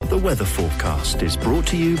weather forecast is brought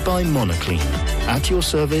to you by Monoclean. At your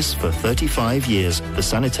service for 35 years, the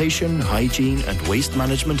sanitation, hygiene and waste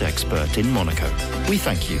management expert in Monaco. We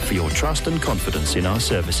thank you for your trust and confidence in our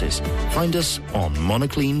services. Find us on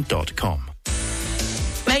monoclean.com.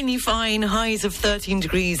 Mainly fine, highs of 13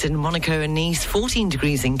 degrees in Monaco and Nice, 14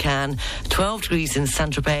 degrees in Cannes, 12 degrees in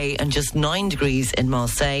Saint-Tropez and just 9 degrees in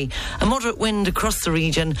Marseille. A moderate wind across the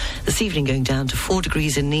region, this evening going down to 4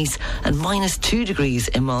 degrees in Nice and minus 2 degrees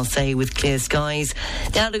in Marseille with clear skies.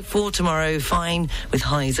 The outlook for tomorrow, fine with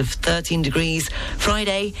highs of 13 degrees.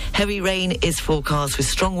 Friday, heavy rain is forecast with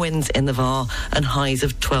strong winds in the Var and highs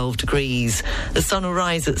of 12 degrees. The sun will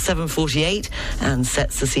rise at 7:48 and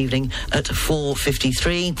sets this evening at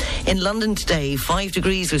 4:53. In London today, 5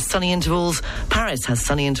 degrees with sunny intervals. Paris has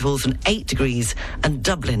sunny intervals and 8 degrees. And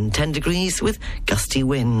Dublin, 10 degrees with gusty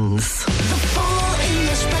winds.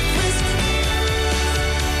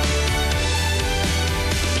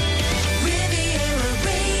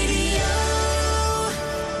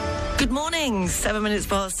 Good morning, 7 minutes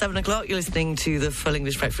past 7 o'clock. You're listening to the Full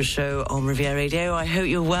English Breakfast Show on Riviera Radio. I hope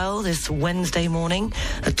you're well this Wednesday morning.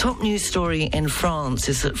 A top news story in France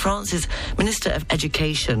is that France's Minister of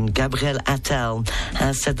Education, Gabriel Attal,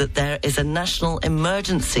 has said that there is a national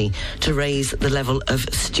emergency to raise the level of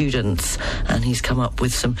students. And he's come up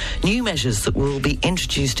with some new measures that will be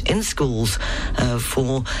introduced in schools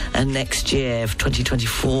for next year,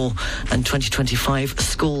 2024 and 2025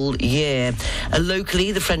 school year.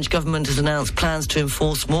 Locally, the French government has announced plans to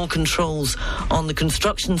enforce more controls on the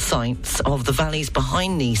construction sites of the valleys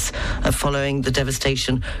behind Nice following the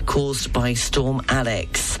devastation caused by Storm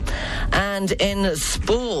Alex. And in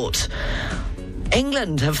sport,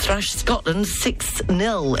 England have thrashed Scotland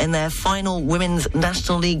 6-0 in their final Women's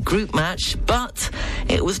National League group match, but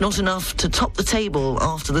it was not enough to top the table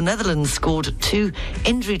after the Netherlands scored 2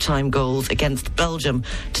 injury-time goals against Belgium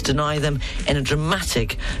to deny them in a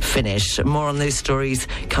dramatic finish. More on those stories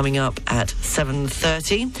coming up at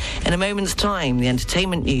 7:30. In a moment's time, the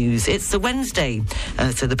entertainment news. It's the Wednesday,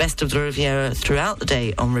 so the best of the Riviera throughout the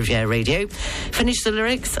day on Riviera Radio. Finish the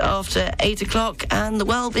lyrics after 8 o'clock, and the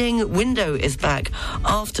Wellbeing Window is back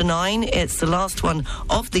after 9. It's the last one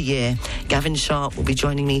of the year. Gavin Sharp will be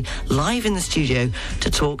joining me live in the studio to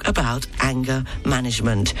talk about anger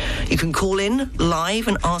management. You can call in live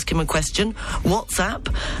and ask him a question. WhatsApp,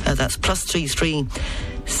 that's +33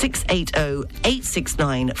 680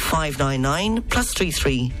 869 599,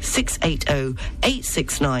 +33 680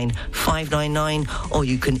 869 599, or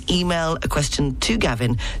you can email a question to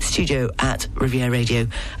Gavin,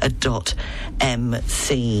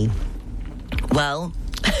 studio@rivieradio.mc. Well,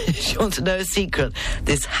 if you want to know a secret,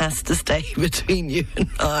 this has to stay between you and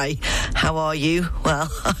I. How are you?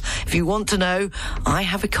 Well, if you want to know, I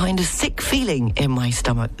have a kind of sick feeling in my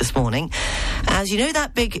stomach this morning. As you know,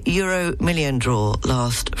 that big Euro Million draw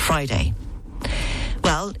last Friday.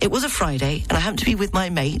 Well, it was a Friday, and I happened to be with my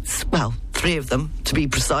mates, well, 3 of them, to be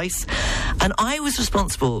precise, and I was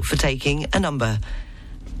responsible for taking a number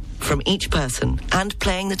from each person and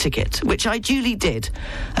playing the ticket, which I duly did.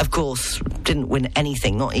 Of course, didn't win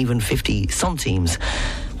anything, not even 50 centimes.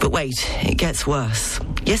 But wait, it gets worse.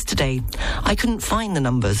 Yesterday, I couldn't find the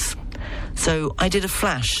numbers, so I did a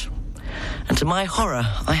flash. And to my horror,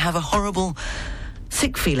 I have a horrible,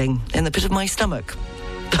 sick feeling in the pit of my stomach.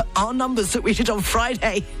 Our numbers that we did on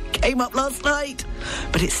Friday came up last night.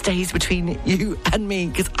 But it stays between you and me,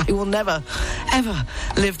 because I will never, ever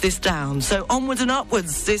live this down. So onwards and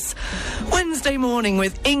upwards this Wednesday morning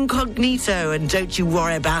with Incognito and Don't You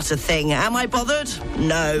Worry About a Thing. Am I bothered?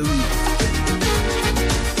 No.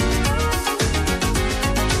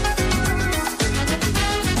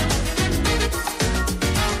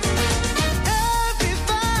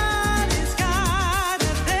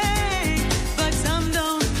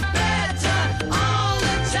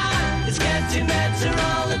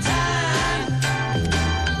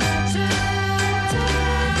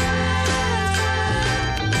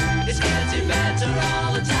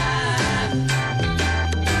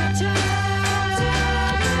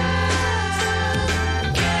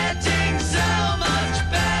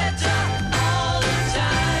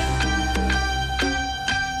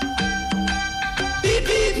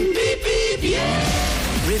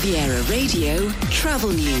 Riviera Radio Travel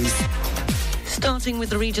News. Starting with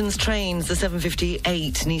the region's trains, the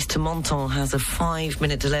 758 Nice to Menton has a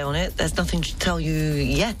 5-minute delay on it. There's nothing to tell you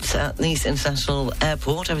yet at Nice International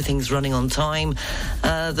Airport. Everything's running on time.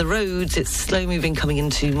 The roads, it's slow moving coming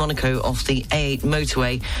into Monaco off the A8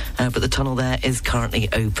 motorway, but the tunnel there is currently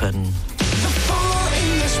open.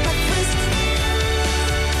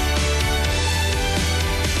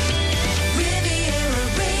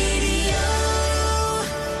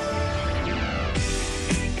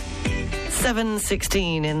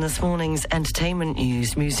 7:16 in this morning's entertainment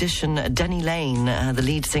news. Musician Denny Lane, the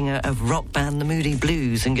lead singer of rock band The Moody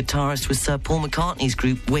Blues and guitarist with Sir Paul McCartney's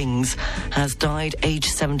group Wings, has died aged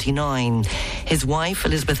 79. His wife,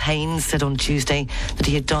 Elizabeth Haynes, said on Tuesday that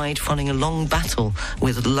he had died following a long battle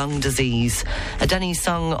with lung disease. Denny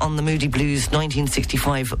sung on The Moody Blues'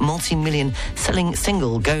 1965 multi-million selling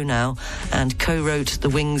single Go Now and co-wrote the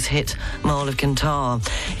Wings hit Mile of Kintyre.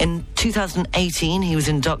 In 2018, he was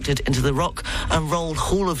inducted into the Rock and Roll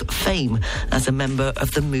Hall of Fame as a member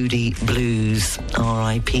of the Moody Blues.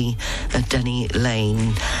 R.I.P. Denny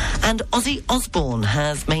Lane. And Ozzy Osbourne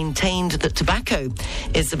has maintained that tobacco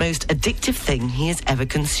is the most addictive thing he has ever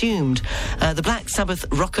consumed. The Black Sabbath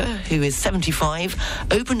rocker, who is 75,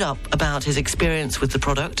 opened up about his experience with the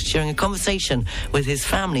product during a conversation with his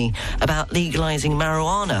family about legalising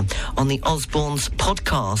marijuana on the Osbournes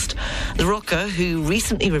podcast. The rocker, who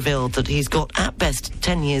recently revealed that he's got at best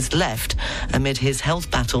 10 years left amid his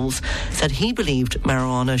health battles, said he believed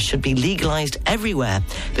marijuana should be legalised everywhere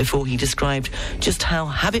before he described just how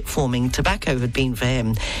habit-forming tobacco had been for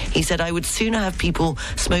him. He said, "I would sooner have people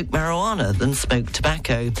smoke marijuana than smoke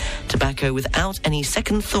tobacco. Tobacco without any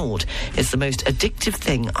second thought is the most addictive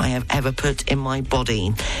thing I have ever put in my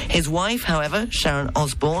body." His wife, however, Sharon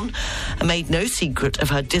Osbourne, made no secret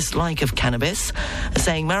of her dislike of cannabis,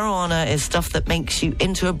 saying marijuana is stuff that makes you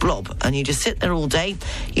into a blob and you just sit there all day,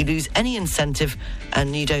 you lose any incentive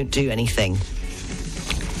and you don't do anything.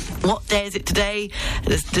 What day is it today?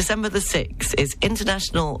 It's December the 6th. It's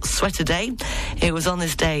International Sweater Day. It was on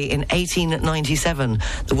this day in 1897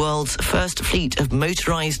 the world's first fleet of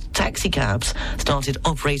motorised taxicabs started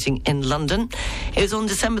operating in London. It was on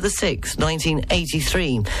December the 6th,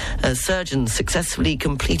 1983, surgeons successfully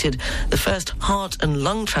completed the first heart and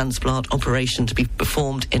lung transplant operation to be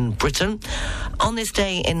performed in Britain. On this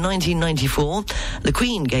day in 1994, the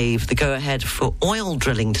Queen gave the go-ahead for oil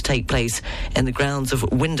drilling to take place in the grounds of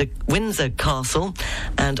Windsor Castle,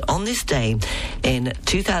 and on this day in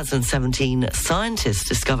 2017 scientists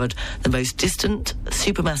discovered the most distant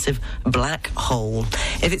supermassive black hole.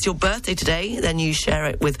 If it's your birthday today, then you share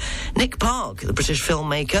it with Nick Park, the British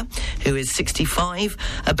filmmaker, who is 65.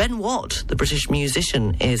 Ben Watt, the British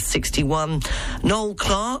musician, is 61. Noel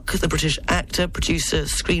Clarke, the British actor, producer,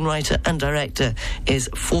 screenwriter and director, is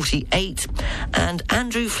 48. And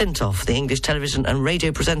Andrew Flintoff, the English television and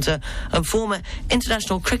radio presenter and former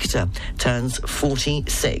international cricketer, turns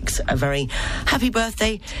 46. A very happy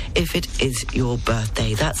birthday if it is your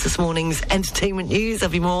birthday. That's this morning's entertainment news.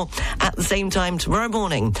 There'll be more at the same time tomorrow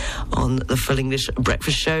morning on the Full English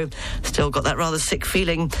Breakfast Show. Still got that rather sick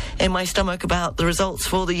feeling in my stomach about the results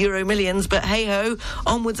for the Euro Millions, but hey-ho,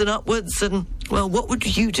 onwards and upwards. And, well, what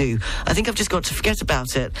would you do? I think I've just got to forget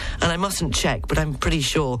about it, and I mustn't check, but I'm pretty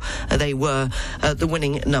sure they were the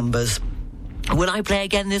winning numbers. Will I play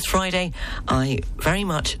again this Friday? I very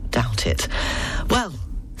much doubt it. Well,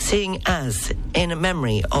 seeing as in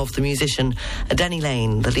memory of the musician Denny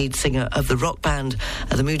Lane, the lead singer of the rock band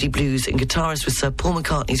The Moody Blues and guitarist with Sir Paul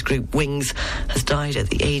McCartney's group Wings, has died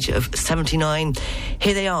at the age of 79.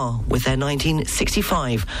 Here they are with their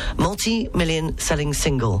 1965 multi-million selling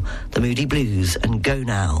single, The Moody Blues and Go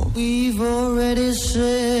Now. We've already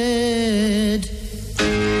said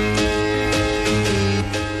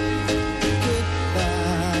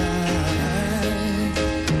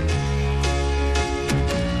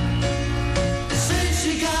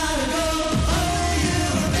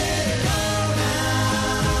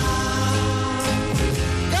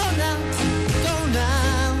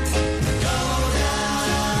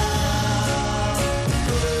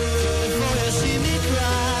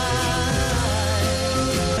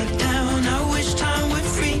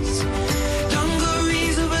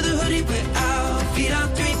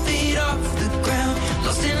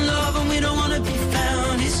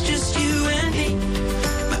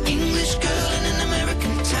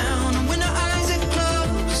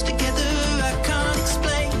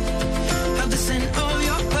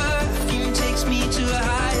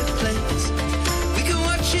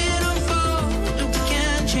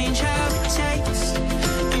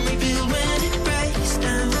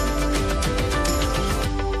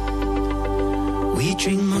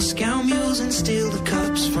drink Moscow mules and steal the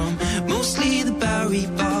cups from mostly the Bowery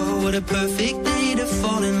Bar. What a perfect day to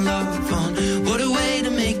fall in love on. What a way to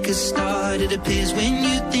make a start. It appears when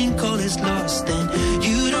you think all is lost, then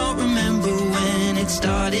you don't remember when it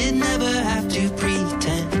started. Never have to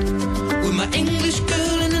pretend. With my English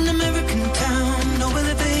girl in an American town, no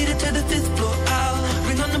elevator to the 5th floor. I'll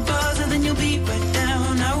ring on the buzzer, then you'll be right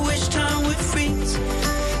down. I wish time would freeze.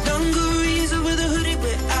 Dungarees over the hoodie,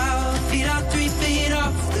 we're out. Feet out 3 feet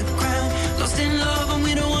off the ground. Lost in love and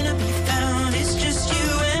we don't wanna be found.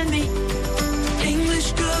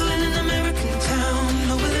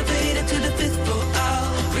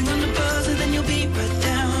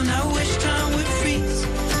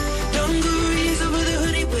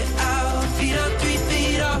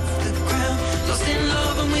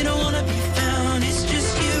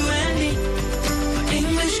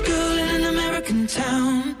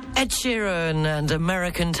 Sheeran and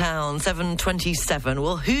American Town, 7:27.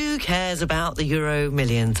 Well, who cares about the Euro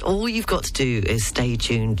Millions? All you've got to do is stay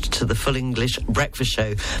tuned to the Full English Breakfast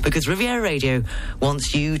Show, because Riviera Radio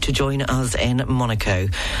wants you to join us in Monaco.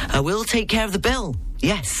 We'll take care of the bill.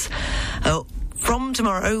 Yes. From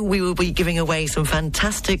tomorrow, we will be giving away some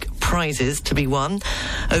fantastic prizes to be won.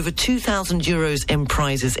 Over €2,000 in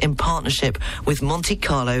prizes in partnership with Monte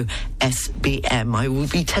Carlo SBM. I will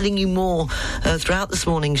be telling you more throughout this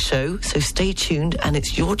morning's show, so stay tuned, and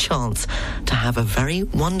it's your chance to have a very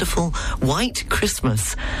wonderful white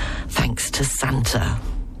Christmas, thanks to Santa.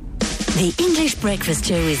 The English Breakfast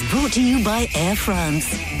Show is brought to you by Air France.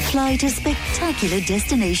 Fly to spectacular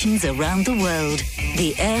destinations around the world.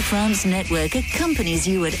 The Air France network accompanies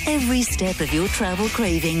you at every step of your travel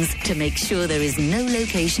cravings to make sure there is no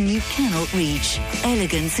location you cannot reach.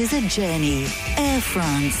 Elegance is a journey. Air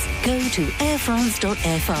France. Go to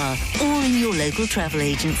airfrance.fr or in your local travel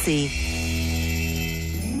agency.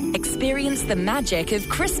 Experience the magic of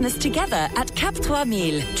Christmas together at Cap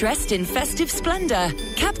 3000. Dressed in festive splendour,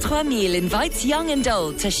 Cap 3000 invites young and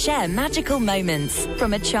old to share magical moments.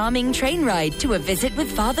 From a charming train ride to a visit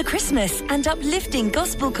with Father Christmas and uplifting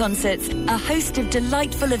gospel concerts, a host of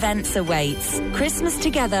delightful events awaits. Christmas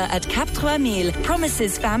together at Cap 3000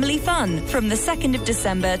 promises family fun from the 2nd of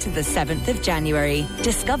December to the 7th of January.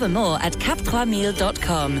 Discover more at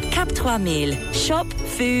cap3000.com. Cap 3000. Shop,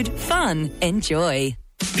 food, fun, enjoy.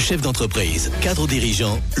 Chef d'entreprise, cadre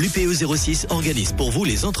dirigeant, l'UPE 06 organise pour vous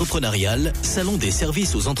les entrepreneuriales, salon des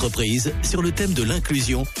services aux entreprises sur le thème de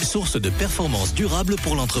l'inclusion, source de performance durable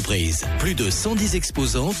pour l'entreprise. Plus de 110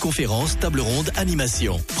 exposants, conférences, tables rondes,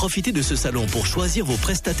 animations. Profitez de ce salon pour choisir vos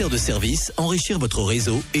prestataires de services, enrichir votre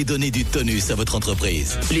réseau et donner du tonus à votre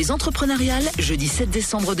entreprise. Les entrepreneuriales, jeudi 7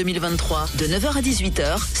 décembre 2023, de 9h à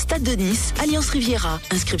 18h, Stade de Nice, Alliance Riviera.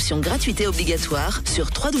 Inscription gratuite et obligatoire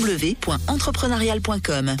sur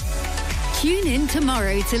www.entrepreneurial.com. Tune in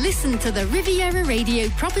tomorrow to listen to the Riviera Radio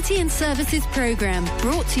Property and Services Programme,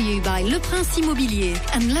 brought to you by Le Prince Immobilier,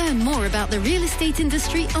 and learn more about the real estate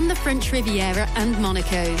industry on the French Riviera and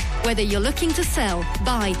Monaco. Whether you're looking to sell,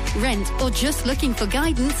 buy, rent, or just looking for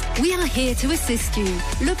guidance, we are here to assist you.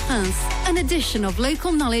 Le Prince, an addition of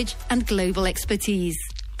local knowledge and global expertise.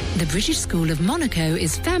 The British School of Monaco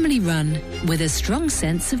is family-run with a strong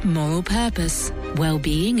sense of moral purpose.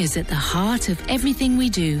 Well-being is at the heart of everything we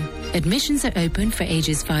do. Admissions are open for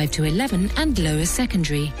ages 5 to 11 and lower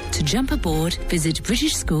secondary. To jump aboard, visit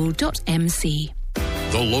britishschool.mc.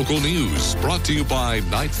 The local news brought to you by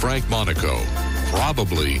Knight Frank Monaco.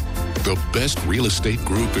 Probably the best real estate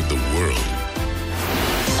group in the world.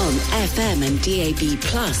 On FM and DAB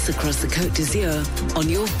Plus across the Côte d'Azur, on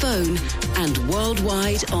your phone and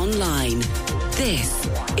worldwide online. This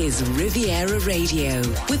is Riviera Radio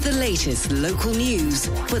with the latest local news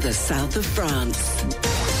for the south of France.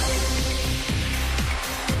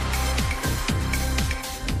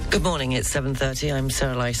 Good morning, it's 7:30. I'm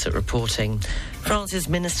Sarah Lysett reporting. France's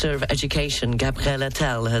Minister of Education, Gabriel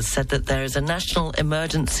Attal, has said that there is a national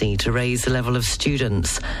emergency to raise the level of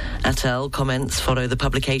students. Attal comments follow the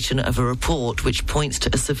publication of a report which points to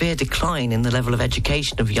a severe decline in the level of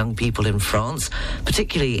education of young people in France,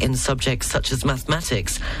 particularly in subjects such as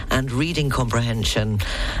mathematics and reading comprehension.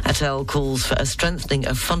 Attal calls for a strengthening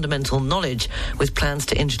of fundamental knowledge, with plans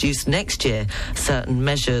to introduce next year certain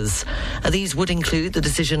measures. These would include the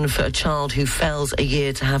decision for a child who fails a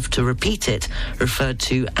year to have to repeat it, referred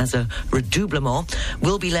to as a redoublement,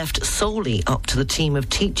 will be left solely up to the team of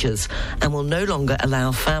teachers and will no longer allow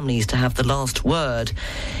families to have the last word.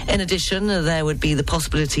 In addition, there would be the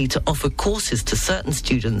possibility to offer courses to certain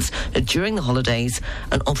students during the holidays,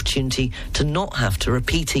 an opportunity to not have to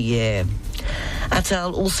repeat a year.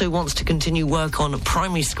 Attal also wants to continue work on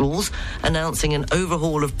primary schools, announcing an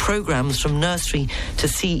overhaul of programmes from nursery to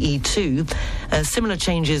CE2. Similar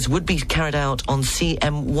changes would be carried out on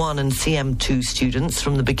CM1 and CM2 students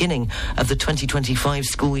from the beginning of the 2025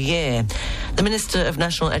 school year. The Minister of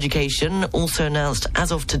National Education also announced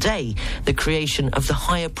as of today the creation of the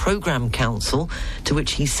Higher Programme Council, to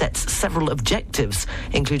which he sets several objectives,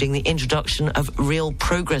 including the introduction of real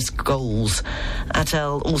progress goals.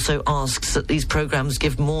 Attal also asks that these programmes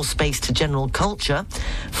give more space to general culture.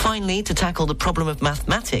 Finally, to tackle the problem of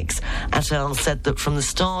mathematics, Attal said that from the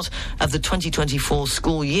start of the 2025 2024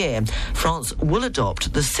 school year, France will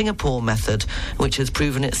adopt the Singapore method, which has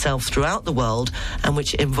proven itself throughout the world and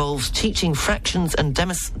which involves teaching fractions and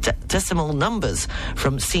decimal numbers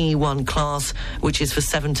from CE1 class, which is for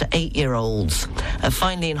 7 to 8-year-olds.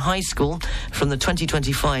 Finally, in high school, from the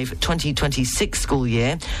 2025-2026 school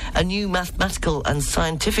year, a new mathematical and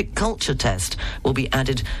scientific culture test will be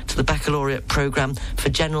added to the baccalaureate programme for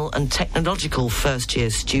general and technological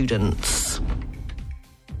first-year students.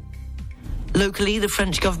 Locally, the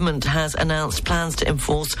French government has announced plans to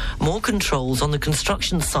enforce more controls on the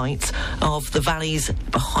construction sites of the valleys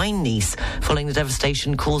behind Nice following the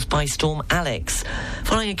devastation caused by Storm Alex.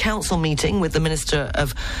 Following a council meeting with the Minister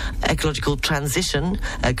of Ecological Transition,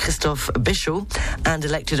 Christophe Bichot, and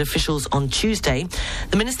elected officials on Tuesday,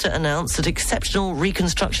 the minister announced that exceptional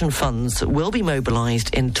reconstruction funds will be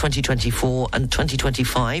mobilised in 2024 and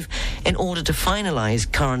 2025 in order to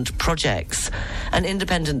finalise current projects. An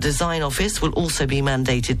independent design office will also be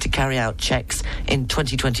mandated to carry out checks in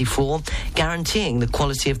 2024, guaranteeing the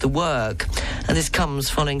quality of the work. And this comes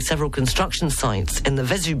following several construction sites in the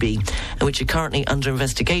Vesubie, which are currently under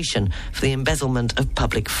investigation for the embezzlement of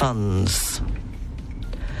public funds.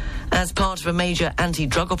 As part of a major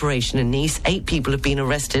anti-drug operation in Nice, 8 people have been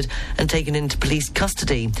arrested and taken into police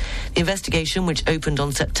custody. The investigation, which opened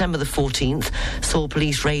on September the 14th, saw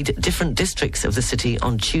police raid different districts of the city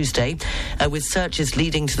on Tuesday, with searches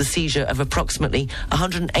leading to the seizure of approximately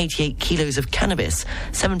 188 kilos of cannabis,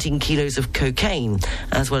 17 kilos of cocaine,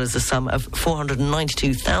 as well as the sum of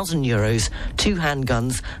 €492,000, 2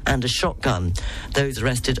 handguns and a shotgun. Those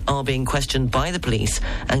arrested are being questioned by the police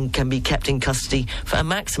and can be kept in custody for a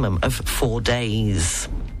maximum of 4 days.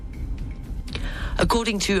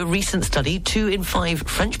 According to a recent study, 2 in 5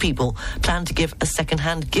 French people plan to give a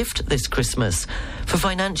second-hand gift this Christmas. For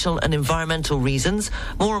financial and environmental reasons,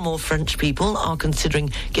 more and more French people are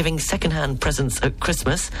considering giving second-hand presents at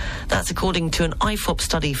Christmas. That's according to an IFOP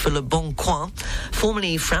study for Le Bon Coin.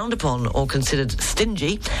 Formerly frowned upon or considered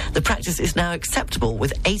stingy, the practice is now acceptable,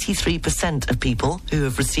 with 83% of people who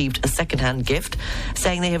have received a second-hand gift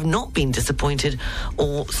saying they have not been disappointed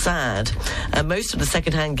or sad. Most of the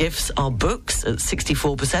second-hand gifts are books at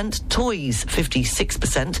 64%, toys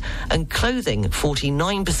 56%, and clothing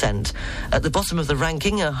 49%. At the bottom of the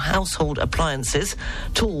ranking are household appliances,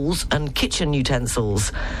 tools and kitchen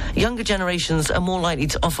utensils. Younger generations are more likely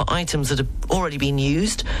to offer items that have already been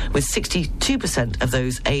used, with 62% of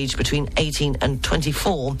those aged between 18 and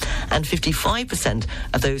 24 and 55%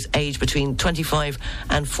 of those aged between 25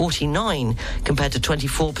 and 49, compared to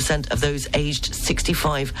 24% of those aged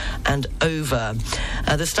 65 and over.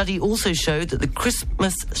 The study also showed that the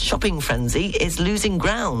Christmas shopping frenzy is losing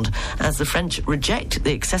ground as the French reject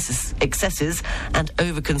the excesses and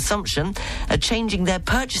overconsumption, changing their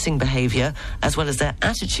purchasing behaviour as well as their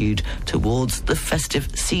attitude towards the festive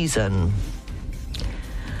season.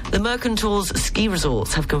 The Mercantour's ski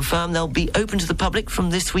resorts have confirmed they'll be open to the public from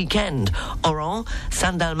this weekend. Oran,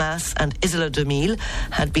 Saint-Dalmas and Isola 2000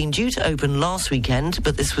 had been due to open last weekend,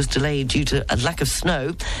 but this was delayed due to a lack of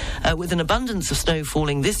snow. With an abundance of snow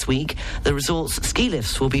falling this week, the resort's ski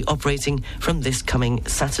lifts will be operating from this coming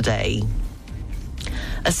Saturday.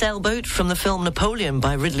 A sailboat from the film Napoleon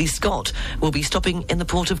by Ridley Scott will be stopping in the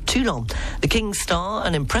port of Toulon. The King's Star,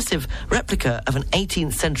 an impressive replica of an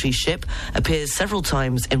 18th century ship, appears several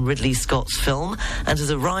times in Ridley Scott's film and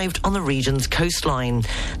has arrived on the region's coastline.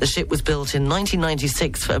 The ship was built in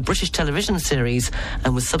 1996 for a British television series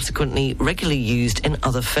and was subsequently regularly used in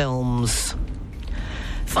other films.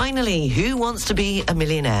 Finally, who wants to be a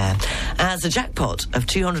millionaire? As a jackpot of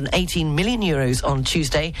 €218 million on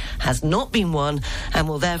Tuesday has not been won and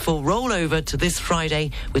will therefore roll over to this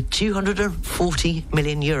Friday with €240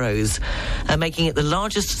 million, making it the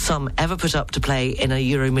largest sum ever put up to play in a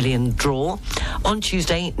Euro Million draw. On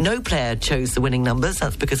Tuesday, no player chose the winning numbers.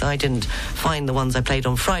 That's because I didn't find the ones I played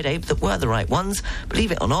on Friday that were the right ones.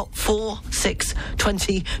 Believe it or not, 4, 6,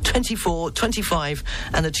 20, 24, 25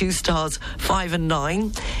 and the 2 stars 5 and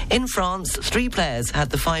 9. In France, 3 players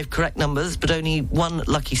had the 5 correct numbers, but only 1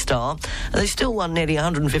 lucky star. And they still won nearly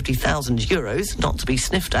 €150,000, not to be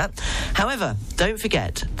sniffed at. However, don't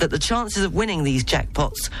forget that the chances of winning these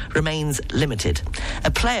jackpots remains limited.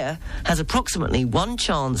 A player has approximately 1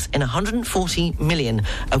 chance in 140 million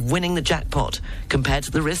of winning the jackpot, compared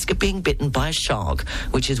to the risk of being bitten by a shark,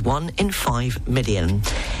 which is 1 in 5 million.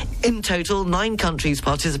 In total, 9 countries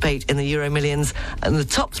participate in the Euro Millions, and the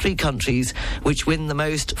top 3 countries which win the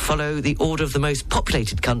most follow the order of the most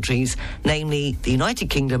populated countries, namely the United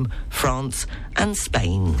Kingdom, France and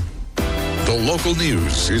Spain. The local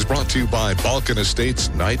news is brought to you by Balkan Estates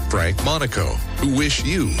Knight Frank Monaco, who wish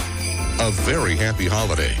you a very happy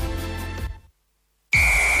holiday.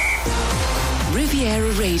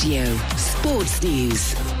 Riviera Radio, Sports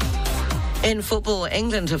News. In football,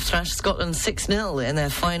 England have thrashed Scotland 6-0 in their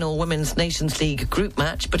final Women's Nations League group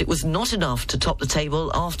match, but it was not enough to top the table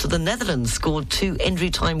after the Netherlands scored 2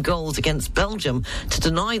 injury-time goals against Belgium to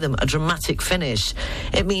deny them a dramatic finish.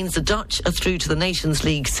 It means the Dutch are through to the Nations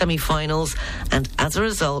League semi-finals, and as a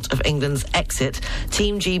result of England's exit,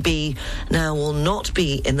 Team GB now will not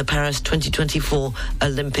be in the Paris 2024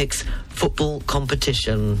 Olympics football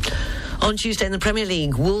competition. On Tuesday in the Premier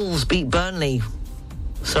League, Wolves beat Burnley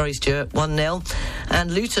 1-0,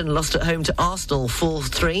 and Luton lost at home to Arsenal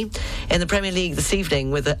 4-3. In the Premier League this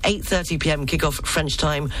evening, with the 8:30pm kickoff French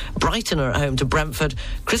time, Brighton are at home to Brentford,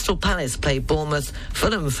 Crystal Palace play Bournemouth,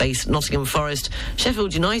 Fulham face Nottingham Forest,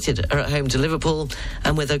 Sheffield United are at home to Liverpool,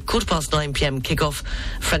 and with a 9:15pm kickoff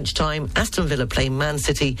French time, Aston Villa play Man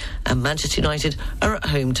City, and Manchester United are at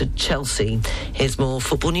home to Chelsea. Here's more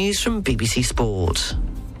football news from BBC Sport.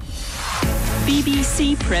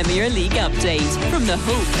 BBC Premier League update from the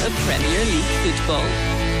home of Premier League football.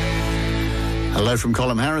 Hello from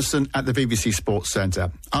Colin Harrison at the BBC Sports Centre.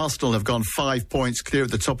 Arsenal have gone 5 points clear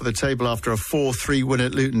at the top of the table after a 4-3 win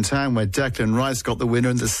at Luton Town, where Declan Rice got the winner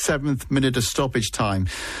in the 7th minute of stoppage time.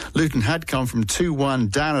 Luton had come from 2-1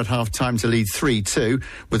 down at half-time to lead 3-2,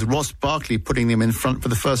 with Ross Barkley putting them in front for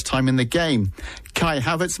the first time in the game. Kai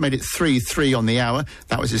Havertz made it 3-3 on the hour.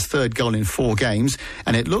 That was his 3rd goal in 4 games,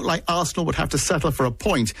 and it looked like Arsenal would have to settle for a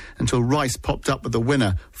point until Rice popped up with the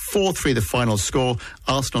winner. 4-3 the final score.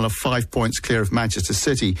 Arsenal are 5 points clear of Manchester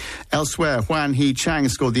City. Elsewhere, Hwan Hee-Chang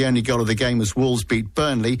scored the only goal of the game as Wolves beat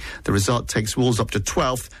Burnley. The result takes Wolves up to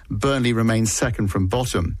 12th. Burnley remains second from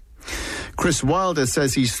bottom. Chris Wilder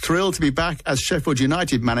says he's thrilled to be back as Sheffield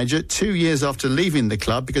United manager 2 years after leaving the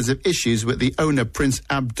club because of issues with the owner Prince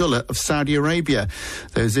Abdullah of Saudi Arabia.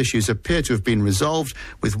 Those issues appear to have been resolved,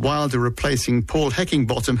 with Wilder replacing Paul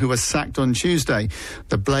Heckingbottom, who was sacked on Tuesday.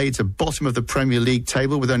 The Blades are bottom of the Premier League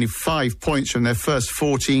table with only 5 points from their first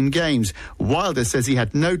 14 games. Wilder says he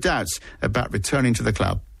had no doubts about returning to the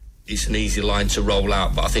club. It's an easy line to roll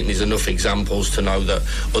out, but I think there's enough examples to know that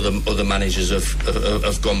other managers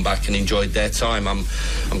have gone back and enjoyed their time. I'm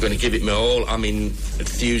going to give it my all. I'm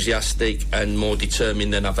enthusiastic and more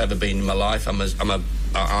determined than I've ever been in my life.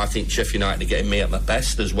 I think Sheffield United are getting me at my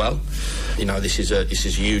best as well. You know, this is a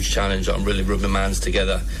huge challenge that I'm really rubbing my hands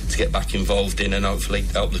together to get back involved in and hopefully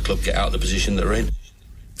help the club get out of the position they're in.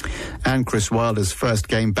 And Chris Wilder's first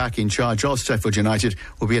game back in charge of Sheffield United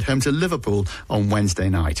will be at home to Liverpool on Wednesday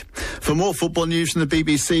night. For more football news from the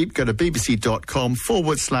BBC, go to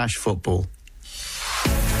bbc.com/football.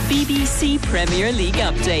 BBC Premier League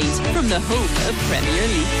update from the home of Premier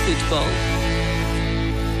League football.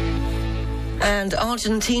 And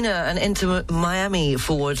Argentina and Inter Miami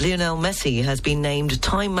forward Lionel Messi has been named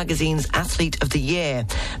Time Magazine's Athlete of the Year.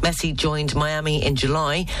 Messi joined Miami in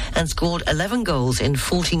July and scored 11 goals in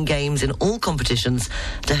 14 games in all competitions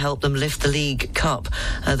to help them lift the League Cup,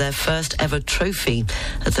 their first ever trophy.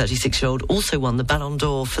 The 36-year-old also won the Ballon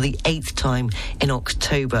d'Or for the 8th time in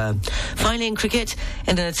October. Finally, in cricket,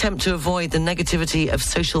 in an attempt to avoid the negativity of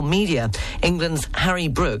social media, England's Harry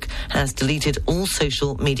Brook has deleted all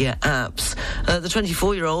social media apps. The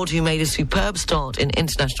 24-year-old, who made a superb start in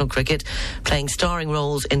international cricket, playing starring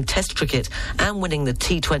roles in Test cricket and winning the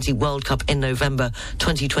T20 World Cup in November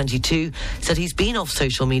 2022, said he's been off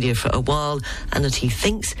social media for a while and that he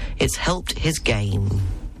thinks it's helped his game.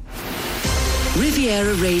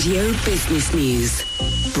 Riviera Radio Business News,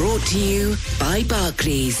 brought to you by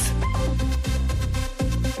Barclays.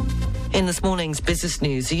 In this morning's business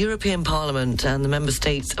news, the European Parliament and the member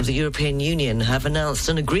states of the European Union have announced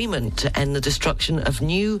an agreement to end the destruction of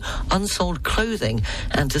new, unsold clothing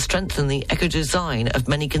and to strengthen the eco-design of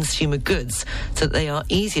many consumer goods so that they are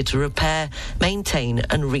easier to repair, maintain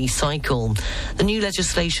and recycle. The new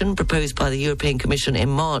legislation proposed by the European Commission in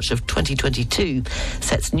March of 2022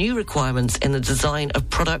 sets new requirements in the design of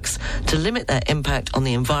products to limit their impact on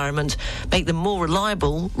the environment, make them more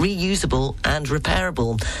reliable, reusable and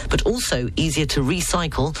repairable, but also easier to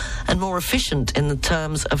recycle and more efficient in the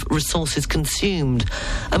terms of resources consumed.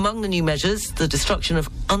 Among the new measures, the destruction of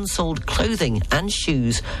unsold clothing and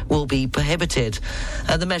shoes will be prohibited.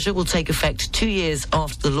 The measure will take effect 2 years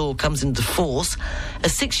after the law comes into force. A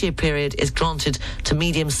 6-year period is granted to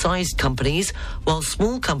medium-sized companies, while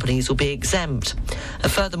small companies will be exempt.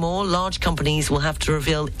 Furthermore, large companies will have to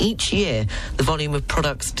reveal each year the volume of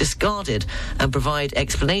products discarded and provide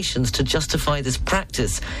explanations to justify this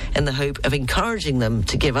practice in the the hope of encouraging them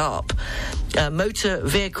to give up. Motor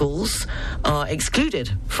vehicles are excluded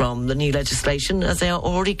from the new legislation as they are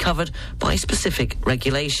already covered by specific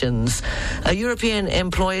regulations. European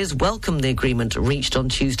employers welcomed the agreement reached on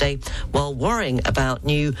Tuesday while worrying about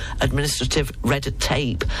new administrative red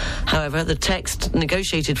tape. However, the text,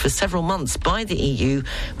 negotiated for several months by the EU,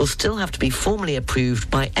 will still have to be formally approved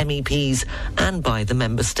by MEPs and by the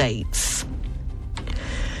member states.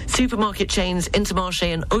 Supermarket chains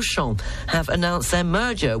Intermarché and Auchan have announced their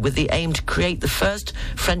merger with the aim to create the first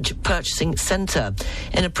French purchasing centre.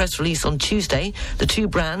 In a press release on Tuesday, the two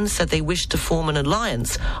brands said they wished to form an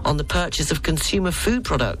alliance on the purchase of consumer food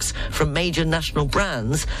products from major national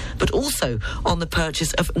brands, but also on the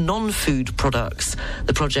purchase of non-food products.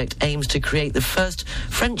 The project aims to create the first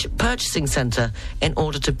French purchasing centre in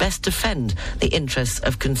order to best defend the interests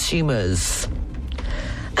of consumers.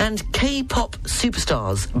 And K-pop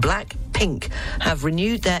superstars Blackpink have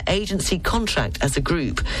renewed their agency contract as a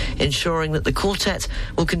group, ensuring that the quartet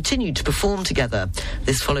will continue to perform together.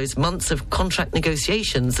 This follows months of contract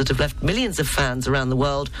negotiations that have left millions of fans around the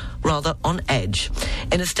world rather on edge.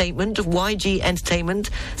 In a statement, YG Entertainment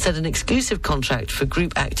said an exclusive contract for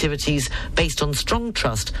group activities based on strong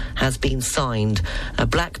trust has been signed.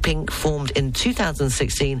 Blackpink formed in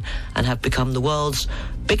 2016 and have become the world's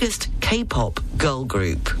biggest K-pop girl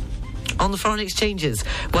group. On the foreign exchanges,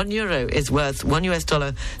 €1 is worth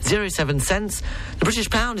 $1.07. The British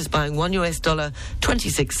pound is buying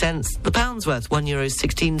 $1.26. The pound's worth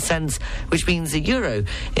 €1.16, which means the euro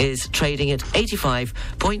is trading at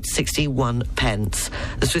 85.61 pence.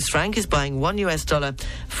 The Swiss franc is buying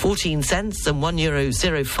 $1.14 and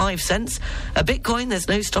 €1.05. A Bitcoin, there's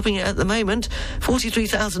no stopping it at the moment,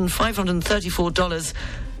 $43,534.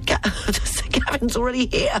 Gavin's already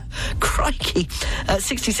here. Crikey.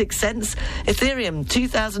 66 cents. Ethereum,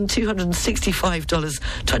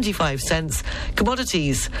 $2,265.25.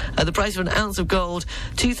 Commodities, the price of an ounce of gold,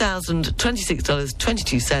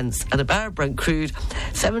 $2,026.22. And a barrel of Brent crude,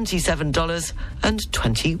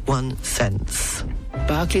 $77.21.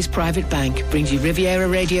 Barclays Private Bank brings you Riviera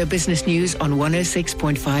Radio Business News on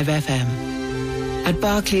 106.5 FM. At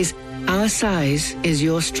Barclays, our size is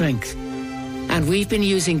your strength. And we've been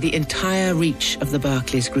using the entire reach of the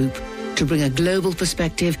Barclays Group to bring a global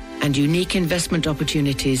perspective and unique investment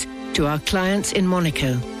opportunities to our clients in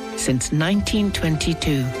Monaco since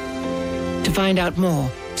 1922. To find out more,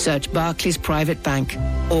 search Barclays Private Bank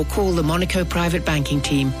or call the Monaco Private Banking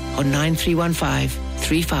Team on 9315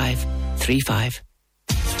 3535.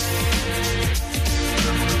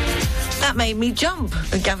 That made me jump.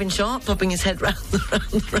 Gavin Sharp popping his head round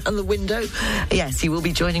the window. Yes, he will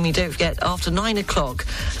be joining me, don't forget, after 9 o'clock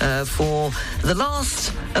for the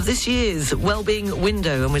last of this year's Wellbeing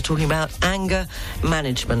Window, and we're talking about anger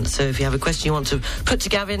management. So if you have a question you want to put to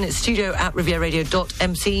Gavin, it's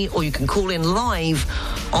studio@rivieradio.mc, or you can call in live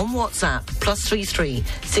on WhatsApp, +33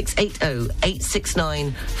 680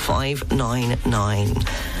 869 599.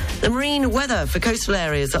 The marine weather for coastal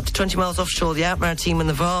areas up to 20 miles offshore, the Out-Maritime and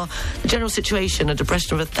the VAR. The general situation, a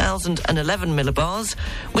depression of 1,011 millibars.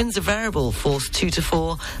 Winds are variable, force 2 to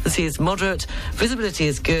 4. The sea is moderate. Visibility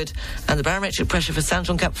is good. And the barometric pressure for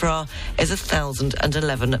Saint-Jean Cap Ferrat is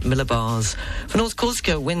 1,011 millibars. For North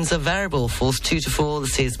Corsica, winds are variable, force 2 to 4. The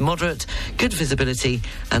sea is moderate. Good visibility.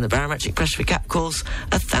 And the barometric pressure for Cap Corse,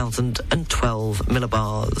 1,012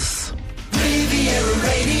 millibars. Riviera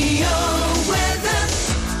Radio weather.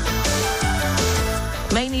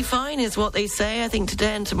 Mainly fine is what they say. I think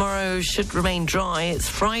today and tomorrow should remain dry. It's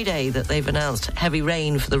Friday that they've announced heavy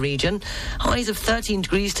rain for the region. Highs of 13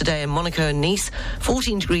 degrees today in Monaco and Nice,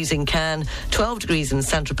 14 degrees in Cannes, 12 degrees in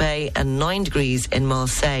Saint-Tropez and 9 degrees in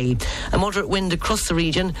Marseille. A moderate wind across the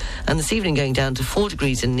region, and this evening going down to 4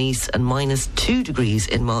 degrees in Nice and -2 degrees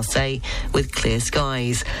in Marseille with clear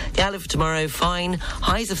skies. The outlook for tomorrow, fine,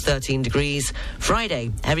 highs of 13 degrees.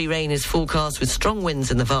 Friday, heavy rain is forecast with strong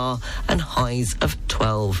winds in the VAR and highs of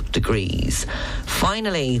 12 degrees.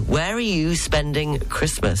 Finally, where are you spending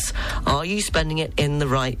Christmas? Are you spending it in the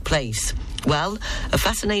right place? Well, a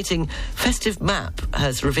fascinating festive map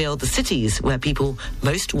has revealed the cities where people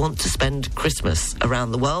most want to spend Christmas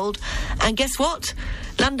around the world. And guess what?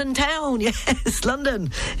 London town, yes,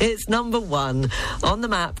 London. It's number one on the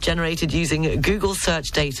map generated using Google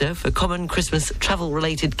search data for common Christmas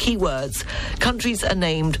travel-related keywords. Countries are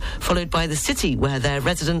named, followed by the city where their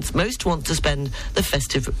residents most want to spend the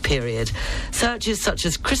festive period. Searches such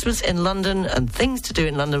as Christmas in London and things to do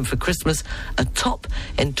in London for Christmas are top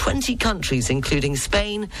in 20 countries, including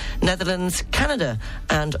Spain, Netherlands, Canada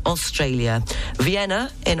and Australia.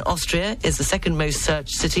 Vienna in Austria is the second most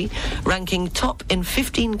searched city, ranking top in 50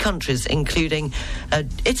 15 countries, including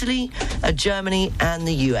Italy, Germany and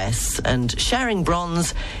the US. And sharing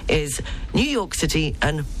bronze is New York City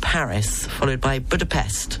and Paris, followed by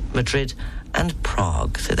Budapest, Madrid and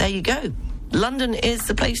Prague. So there you go. London is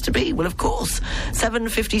the place to be. Well, of course.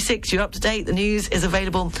 7:56, you're up to date. The news is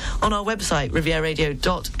available on our website,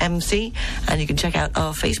 rivieradio.mc, and you can check out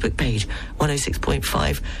our Facebook page,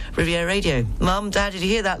 106.5 Riviera Radio. Mum, Dad, did you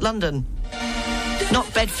hear that? London.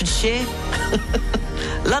 Not Bedfordshire.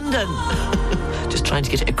 London. Just trying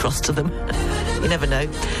to get it across to them. You never know.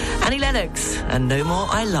 Annie Lennox, and No More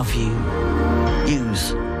I Love You.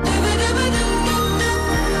 Use.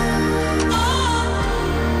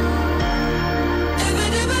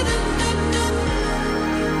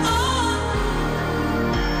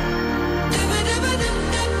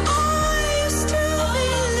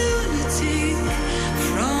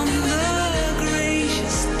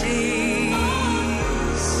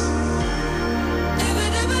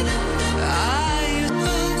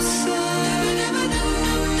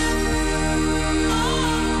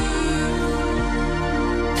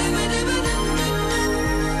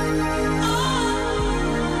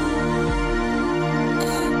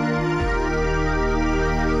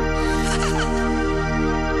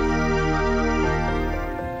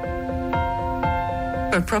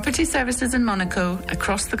 For property services in Monaco,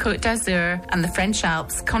 across the Côte d'Azur and the French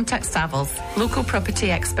Alps, contact Savills, local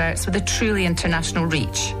property experts with a truly international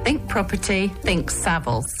reach. Think property, think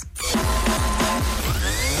Savills.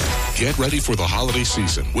 Get ready for the holiday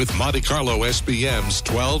season with Monte Carlo SBM's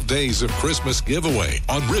 12 Days of Christmas giveaway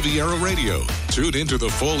on Riviera Radio. Tune into the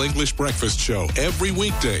Full English Breakfast Show every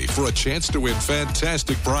weekday for a chance to win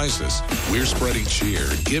fantastic prizes. We're spreading cheer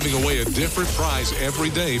and giving away a different prize every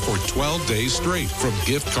day for 12 days straight, from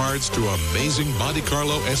gift cards to amazing Monte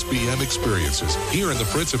Carlo SBM experiences here in the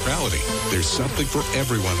Principality. There's something for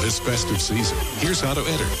everyone this festive season. Here's how to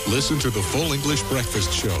enter. Listen to the Full English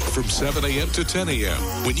Breakfast Show from 7 a.m. to 10 a.m.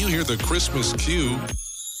 When you hear the Christmas cue,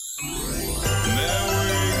 Merry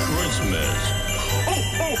Christmas. Ho,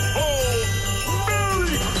 ho, ho!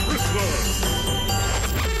 Merry Christmas!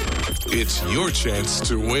 it's your chance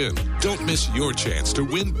to win. Don't miss your chance to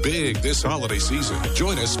win big this holiday season.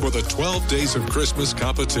 Join us for the 12 Days of Christmas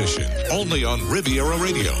competition, only on Riviera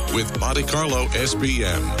Radio with Monte Carlo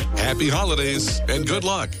SBM. Happy holidays and good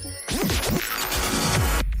luck.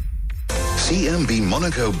 CMB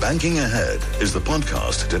Monaco Banking Ahead is the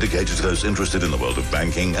podcast dedicated to those interested in the world of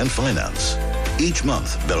banking and finance. Each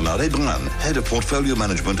month, Bernard Ebran, Head of Portfolio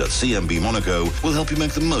Management at CMB Monaco, will help you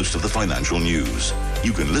make the most of the financial news.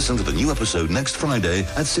 You can listen to the new episode next Friday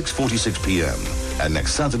at 6:46 p.m. and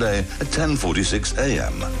next Saturday at 10:46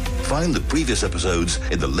 a.m. Find the previous episodes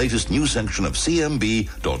in the latest news section of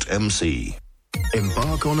cmb.mc.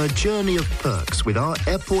 Embark on a journey of perks with our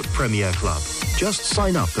Airport Premier Club. Just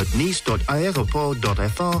sign up at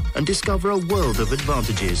nice.aeroport.fr and discover a world of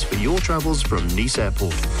advantages for your travels from Nice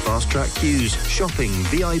Airport. Fast-track queues, shopping,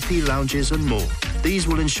 VIP lounges and more. These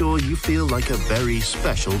will ensure you feel like a very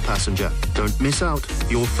special passenger. Don't miss out.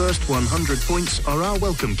 Your first 100 points are our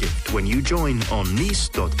welcome gift when you join on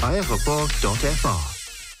nice.aeroport.fr.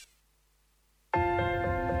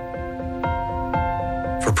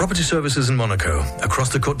 For property services in Monaco, across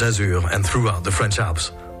the Côte d'Azur and throughout the French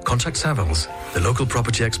Alps, contact Savills, the local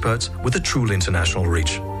property experts with a truly international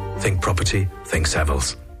reach. Think property, think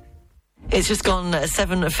Savills. It's just gone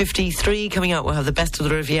 7:53. Coming up, we'll have the best of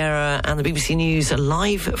the Riviera and the BBC News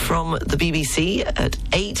live from the BBC at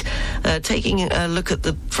 8. Taking a look at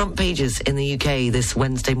the front pages in the UK this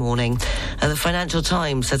Wednesday morning. The Financial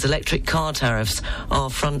Times says electric car tariffs are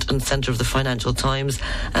front and centre of the Financial Times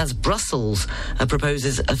as Brussels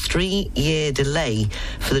proposes a 3-year delay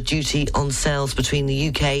for the duty on sales between the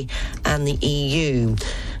UK and the EU.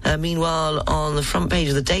 Meanwhile, on the front page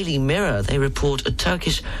of the Daily Mirror, they report a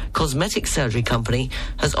Turkish cosmetic surgery company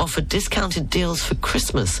has offered discounted deals for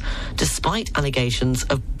Christmas, despite allegations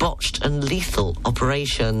of botched and lethal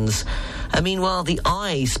operations. Meanwhile, the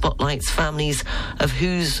Eye spotlights families of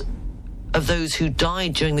those who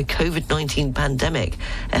died during the COVID-19 pandemic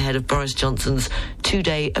ahead of Boris Johnson's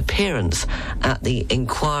 2-day appearance at the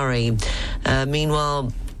inquiry.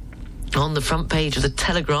 Meanwhile, on the front page of the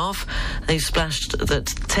Telegraph, they've splashed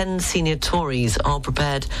that 10 senior Tories are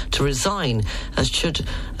prepared to resign as should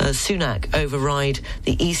Sunak override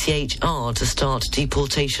the ECHR to start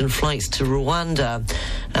deportation flights to Rwanda.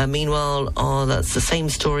 Meanwhile, that's the same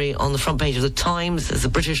story on the front page of the Times, as the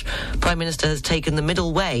British Prime Minister has taken the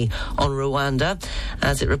middle way on Rwanda,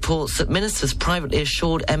 as it reports that ministers privately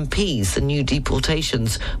assured MPs the new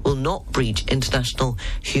deportations will not breach international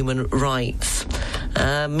human rights.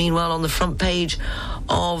 Meanwhile, on the front page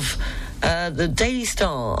of The Daily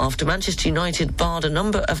Star, after Manchester United barred a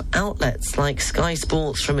number of outlets like Sky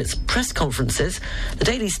Sports from its press conferences, the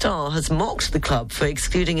Daily Star has mocked the club for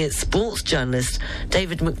excluding its sports journalist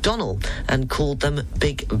David McDonnell and called them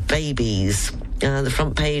big babies. The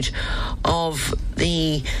front page of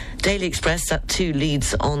the Daily Express, that too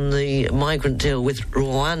leads on the migrant deal with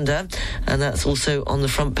Rwanda, and that's also on the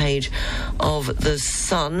front page of The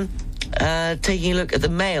Sun. Taking a look at the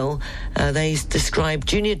Mail, they describe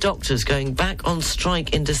junior doctors going back on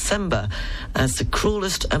strike in December as the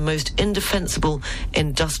cruelest and most indefensible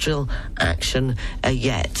industrial action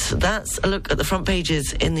yet. That's a look at the front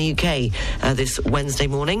pages in the UK this Wednesday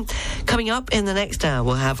morning. Coming up in the next hour,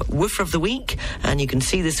 we'll have Woofer of the Week, and you can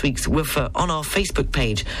see this week's Woofer on our Facebook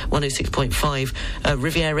page, 106.5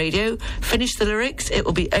 Riviera Radio. Finish the lyrics, it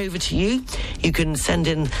will be over to you. You can send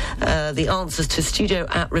in the answers to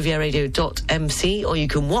studio@rivieradio.mc, or you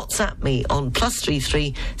can WhatsApp me on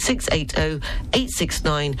 +33 680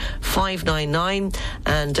 869 599.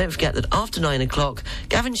 And don't forget that after 9 o'clock,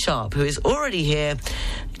 Gavin Sharp, who is already here,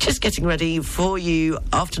 just getting ready for you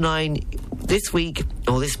after 9 this week,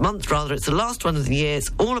 or this month rather. It's the last one of the year. It's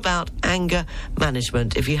all about anger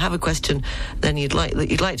management. If you have a question then you'd like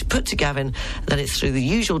to put to Gavin, then it's through the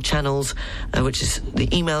usual channels, which is the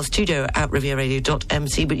email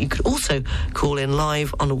studio@rivieradio.mc, but you could also call in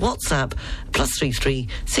live on WhatsApp +33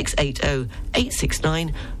 680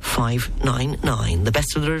 869 599. The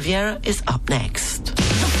best of the Riviera is up next.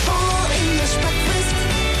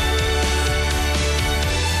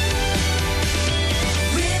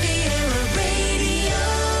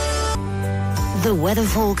 The weather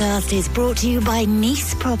forecast is brought to you by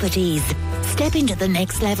Nice Properties. Step into the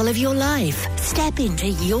next level of your life. Step into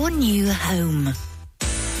your new home.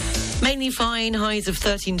 Mainly fine, highs of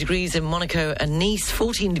 13 degrees in Monaco and Nice,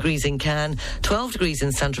 14 degrees in Cannes, 12 degrees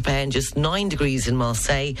in Saint-Tropez and just 9 degrees in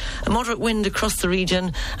Marseille. A moderate wind across the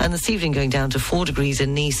region, and this evening going down to 4 degrees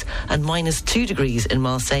in Nice and -2 degrees in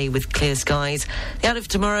Marseille with clear skies. The outlook for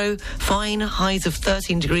tomorrow, fine, highs of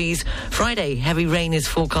 13 degrees. Friday, heavy rain is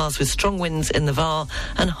forecast with strong winds in the Var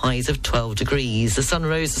and highs of 12 degrees. The sun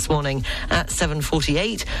rose this morning at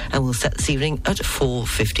 7:48 and will set this evening at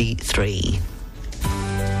 4:53.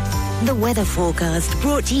 The weather forecast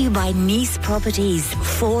brought to you by Nice Properties.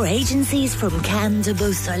 4 agencies from Cannes to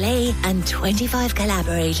Beausoleil and 25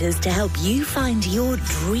 collaborators to help you find your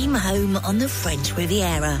dream home on the French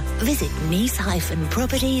Riviera. Visit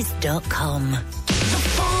nice-properties.com.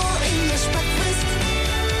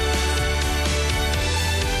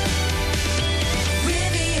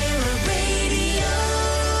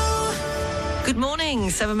 Good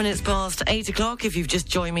morning, 7 minutes past 8 o'clock. If you've just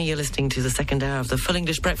joined me, you're listening to the second hour of the Full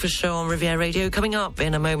English Breakfast Show on Riviera Radio. Coming up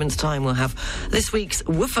in a moment's time, we'll have this week's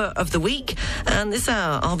Woofer of the Week. And this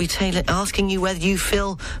hour, I'll be asking you whether you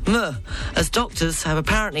feel meh, as doctors have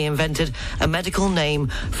apparently invented a medical name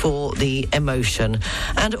for the emotion.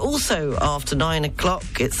 And also, after 9 o'clock,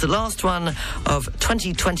 it's the last one of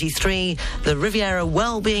 2023. The Riviera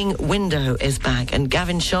Wellbeing Window is back. And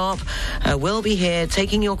Gavin Sharp will be here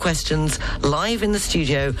taking your questions live in the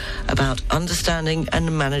studio about understanding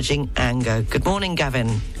and managing anger. Good morning,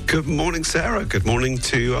 Gavin. Good morning, Sarah. Good morning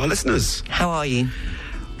to our listeners. How are you?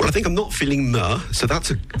 Well, I think I'm not feeling meh, so that's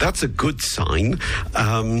a good sign.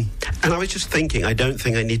 And I was just thinking, I don't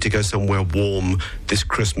think I need to go somewhere warm this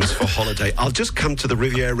Christmas for holiday. I'll just come to the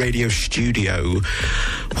Riviera Radio studio.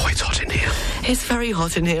 Oh, it's hot in here. It's very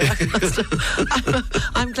hot in here.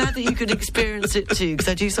 I'm glad that you could experience it too, because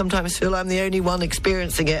I do sometimes feel I'm the only one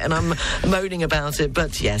experiencing it and I'm moaning about it.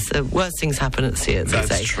 But yes, worse things happen at sea, as they say.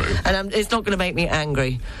 That's true. And it's not going to make me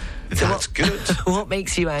angry. So That's good. What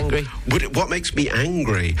makes you angry? What makes me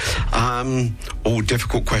angry? All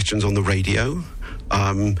difficult questions on the radio.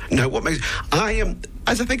 No, what makes...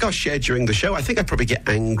 as I think I'll share during the show, I think I probably get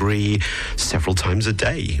angry several times a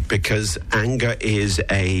day because anger is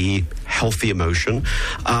a healthy emotion.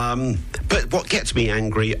 But what gets me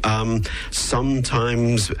angry,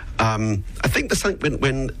 sometimes, I think there's something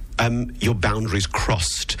when your boundaries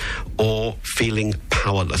crossed or feeling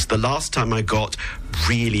powerless. The last time I got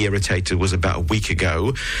really irritated was about a week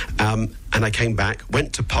ago, and I came back,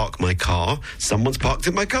 went to park my car. Someone's parked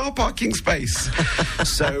in my car parking space.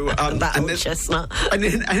 So, that old chestnut. And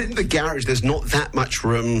in the garage, there's not that much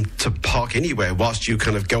room to park anywhere whilst you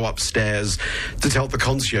kind of go upstairs to tell the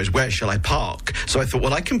concierge, where shall I park? So I thought,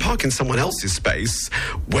 well, I can park in someone else's space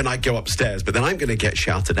when I go upstairs, but then I'm going to get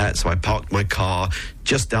shouted at. So I parked my car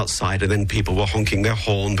just outside, and then people were honking their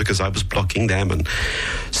horn because I was blocking them. And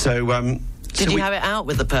so... Did you have it out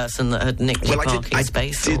with the person that had nicked your parking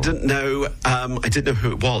space? I didn't know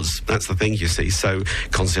who it was. That's the thing, you see. So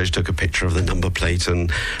concierge took a picture of the number plate,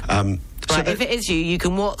 and Right, if it is you, you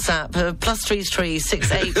can WhatsApp +33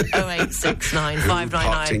 680869 599.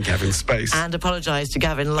 Parked in Gavin's space. And apologise to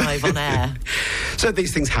Gavin live on air. So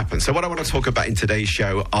these things happen. So what I want to talk about in today's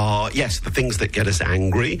show are, yes, the things that get us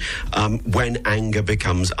angry, when anger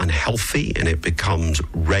becomes unhealthy and it becomes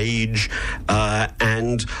rage,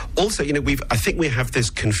 and also, you know, I think we have this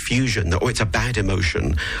confusion that, it's a bad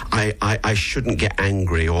emotion. I shouldn't get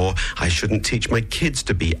angry, or I shouldn't teach my kids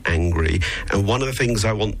to be angry. And one of the things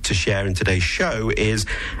I want to share in today's show is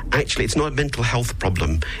actually it's not a mental health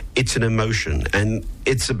problem, it's an emotion, and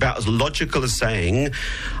it's about as logical as saying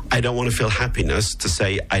I don't want to feel happiness to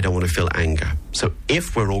say I don't want to feel anger. So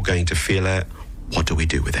if we're all going to feel it, what do we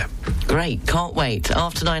do with it? Great, can't wait.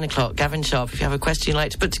 After 9 o'clock, Gavin Sharp, if you have a question you'd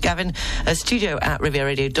like to put to Gavin,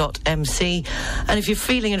 studio@rivieradio.mc. And if you're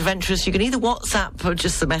feeling adventurous, you can either WhatsApp or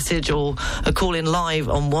just the message, or a call in live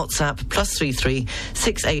on WhatsApp, +33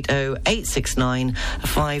 680 869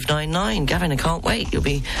 599. Gavin, I can't wait. You'll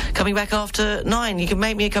be coming back after 9. You can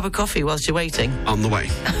make me a cup of coffee whilst you're waiting. On the way.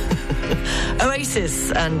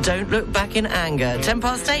 Oasis and Don't Look Back in Anger.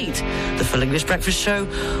 8:10, the Full English Breakfast Show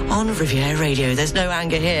on Riviera Radio. There's no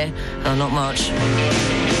anger here. Oh, not much.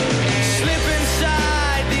 Slip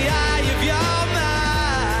inside the eye of your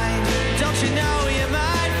mind. Don't you know you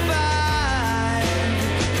might find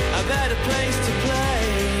a better place to play?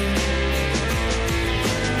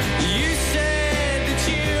 You said that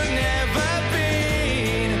you've never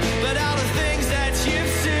been, but all the things that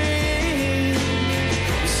you've seen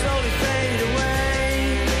slowly fade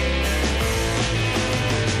away.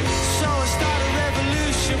 So I start a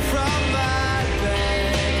revolution from my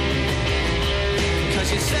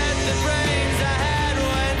you said the brains I had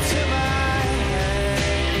went to my head.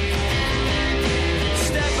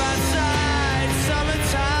 Step outside,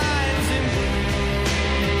 summertime's in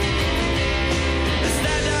bloom.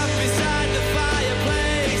 Stand up beside the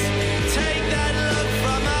fireplace. Take that look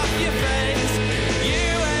from off your face.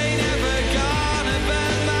 You ain't ever gonna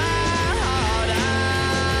burn my heart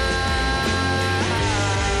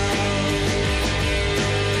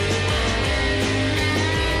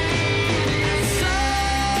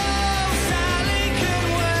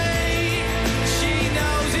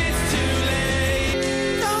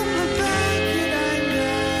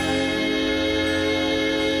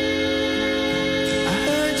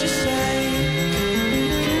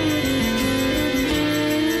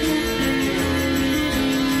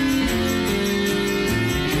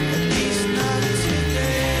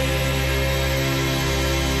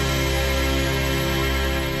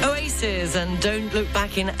And Don't Look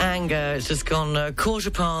Back in Anger. It's just gone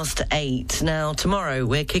 8:15. Now, tomorrow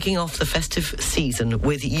we're kicking off the festive season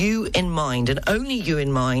with you in mind, and only you in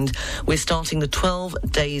mind. We're starting the 12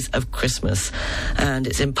 Days of Christmas, and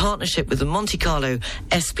it's in partnership with the Monte Carlo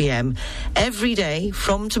SPM. Every day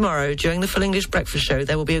from tomorrow during the Full English Breakfast Show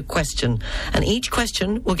there will be a question, and each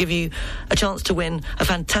question will give you a chance to win a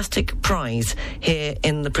fantastic prize here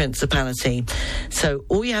in the Principality. So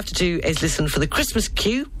all you have to do is listen for the Christmas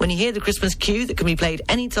cue. When you hear the Christmas cue that can be played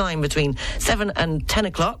any time between 7 and 10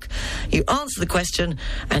 o'clock, you answer the question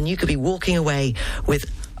and you could be walking away with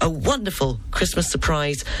a wonderful Christmas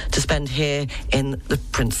surprise to spend here in the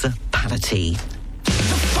Principality.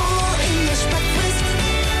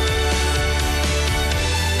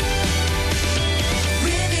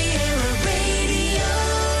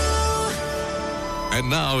 And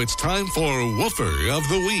now it's time for Woofer of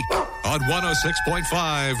the Week on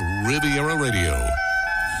 106.5 Riviera Radio.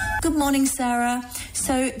 Good morning, Sarah.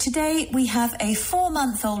 So today we have a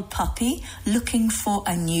 4-month-old puppy looking for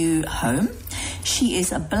a new home. She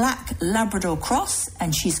is a black Labrador cross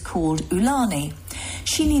and she's called Ulani.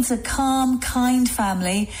 She needs a calm, kind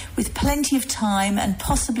family with plenty of time and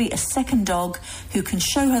possibly a second dog who can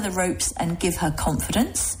show her the ropes and give her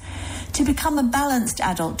confidence. To become a balanced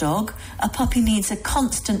adult dog, a puppy needs a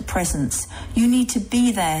constant presence. You need to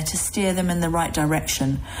be there to steer them in the right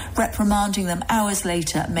direction. Reprimanding them hours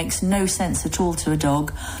later makes no sense at all to a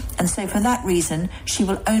dog, and so for that reason, she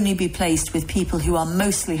will only be placed with people who are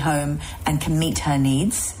mostly home and can meet her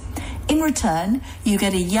needs. In return, you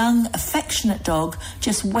get a young, affectionate dog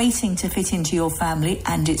just waiting to fit into your family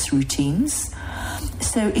and its routines.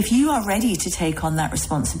 So if you are ready to take on that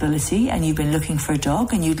responsibility and you've been looking for a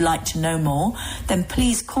dog and you'd like to know more, then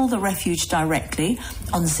please call the Refuge directly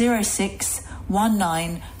on 06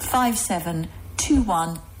 1957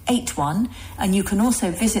 2181, and you can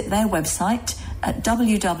also visit their website at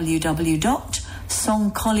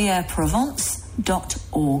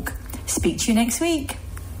www.songcolierprovence.org. Speak to you next week.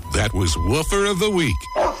 That was Woofer of the Week.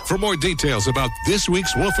 For more details about this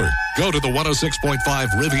week's woofer, go to the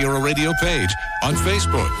 106.5 Riviera Radio page on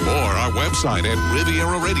Facebook or our website at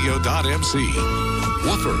rivieraradio.mc.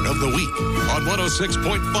 Woofer of the Week on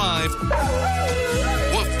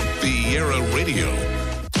 106.5 Riviera Radio.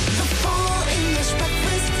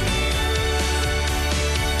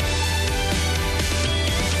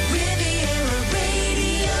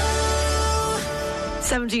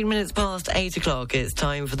 17 minutes past 8 o'clock. It's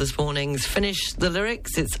time for this morning's Finish the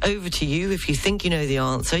Lyrics. It's over to you. If you think you know the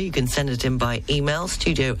answer, you can send it in by email,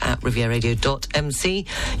 studio@rivieraradio.mc.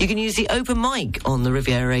 You can use the open mic on the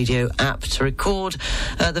Riviera Radio app to record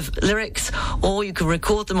the lyrics, or you can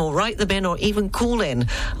record them or write them in, or even call in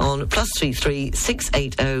on +33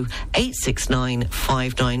 680 869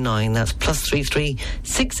 599. That's +33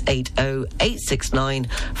 680 869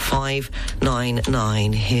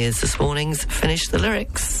 599. Here's this morning's Finish the Lyrics.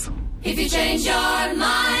 If you change your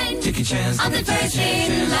mind, take a chance. I'm the first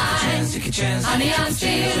in line. Take a chance. Honey, I'm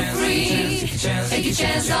still free. Take a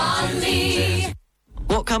chance on me.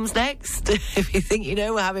 What comes next? If you think you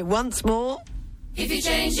know, we'll have it once more. If you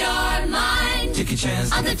change your mind, take a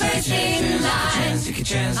chance. I'm the first in line. Take a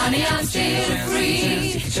chance. Honey, I'm still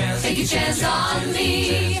free. Take a chance on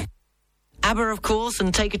me. ABBA, of course,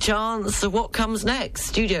 and Take a Chance. So what comes next?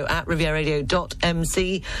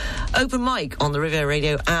 studio@rivieraradio.mc. Open mic on the Riviera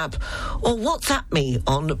Radio app, or WhatsApp me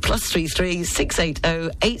on +33 680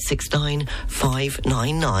 869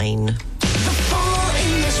 599.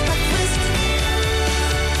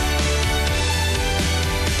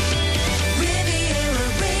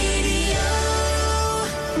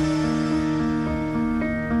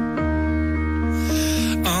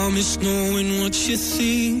 I miss knowing what you're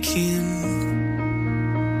thinking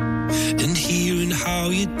and hearing how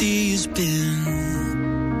your day has been.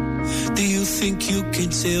 Do you think you can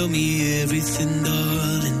tell me everything,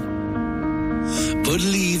 darling, but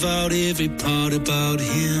leave out every part about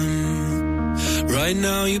him? Right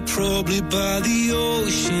now you're probably by the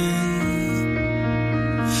ocean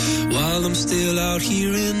while I'm still out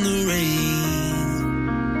here in the rain.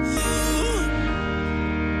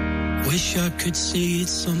 Wish I could say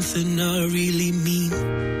it's something I really mean,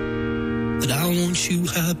 that I want you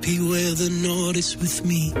happy whether or not it's with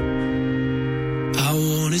me. I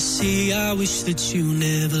wanna say I wish that you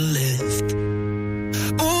never left.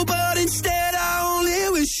 Oh, but instead I only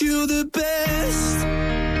wish you the best.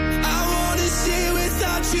 I wanna say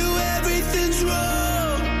without you everything's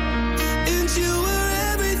wrong, and you were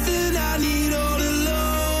everything I need all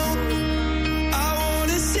along. I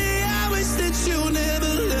wanna say I wish that you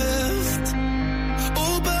never left.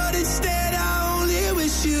 Instead, I only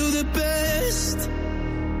wish you the best.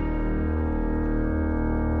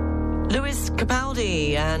 Lewis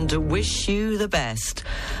Capaldi and Wish You the Best.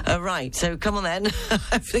 Right, so come on then.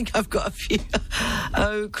 I think I've got a few.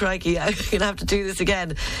 Oh, crikey, I'm going to have to do this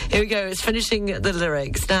again. Here we go, it's finishing the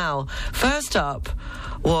lyrics. Now, first up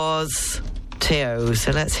was Theo.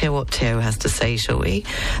 So let's hear what Theo has to say, shall we?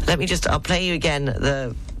 I'll play you again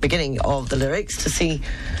the beginning of the lyrics to see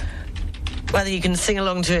whether you can sing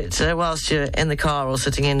along to it whilst you're in the car or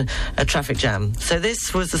sitting in a traffic jam. So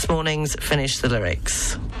this was this morning's Finish the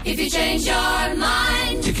Lyrics. If you change your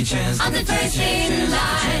mind, take a chance. I'm the first in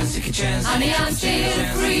line. Take a chance. Honey, I'm still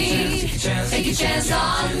free. Take a chance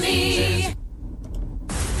on me.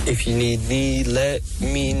 If you need me, let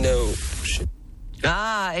me know.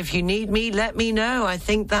 If you need me, let me know. I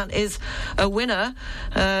think that is a winner.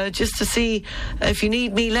 Just to see, if you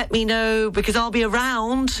need me, let me know, because I'll be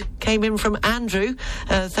around. Came in from Andrew.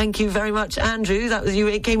 Thank you very much, Andrew. That was you.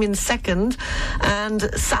 It came in second. And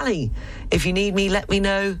Sally, if you need me, let me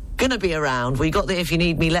know. Gonna be around. We got the if you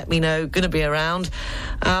need me, let me know. Gonna be around.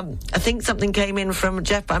 I think something came in from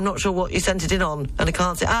Jeff, but I'm not sure what you sent it in on. And I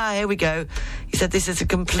can't say, here we go. He said this is a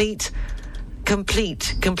complete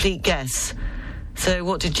guess. So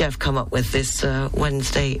what did Jeff come up with this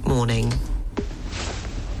Wednesday morning?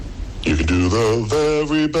 You can do the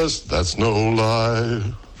very best, that's no lie.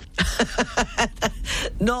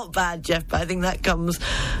 Not bad, Jeff, but I think that comes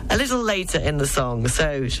a little later in the song.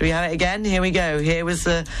 So should we have it again? Here we go. Here was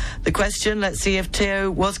the question. Let's see if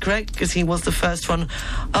Theo was correct, because he was the first one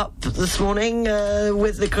up this morning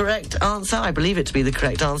with the correct answer. I believe it to be the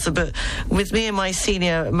correct answer, but with me in my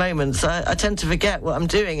senior moments, I tend to forget what I'm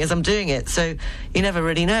doing as I'm doing it, so you never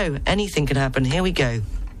really know. Anything can happen. Here we go.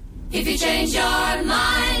 If you change your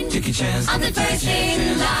mind, take a chance. I'm the first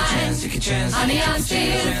in line. Take a chance. Honey, I'm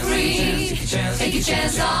still free. Take a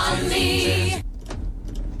chance on me.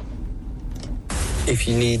 If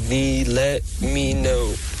you need me, let me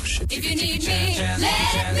know. If you need me,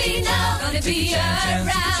 let me know. Gonna gonna be around.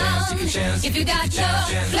 If you got no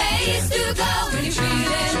place to go when you're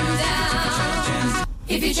feeling down.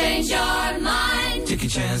 If you change your mind, take a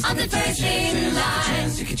chance. I'm the first in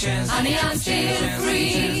line. Take a chance. Honey, I'm still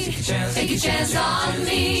free. Take a chance on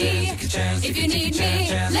me. If you need me,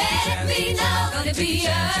 let me know. Gonna be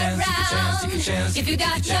around. If you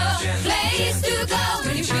got no place to go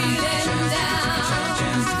when you're feeling down.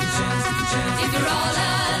 If you're all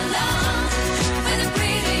alone, when the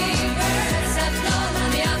pretty birds have flown,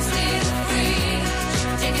 honey, I'm still free.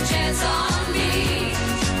 Take a chance on me.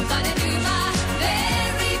 Gonna do my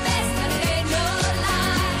very best, and it ain't no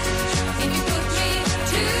lie. If you put me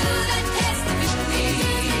to the test with me,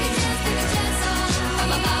 take a chance on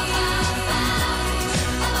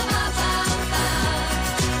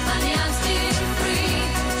honey, I'm still free.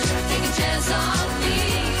 Take a chance on me.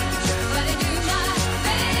 Gonna do my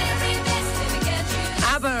very best to get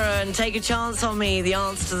you. ABBA and Take a Chance on Me, the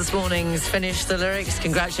answer to this morning's Finish the Lyrics.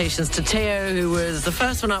 Congratulations to Theo, who was the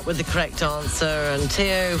first one up with the correct answer, and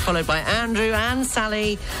Theo followed by Andrew and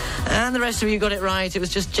Sally, and the rest of you got it right. It was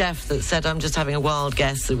just Jeff that said, I'm just having a wild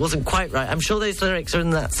guess. It wasn't quite right. I'm sure those lyrics are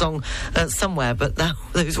in that song somewhere, but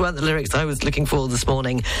those weren't the lyrics I was looking for this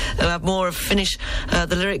morning. We'll have more of Finish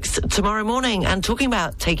the Lyrics tomorrow morning. And talking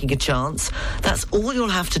about taking a chance, that's all you'll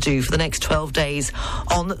have to do for the next 12 days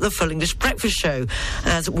on the Full English Breakfast Show,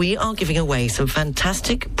 as we are giving away some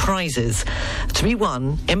fantastic prizes to be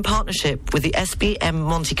won in partnership with the SBM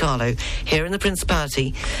Monte Carlo here in the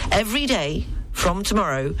Principality. Every day from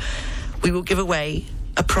tomorrow, we will give away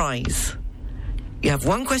a prize. You have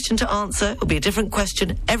one question to answer. It'll be a different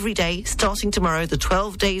question every day, starting tomorrow, the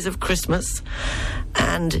 12 days of Christmas.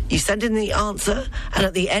 And you send in the answer, and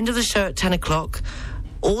at the end of the show at 10 o'clock,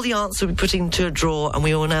 all the answers will be put into a draw, and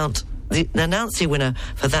we will announce the winner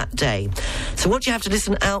for that day. So what do you have to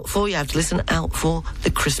listen out for? You have to listen out for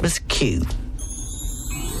the Christmas cue.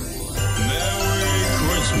 Merry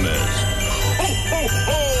Christmas. Ho, ho,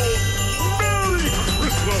 ho! Merry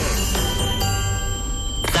Christmas!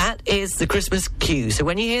 That is the Christmas cue. So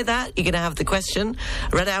when you hear that, you're going to have the question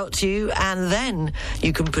read out to you, and then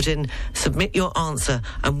you can submit your answer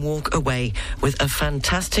and walk away with a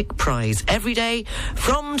fantastic prize every day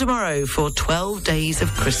from tomorrow for 12 days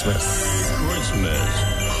of Christmas. Christmas.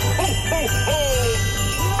 Ho, ho, ho!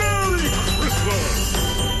 Merry Christmas!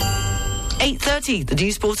 8:30, the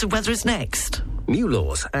news, sports and weather is next. New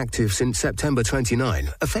laws, active since September 29,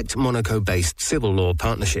 affect Monaco-based civil law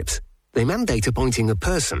partnerships. They mandate appointing a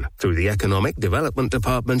person through the Economic Development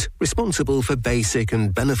Department responsible for basic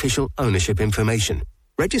and beneficial ownership information.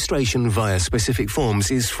 Registration via specific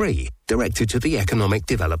forms is free, directed to the Economic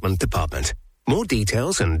Development Department. More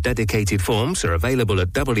details and dedicated forms are available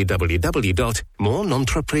at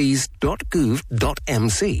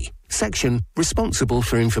www.monentreprise.gouv.mc, section Responsible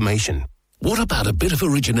for Information. What about a bit of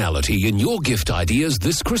originality in your gift ideas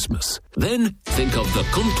this Christmas? Then think of the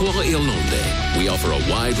Comptoir Irlandais. We offer a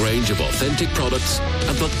wide range of authentic products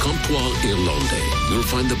at the Comptoir Irlandais. You'll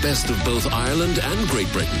find the best of both Ireland and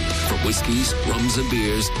Great Britain, from whiskies, rums and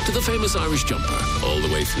beers to the famous Irish jumper, all the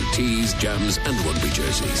way through teas, jams and rugby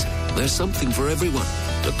jerseys. There's something for everyone.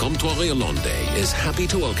 The Comptoir Irlandais is happy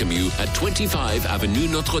to welcome you at 25 Avenue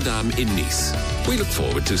Notre-Dame in Nice. We look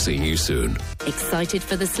forward to seeing you soon. Excited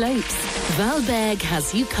for the slopes? Valberg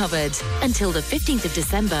has you covered. Until the 15th of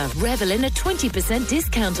December, revel in a 20%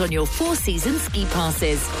 discount on your four-season ski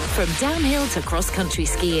passes. From downhill to cross-country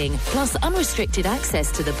skiing, plus unrestricted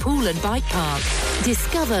access to the pool and bike park.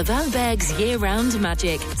 Discover Valberg's year-round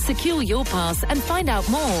magic. Secure your pass and find out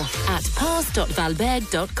more at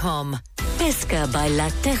pass.valberg.com. Pesca by La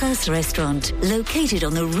Terrasse Restaurant, located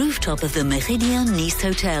on the rooftop of the Méridien Nice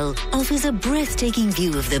Hotel, offers a breathtaking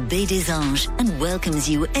view of the Baie des Anges and welcomes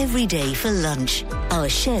you every day for lunch. Our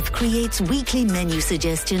chef creates weekly menu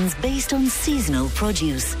suggestions based on seasonal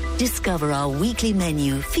produce. Discover our weekly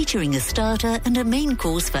menu featuring a starter and a main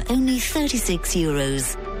course for only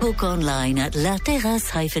 €36. Book online at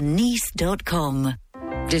laterrasse-nice.com.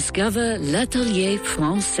 Discover L'Atelier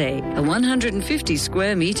Français, a 150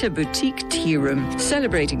 square meter boutique tea room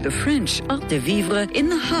celebrating the French art de vivre in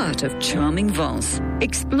the heart of charming Vence.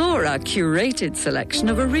 Explore our curated selection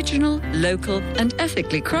of original, local and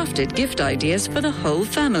ethically crafted gift ideas for the whole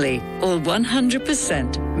family, all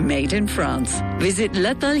 100% made in France. Visit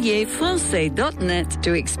l'atelierfrançais.net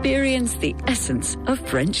to experience the essence of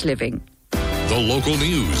French living. The local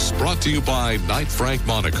news brought to you by Knight Frank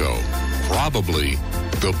Monaco. Probably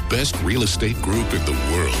the best real estate group in the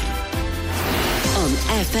world. On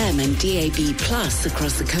FM and DAB Plus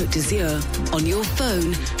across the Côte d'Azur, on your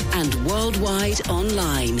phone and worldwide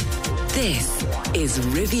online. This is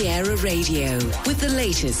Riviera Radio with the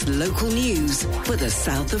latest local news for the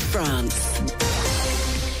south of France.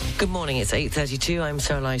 Good morning, it's 8:32. I'm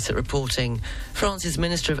Sarah Lysett reporting. France's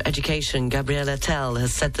Minister of Education, Gabriel Attal,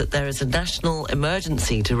 has said that there is a national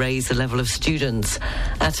emergency to raise the level of students.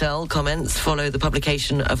 Attal comments follow the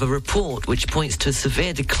publication of a report which points to a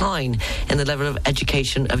severe decline in the level of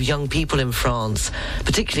education of young people in France,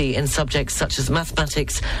 particularly in subjects such as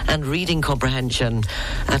mathematics and reading comprehension.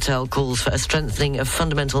 Attal calls for a strengthening of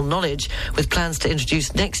fundamental knowledge with plans to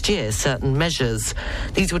introduce next year certain measures.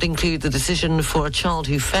 These would include the decision for a child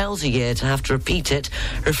who fails a year to have to repeat it,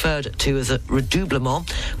 referred to as a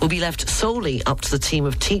redoublement, will be left solely up to the team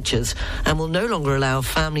of teachers and will no longer allow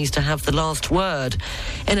families to have the last word.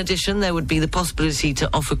 In addition, there would be the possibility to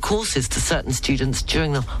offer courses to certain students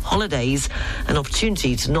during the holidays, an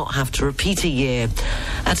opportunity to not have to repeat a year.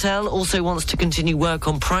 Attal also wants to continue work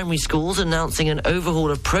on primary schools, announcing an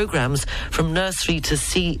overhaul of programmes from nursery to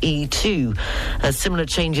CE2. Similar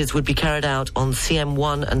changes would be carried out on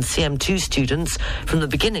CM1 and CM2 students from the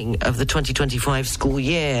beginning of the 2025 school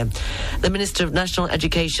year. The Minister of National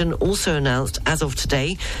Education also announced, as of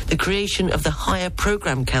today, the creation of the Higher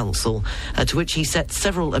Programme Council, to which he set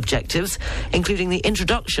several objectives, including the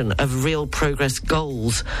introduction of real progress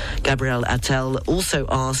goals. Gabriel Attal also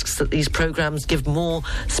asks that these programmes give more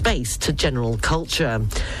space to general culture.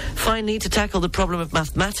 Finally, to tackle the problem of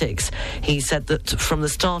mathematics, he said that from the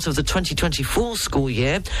start of the 2024 school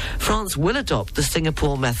year, France will adopt the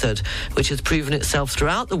Singapore method, which has proven itself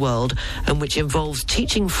throughout the world and which involves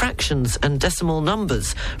teaching fractions and decimal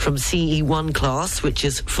numbers from CE1 class, which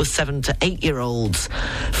is for 7 to 8-year-olds.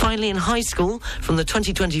 Finally, in high school, from the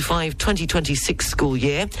 2025-2026 school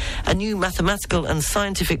year, a new mathematical and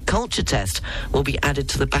scientific culture test will be added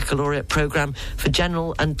to the baccalaureate programme for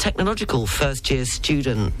general and technological first-year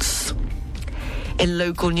students. In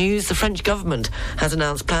local news, the French government has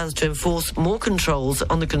announced plans to enforce more controls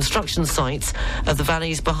on the construction sites of the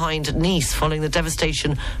valleys behind Nice following the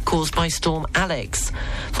devastation caused by Storm Alex.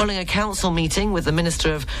 Following a council meeting with the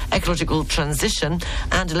Minister of Ecological Transition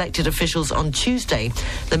and elected officials on Tuesday,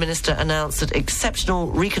 the minister announced that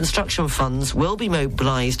exceptional reconstruction funds will be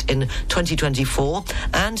mobilised in 2024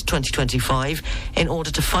 and 2025 in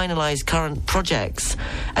order to finalise current projects.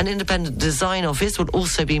 An independent design office would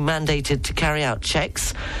also be mandated to carry out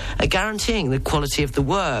checks, guaranteeing the quality of the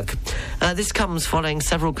work. This comes following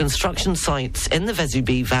several construction sites in the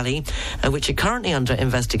Vesubie Valley, which are currently under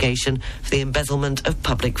investigation for the embezzlement of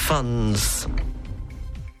public funds.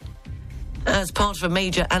 As part of a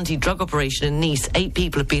major anti-drug operation in Nice, 8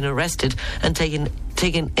 people have been arrested and taken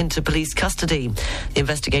into police custody. The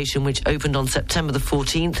investigation, which opened on September the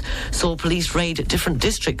 14th, saw police raid different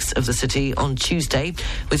districts of the city on Tuesday,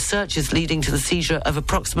 with searches leading to the seizure of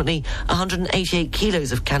approximately 188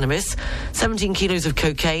 kilos of cannabis, 17 kilos of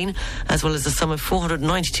cocaine, as well as a sum of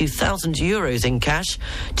 492,000 euros in cash,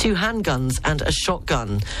 2 handguns and a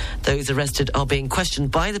shotgun. Those arrested are being questioned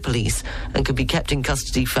by the police and could be kept in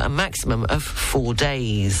custody for a maximum of 4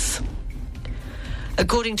 days.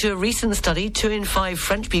 According to a recent study, 2 in 5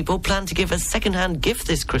 French people plan to give a second-hand gift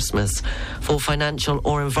this Christmas. For financial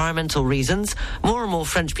or environmental reasons, more and more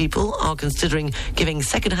French people are considering giving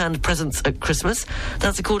second-hand presents at Christmas.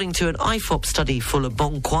 That's according to an IFOP study for Le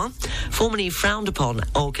Bon Coin. Formerly frowned upon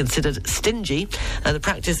or considered stingy, the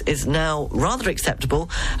practice is now rather acceptable,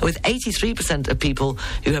 with 83% of people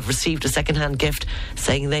who have received a second-hand gift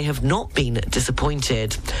saying they have not been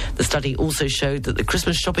disappointed. The study also showed that the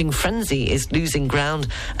Christmas shopping frenzy is losing ground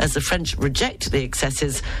as the French reject the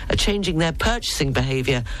excesses, changing their purchasing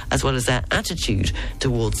behaviour as well as their attitude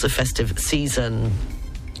towards the festive season.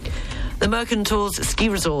 The Mercantour's ski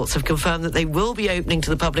resorts have confirmed that they will be opening to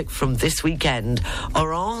the public from this weekend.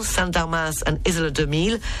 Oran, Saint-Dalmas and Isola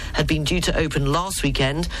 2000 had been due to open last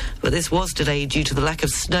weekend, but this was delayed due to the lack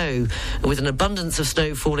of snow. With an abundance of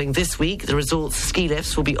snow falling this week, the resort's ski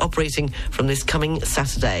lifts will be operating from this coming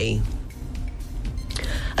Saturday.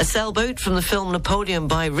 A sailboat from the film Napoleon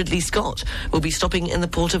by Ridley Scott will be stopping in the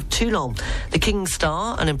port of Toulon. The King's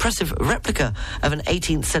Star, an impressive replica of an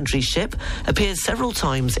 18th century ship, appears several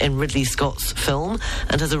times in Ridley Scott's film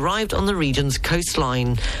and has arrived on the region's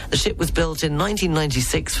coastline. The ship was built in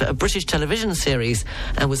 1996 for a British television series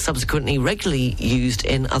and was subsequently regularly used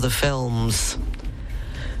in other films.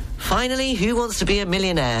 Finally, who wants to be a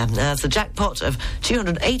millionaire? As the jackpot of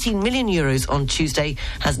 €218 million on Tuesday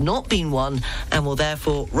has not been won and will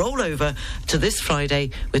therefore roll over to this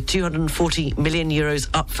Friday with €240 million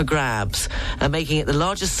up for grabs, making it the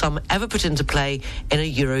largest sum ever put into play in a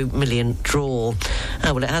Euro Million draw.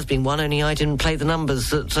 Well, it has been won, only I didn't play the numbers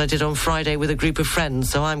that I did on Friday with a group of friends,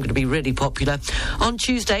 so I'm going to be really popular. On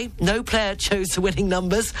Tuesday, no player chose the winning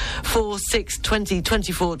numbers 4, 6, 20,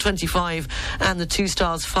 24, 25 and the 2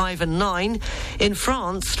 stars 5 and 9. In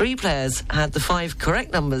France, 3 players had the 5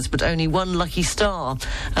 correct numbers, but only 1 lucky star.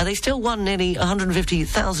 They still won nearly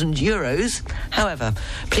 €150,000. However,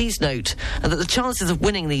 please note that the chances of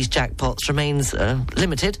winning these jackpots remains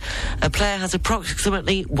limited. A player has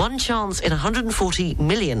approximately 1 chance in 140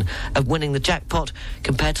 million of winning the jackpot,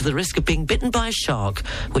 compared to the risk of being bitten by a shark,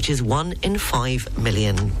 which is 1 in 5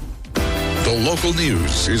 million. The local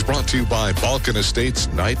news is brought to you by Balkan Estates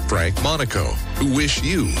Knight Frank Monaco, who wish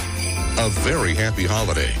you a very happy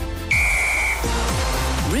holiday.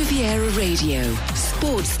 Riviera Radio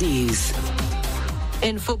Sports News.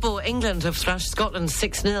 In football, England have thrashed Scotland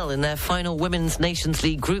 6-0 in their final Women's Nations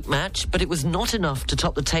League group match, but it was not enough to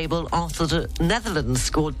top the table after the Netherlands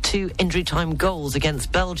scored 2 injury-time goals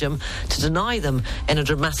against Belgium to deny them in a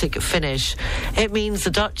dramatic finish. It means the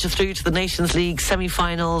Dutch are through to the Nations League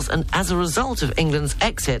semi-finals, and as a result of England's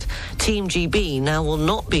exit, Team GB now will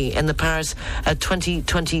not be in the Paris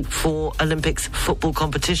 2024 Olympics football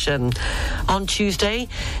competition. On Tuesday,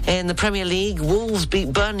 in the Premier League, Wolves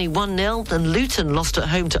beat Burnley 1-0 and Luton lost at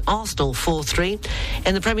home to Arsenal 4-3.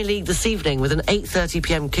 In the Premier League this evening, with an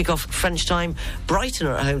 8:30pm kick-off French time, Brighton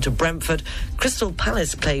are at home to Brentford, Crystal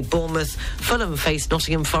Palace play Bournemouth, Fulham face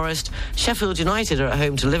Nottingham Forest, Sheffield United are at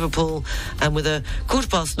home to Liverpool, and with a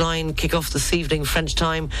 9:15 kick-off this evening French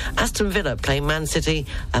time, Aston Villa play Man City,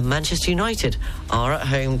 and Manchester United are at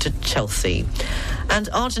home to Chelsea. And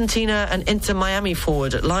Argentina and Inter Miami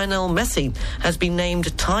forward Lionel Messi has been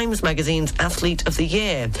named Times Magazine's Athlete of the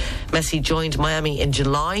Year. Messi joined Miami in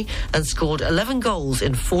July and scored 11 goals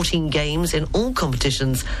in 14 games in all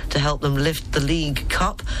competitions to help them lift the League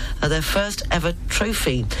Cup, their first ever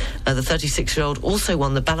trophy. The 36-year-old also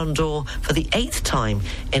won the Ballon d'Or for the 8th time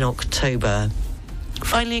in October.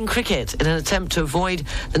 Finally, in cricket, in an attempt to avoid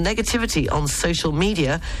the negativity on social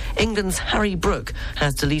media, England's Harry Brook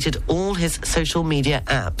has deleted all his social media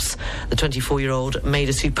apps. The 24-year-old made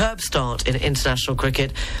a superb start in international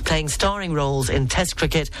cricket, playing starring roles in Test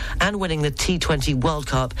cricket and winning the T20 World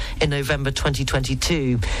Cup in November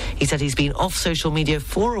 2022. He said he's been off social media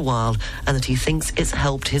for a while and that he thinks it's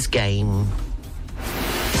helped his game.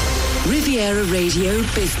 Riviera Radio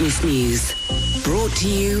Business News. Brought to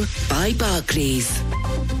you by Barclays.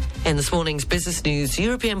 In this morning's business news, the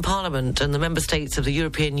European Parliament and the member states of the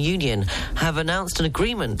European Union have announced an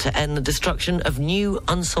agreement to end the destruction of new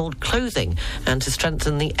unsold clothing and to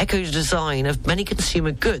strengthen the eco-design of many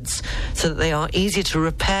consumer goods so that they are easier to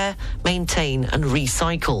repair, maintain and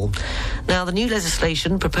recycle. Now, the new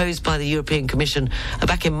legislation proposed by the European Commission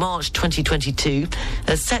back in March 2022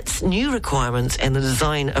 sets new requirements in the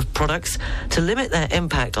design of products to limit their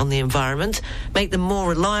impact on the environment, make them more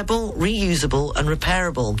reliable, reusable and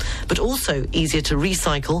repairable, but also easier to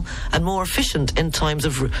recycle and more efficient in terms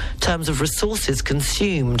of resources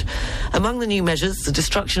consumed. Among the new measures, the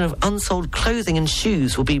destruction of unsold clothing and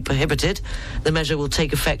shoes will be prohibited. The measure will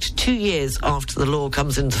take effect 2 years after the law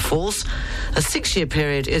comes into force. A 6-year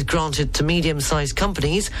period is granted to medium-sized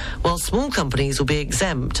companies, while small companies will be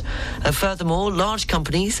exempt. Furthermore, large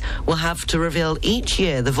companies will have to reveal each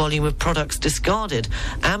year the volume of products discarded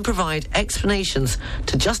and provide explanations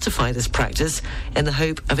to justify this practice in the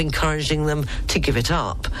hope of encouraging them to give it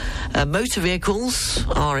up. Motor vehicles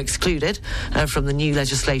are excluded from the new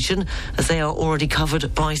legislation as they are already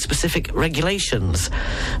covered by specific regulations.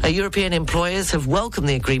 European employers have welcomed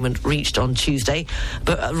the agreement reached on Tuesday,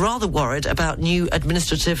 but are rather worried about new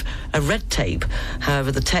administrative red tape.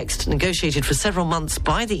 However, the text, negotiated for several months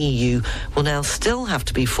by the EU, will now still have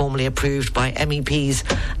to be formally approved by MEPs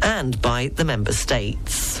and by the member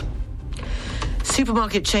states.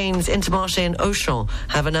 Supermarket chains Intermarché and Auchan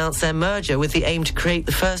have announced their merger with the aim to create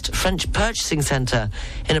the first French purchasing centre.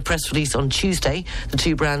 In a press release on Tuesday, the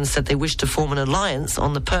two brands said they wish to form an alliance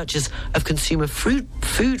on the purchase of consumer food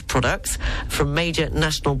products from major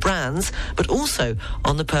national brands, but also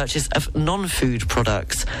on the purchase of non-food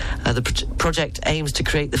products. The project aims to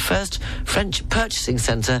create the first French purchasing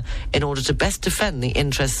centre in order to best defend the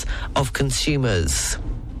interests of consumers.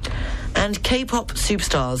 And K-pop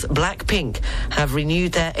superstars Blackpink have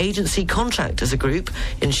renewed their agency contract as a group,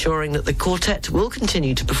 ensuring that the quartet will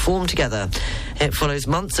continue to perform together. It follows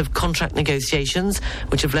months of contract negotiations,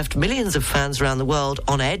 which have left millions of fans around the world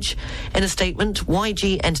on edge. In a statement,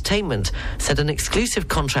 YG Entertainment said an exclusive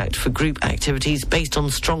contract for group activities based on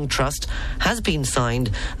strong trust has been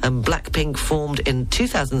signed, and Blackpink formed in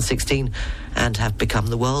 2016 and have become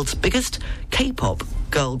the world's biggest K-pop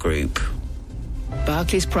girl group.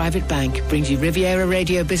 Barclays Private Bank brings you Riviera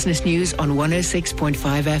Radio Business News on 106.5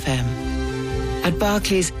 FM. At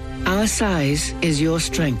Barclays, our size is your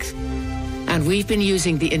strength. And we've been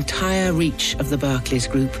using the entire reach of the Barclays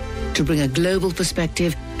Group to bring a global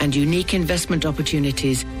perspective and unique investment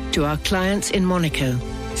opportunities to our clients in Monaco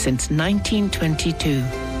since 1922.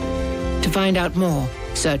 To find out more,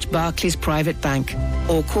 search Barclays Private Bank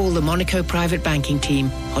or call the Monaco Private Banking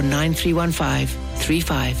Team on 9315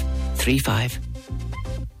 3535.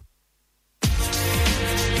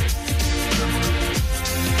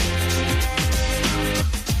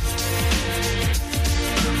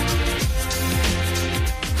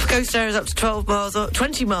 Coast area is up to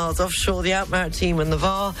 20 miles offshore. The out-maritime and the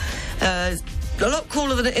VAR. A lot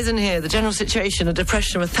cooler than it is in here. The general situation, a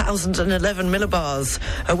depression of 1,011 millibars.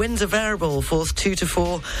 Winds are variable, force 2 to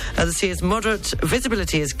 4. The sea is moderate,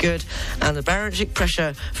 visibility is good, and the barometric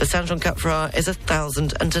pressure for Saint-Jean-Cap-Ferrat is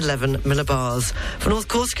 1,011 millibars. For North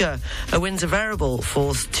Corsica, winds are variable,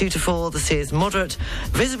 force 2 to 4. The sea is moderate,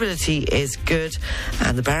 visibility is good,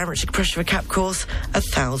 and the barometric pressure for Cap Corse,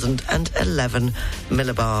 1,011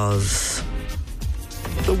 millibars.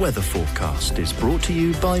 The weather forecast is brought to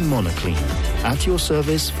you by Monoclean. At your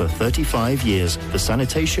service for 35 years, the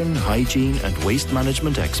sanitation, hygiene and waste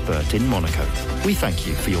management expert in Monaco. We thank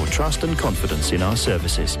you for your trust and confidence in our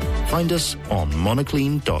services. Find us on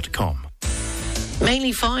monoclean.com.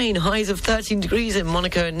 Mainly fine. Highs of 13 degrees in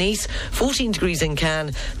Monaco and Nice, 14 degrees in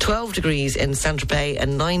Cannes, 12 degrees in Saint-Tropez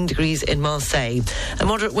and 9 degrees in Marseille. A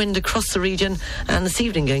moderate wind across the region, and this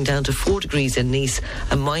evening going down to 4 degrees in Nice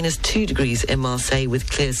and minus 2 degrees in Marseille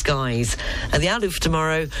with clear skies. And the outlook for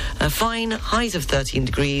tomorrow, fine, highs of 13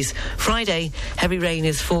 degrees. Friday, heavy rain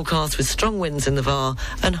is forecast with strong winds in the Var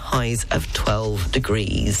and highs of 12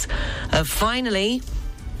 degrees. Finally,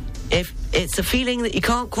 if it's a feeling that you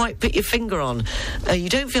can't quite put your finger on, you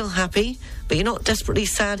don't feel happy, but you're not desperately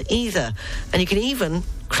sad either, and you can even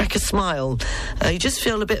crack a smile. You just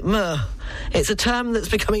feel a bit meh. It's a term that's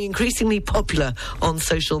becoming increasingly popular on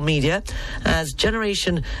social media as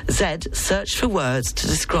Generation Z search for words to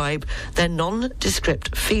describe their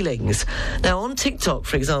nondescript feelings. Now, on TikTok,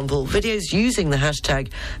 for example, videos using the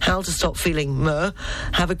hashtag #HowToStopFeelingMeh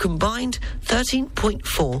have a combined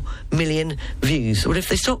 13.4 million views. Well, if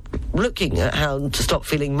they stop looking at how to stop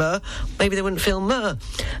feeling meh, maybe they wouldn't feel meh.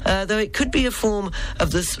 Though it could be a form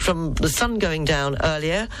of this from the sun going down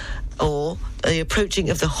earlier or the approaching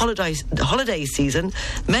of the holiday season.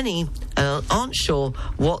 Many aren't sure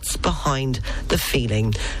what's behind the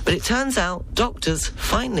feeling. But it turns out doctors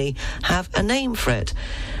finally have a name for it.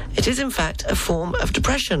 It is, in fact, a form of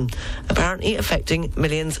depression, apparently affecting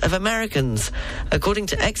millions of Americans. According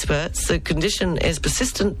to experts, the condition is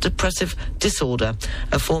persistent depressive disorder,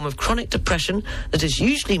 a form of chronic depression that is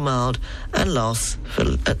usually mild and lasts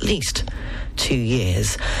for at least 2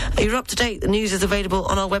 years. You're up to date. The news is available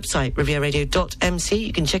on our website, rivieradio.mc.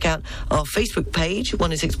 You can check out our Facebook page,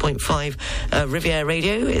 106.5 Riviera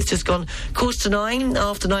Radio. It's just gone 9:15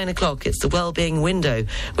 after 9 o'clock. It's the Wellbeing Window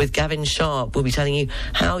with Gavin Sharp. We'll be telling you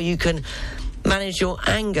how you can manage your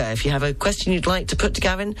anger. If you have a question you'd like to put to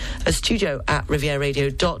Gavin,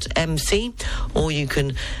 studio@rivieradio.mc, or you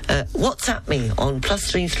can WhatsApp me on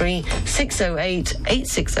 +33 608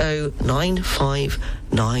 860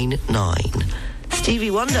 9599.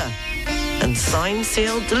 Stevie Wonder and Signed,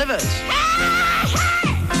 Sealed, Delivered.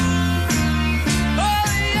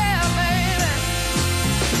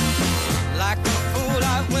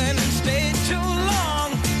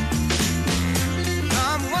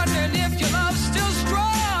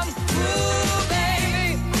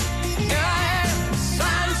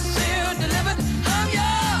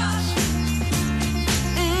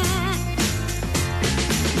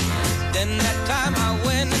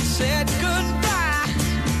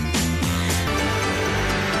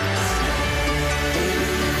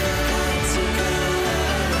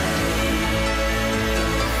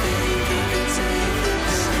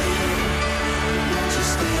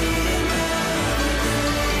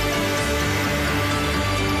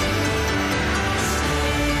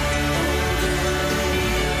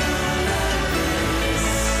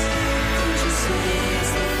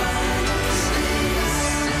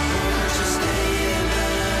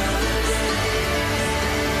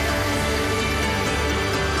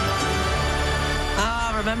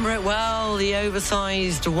 remember it well, the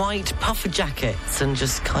oversized white puffer jackets and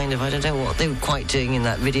just kind of, I don't know what they were quite doing in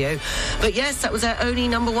that video. But yes, that was their only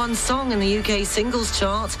number one song in the UK singles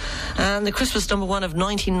chart, and the Christmas number one of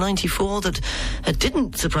 1994 that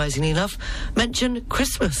didn't, surprisingly enough, mention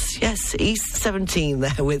Christmas. Yes, East 17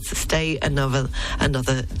 there with Stay Another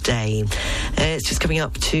Day. It's just coming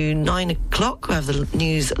up to 9 o'clock. We have the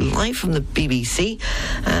news live from the BBC,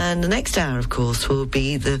 and the next hour, of course, will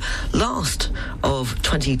be the last of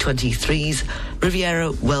 2023's Riviera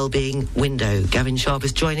Wellbeing Window. Gavin Sharp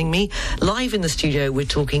is joining me live in the studio. We're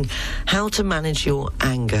talking how to manage your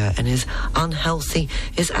anger, and is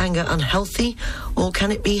anger unhealthy, or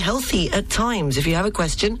can it be healthy at times? If you have a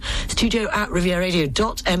question,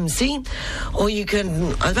 studio@rivieradio.mc, or you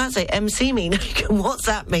can, I was about to say MC me, no, you can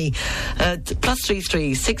WhatsApp me,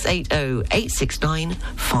 +33 680 869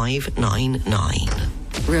 599.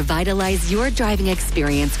 Revitalize your driving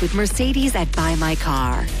experience with Mercedes at Buy My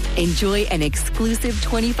Car. Enjoy an exclusive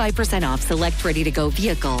 25% off select ready-to-go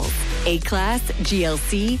vehicles. A-Class,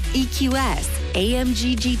 GLC, EQS,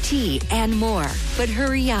 AMG GT, and more. But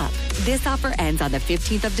hurry up. This offer ends on the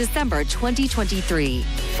 15th of December, 2023.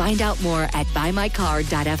 Find out more at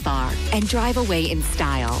buymycar.fr and drive away in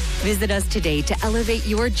style. Visit us today to elevate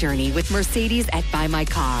your journey with Mercedes at Buy My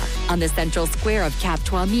Car on the central square of Cap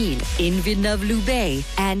 3000 in Villeneuve-Loubet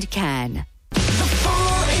and Cannes.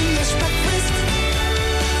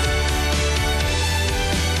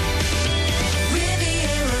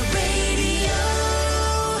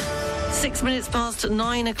 6 minutes past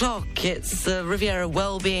 9 o'clock. It's the Riviera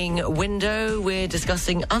Wellbeing Window. We're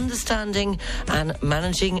discussing understanding and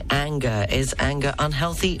managing anger. Is anger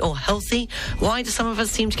unhealthy or healthy? Why do some of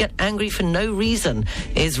us seem to get angry for no reason?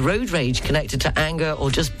 Is road rage connected to anger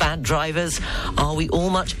or just bad drivers? Are we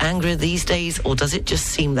all much angrier these days, or does it just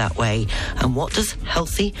seem that way? And what does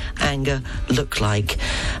healthy anger look like?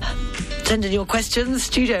 Send in your questions,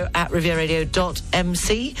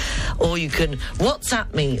 studio@rivieradio.mc, or you can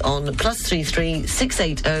WhatsApp me on +33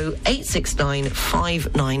 680 869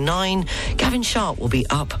 599. Gavin Sharp will be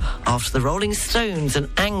up after the Rolling Stones and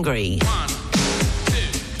Angry.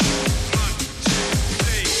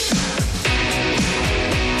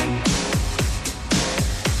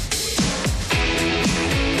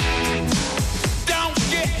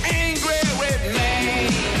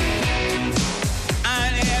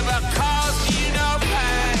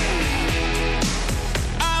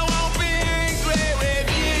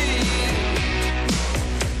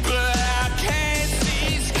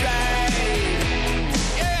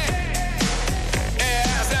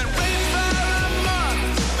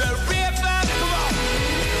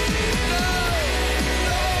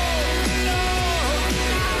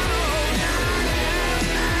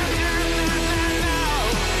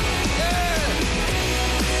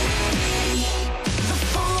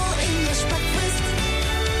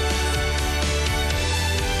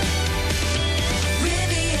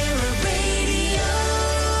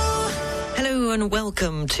 And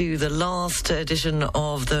welcome to the last edition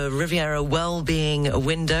of the Riviera Wellbeing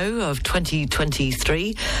Window of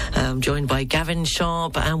 2023. I'm joined by Gavin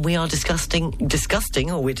Sharp, and we are discussing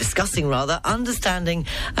understanding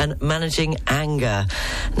and managing anger.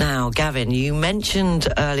 Now, Gavin, you mentioned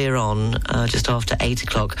earlier on, just after 8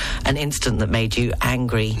 o'clock, an incident that made you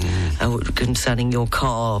angry concerning your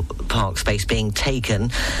car park space being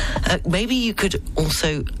taken. Maybe you could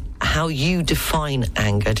also how you define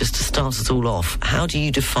anger, just to start us all off. How do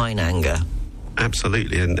you define anger?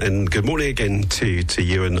 Absolutely, and good morning again to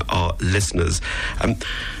you and our listeners. I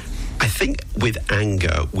think with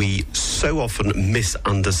anger, we so often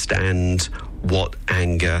misunderstand what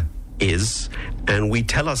anger is, and we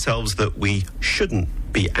tell ourselves that we shouldn't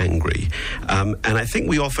be angry. And I think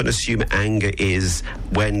we often assume anger is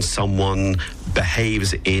when someone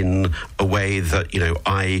behaves in a way that,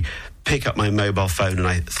 I pick up my mobile phone and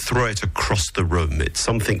I throw it across the room. It's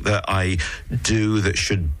something that I do that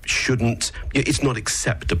shouldn't, it's not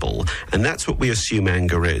acceptable. And that's what we assume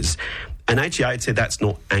anger is. And actually, I'd say that's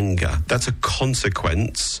not anger. That's a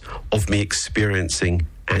consequence of me experiencing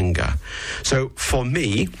anger. So for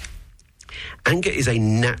me, anger is a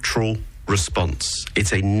natural response.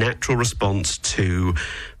 It's a natural response to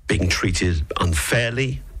being treated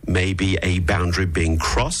unfairly, maybe a boundary being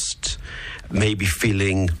crossed, maybe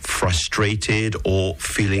feeling frustrated or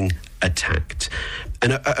feeling attacked.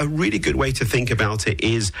 And a really good way to think about it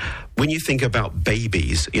is when you think about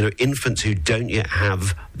babies, infants who don't yet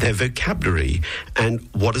have their vocabulary. And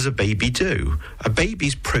what does a baby do? A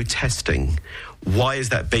baby's protesting. Why is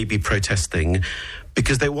that baby protesting?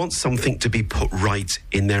 Because they want something to be put right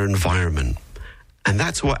in their environment. And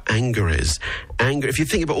that's what anger is. Anger, if you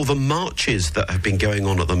think about all the marches that have been going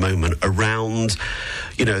on at the moment around,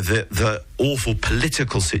 the awful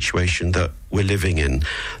political situation that we're living in,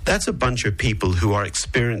 that's a bunch of people who are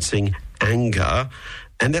experiencing anger.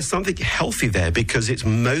 And there's something healthy there because it's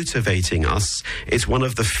motivating us. It's one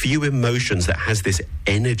of the few emotions that has this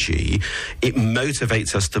energy. It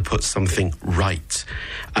motivates us to put something right.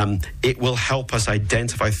 It will help us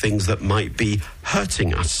identify things that might be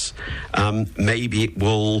hurting us. Maybe it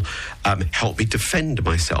will help me defend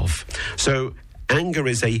myself. So anger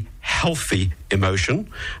is a healthy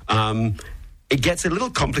emotion. It gets a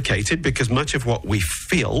little complicated because much of what we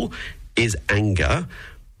feel is anger,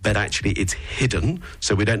 but actually it's hidden,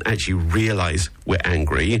 so we don't actually realize we're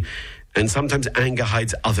angry. And sometimes anger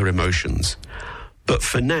hides other emotions. But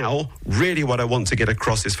for now, really what I want to get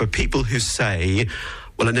across is for people who say,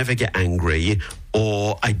 well, I never get angry,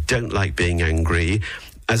 or I don't like being angry.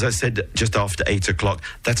 As I said just after 8 o'clock,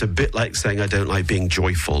 that's a bit like saying I don't like being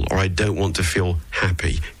joyful, or I don't want to feel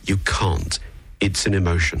happy. You can't. It's an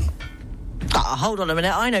emotion. Hold on a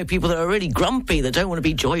minute. I know people that are really grumpy that don't want to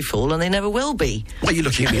be joyful, and they never will be. Why are you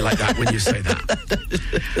looking at me like that when you say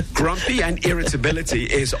that? Grumpy and irritability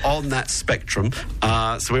is on that spectrum.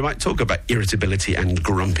 So we might talk about irritability and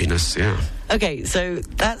grumpiness, yeah. Okay, so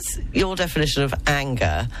that's your definition of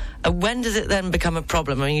anger. When does it then become a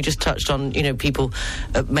problem? I mean, you just touched on, people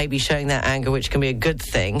maybe showing their anger, which can be a good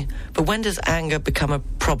thing. But when does anger become a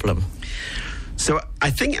problem? So I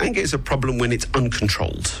think anger is a problem when it's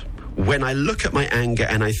uncontrolled. When I look at my anger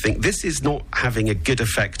and I think this is not having a good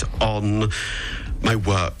effect on my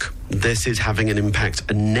work, this is having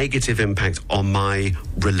a negative impact on my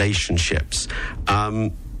relationships.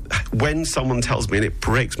 When someone tells me, and it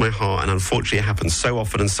breaks my heart, and unfortunately it happens so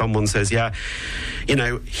often, and someone says,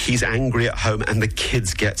 he's angry at home and the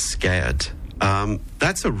kids get scared.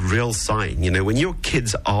 That's a real sign. When your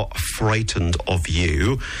kids are frightened of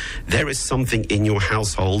you, there is something in your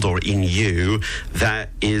household or in you that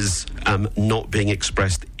is not being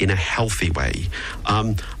expressed in a healthy way.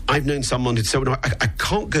 I've known someone who said, I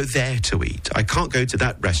can't go there to eat. I can't go to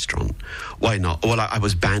that restaurant. Why not? Well, I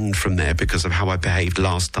was banned from there because of how I behaved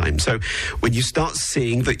last time. So when you start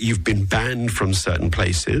seeing that you've been banned from certain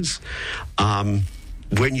places,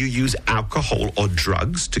 when you use alcohol or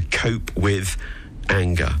drugs to cope with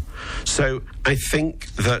anger. So I think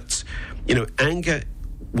that, anger,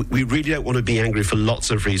 we really don't want to be angry for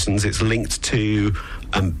lots of reasons. It's linked to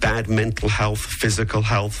bad mental health, physical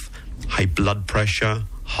health, high blood pressure,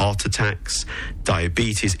 heart attacks,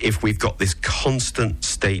 diabetes, if we've got this constant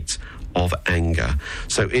state of anger.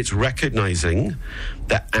 So it's recognizing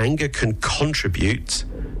that anger can contribute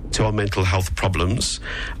to our mental health problems,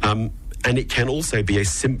 and it can also be a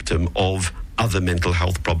symptom of other mental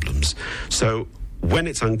health problems. So when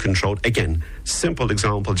it's uncontrolled, again, simple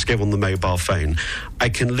example, just give on the mobile phone. I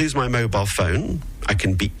can lose my mobile phone. I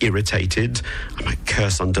can be irritated. I might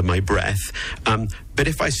curse under my breath. But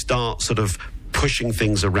if I start sort of pushing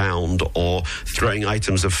things around or throwing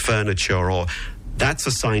items of furniture, that's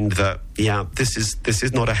a sign that, this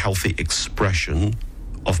is not a healthy expression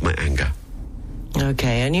of my anger.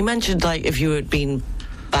 Okay, and you mentioned, if you had been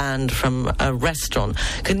banned from a restaurant,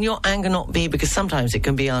 can your anger not be, because sometimes it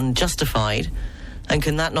can be unjustified, and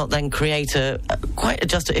can that not then create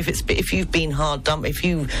if you've been hard done, if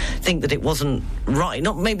you think that it wasn't right,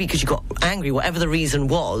 not maybe because you got angry, whatever the reason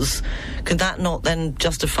was, could that not then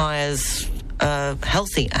justify as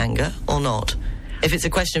healthy anger or not? If it's a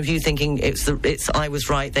question of you thinking it's I was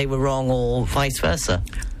right, they were wrong, or vice versa.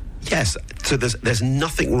 Yes, so there's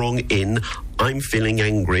nothing wrong in I'm feeling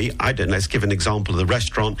angry. I don't know, let's give an example of the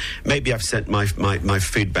restaurant. Maybe I've sent my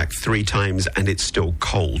food back 3 times and it's still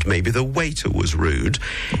cold. Maybe the waiter was rude.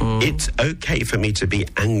 It's okay for me to be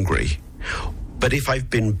angry. But if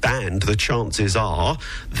I've been banned, the chances are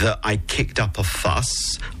that I kicked up a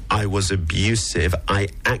fuss, I was abusive, I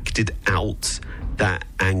acted out that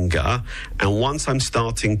anger, and once I'm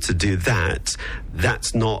starting to do that,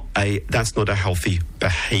 that's not a healthy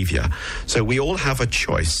behavior. So we all have a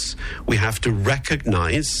choice. We have to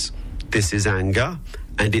recognize this is anger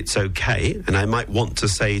and it's okay, and I might want to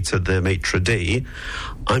say to the maitre d',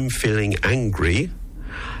 I'm feeling angry.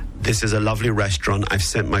 This is a lovely restaurant. I've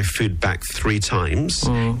sent my food back 3 times.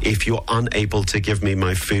 If you're unable to give me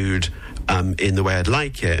my food in the way I'd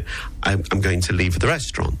like it, I'm going to leave the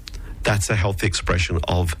restaurant. That's a healthy expression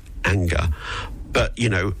of anger. But,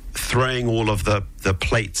 throwing all of the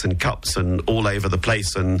plates and cups and all over the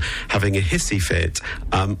place and having a hissy fit,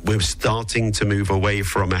 we're starting to move away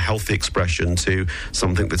from a healthy expression to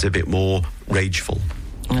something that's a bit more rageful.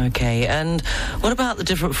 Okay, and what about the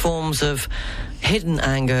different forms of hidden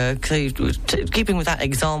anger? Keeping with that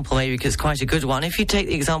example, maybe because it's quite a good one. If you take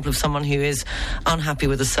the example of someone who is unhappy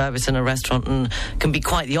with a service in a restaurant and can be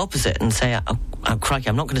quite the opposite and say, oh crikey,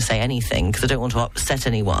 I'm not going to say anything because I don't want to upset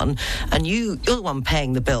anyone, and you're the one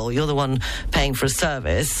paying the bill, you're the one paying for a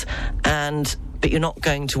service, but you're not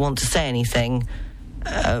going to want to say anything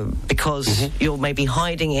because you're maybe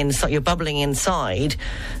hiding inside, you're bubbling inside,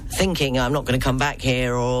 thinking, I'm not going to come back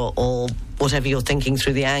here, or whatever you're thinking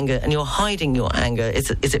through the anger, and you're hiding your anger. Is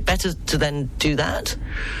it better to then do that?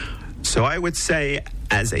 So I would say,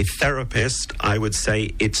 as a therapist, I would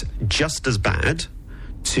say it's just as bad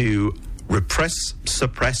to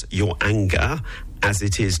suppress your anger as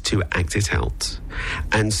it is to act it out.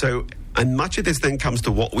 And much of this then comes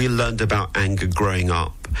to what we learned about anger growing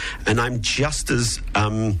up. And I'm just as,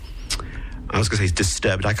 I was going to say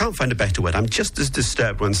disturbed. I can't find a better word. I'm just as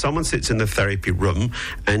disturbed when someone sits in the therapy room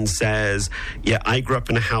and says, yeah, I grew up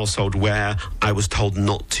in a household where I was told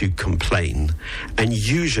not to complain. And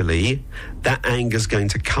usually that anger is going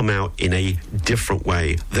to come out in a different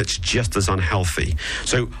way that's just as unhealthy.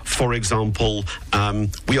 So, for example,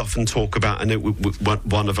 we often talk about, I know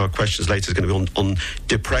one of our questions later is going to be on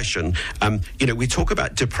depression. We talk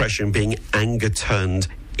about depression being anger turned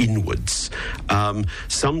inwards.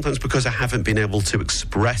 Sometimes because I haven't been able to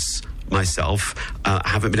express myself, I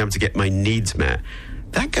haven't been able to get my needs met.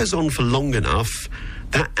 That goes on for long enough.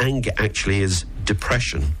 That anger actually is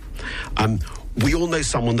depression. We all know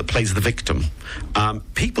someone that plays the victim.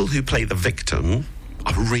 People who play the victim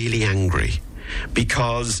are really angry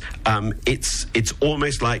because it's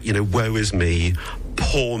almost like, woe is me,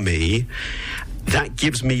 poor me. That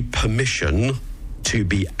gives me permission to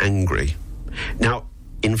be angry. Now,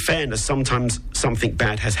 in fairness, sometimes something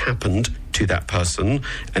bad has happened to that person,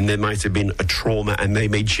 and there might have been a trauma, and they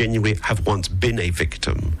may genuinely have once been a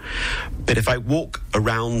victim. But if I walk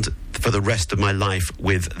around for the rest of my life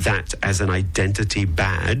with that as an identity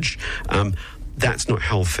badge, that's not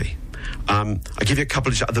healthy. I'll give you a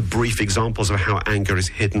couple of other brief examples of how anger is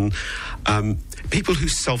hidden. People who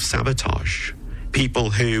self-sabotage. People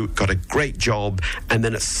who got a great job and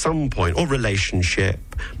then at some point, or relationship,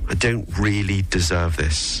 I don't really deserve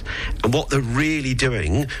this. And what they're really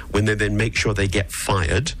doing when they then make sure they get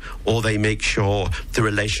fired or they make sure the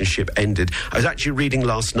relationship ended. I was actually reading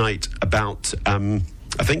last night about, I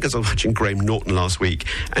think as I was watching Graham Norton last week,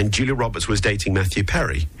 and Julia Roberts was dating Matthew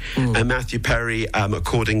Perry. And Matthew Perry,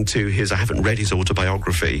 according to I haven't read his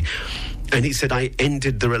autobiography, and he said, I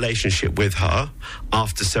ended the relationship with her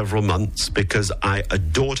after several months because I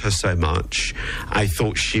adored her so much. I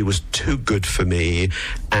thought she was too good for me,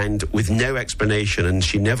 and with no explanation, and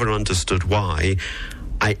she never understood why,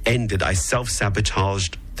 I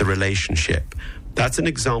self-sabotaged the relationship. That's an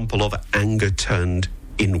example of anger turned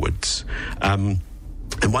inwards. And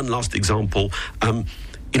one last example, I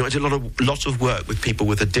did a lot of work with people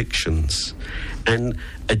with addictions. And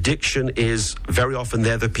addiction is very often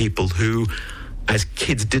they're the people who, as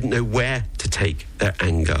kids, didn't know where to take their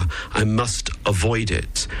anger. I must avoid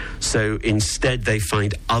it. So instead they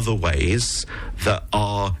find other ways that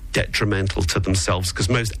are detrimental to themselves, because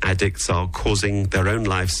most addicts are causing their own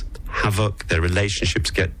lives havoc, their relationships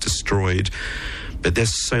get destroyed. But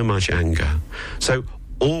there's so much anger. So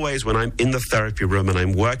always when I'm in the therapy room and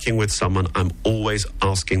I'm working with someone, I'm always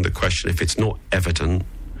asking the question, if it's not evident,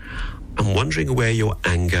 I'm wondering where your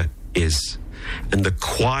anger is. And the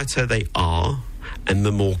quieter they are and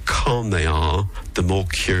the more calm they are, the more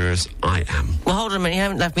curious I am. Well, hold on a minute. You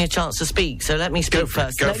haven't left me a chance to speak, so let me speak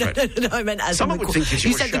first. Go for it. No, I meant as someone would think it's you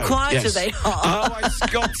your said show. The quieter Yes. they are. Oh, I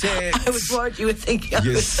got it. I was worried you were thinking.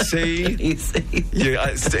 You see? You see?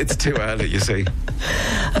 It's too early, you see.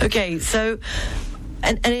 Okay, so...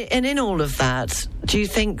 And in all of that, do you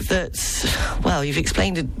think that, well, you've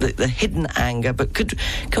explained the hidden anger, but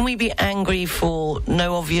can we be angry for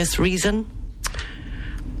no obvious reason?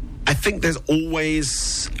 I think there's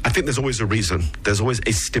always a reason. There's always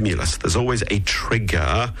a stimulus. There's always a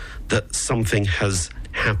trigger that something has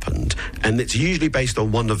happened. And it's usually based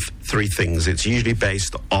on one of three things. It's usually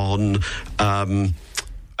based on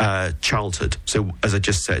childhood. So, as I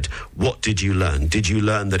just said, what did you learn? Did you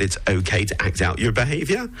learn that it's okay to act out your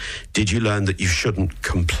behaviour? Did you learn that you shouldn't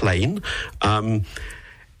complain?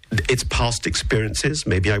 It's past experiences.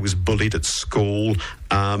 Maybe I was bullied at school,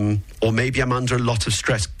 or maybe I'm under a lot of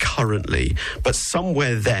stress currently. But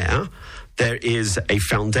somewhere there is a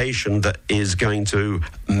foundation that is going to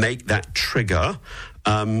make that trigger,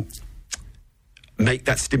 make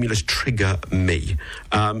that stimulus trigger me.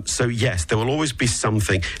 So yes, there will always be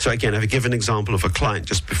something. So again, I've given an example of a client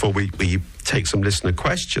just before we take some listener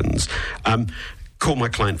questions. call my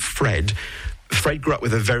client Fred. Fred grew up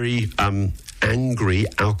with a very angry,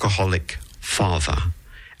 alcoholic father.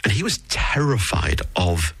 And he was terrified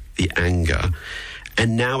of the anger.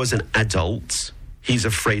 And now as an adult, he's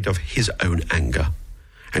afraid of his own anger.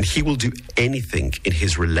 And he will do anything in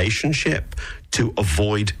his relationship to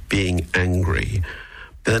avoid being angry.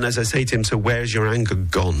 But then as I say to him, so where's your anger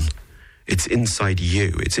gone? It's inside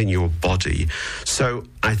you. It's in your body. So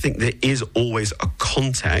I think there is always a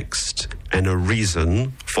context and a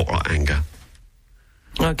reason for our anger.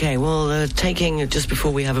 Okay, well, taking just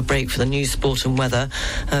before we have a break for the news, sport and weather,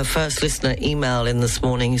 first listener email in this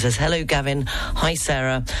morning. He says, hello, Gavin. Hi,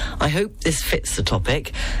 Sarah. I hope this fits the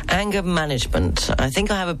topic. Anger management. I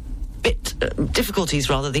think I have a bit difficulties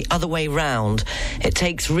rather the other way round. It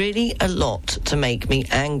takes really a lot to make me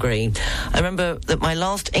angry. I remember that my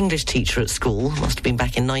last English teacher at school, must have been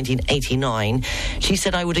back in 1989, she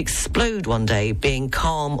said I would explode one day being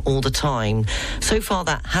calm all the time. So far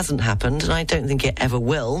that hasn't happened, and I don't think it ever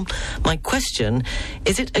will. My question,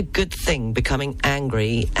 is it a good thing becoming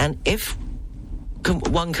angry? And if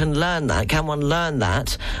one can learn that, can one learn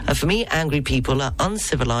that? For me, angry people are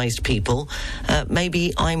uncivilized people.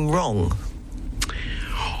 Maybe I'm wrong.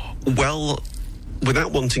 Well,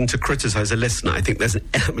 without wanting to criticise a listener, I think there's an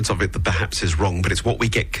element of it that perhaps is wrong, but it's what we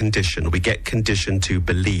get conditioned. We get conditioned to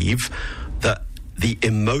believe that the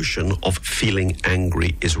emotion of feeling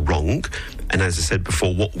angry is wrong. And as I said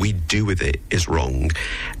before, what we do with it is wrong.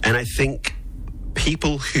 And I think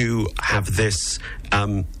people who have this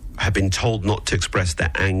have been told not to express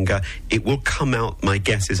their anger, it will come out, my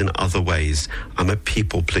guess is, in other ways. I'm a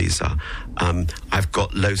people pleaser. I've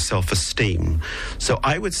got low self-esteem. So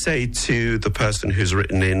I would say to the person who's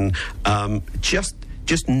written in, just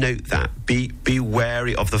note that. Be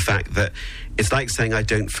wary of the fact that it's like saying I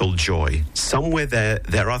don't feel joy. Somewhere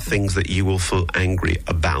there are things that you will feel angry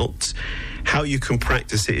about. How you can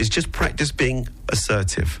practice it is just practice being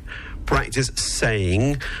assertive. Practice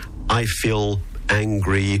saying, I feel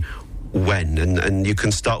angry when, and you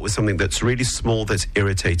can start with something that's really small that's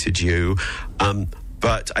irritated you,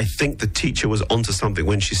 but I think the teacher was onto something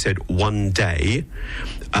when she said one day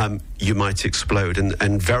you might explode,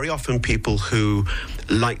 and very often people who,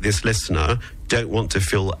 like this listener, don't want to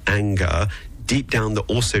feel anger, deep down they're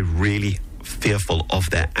also really fearful of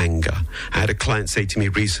their anger. I had a client say to me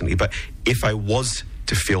recently, but if I was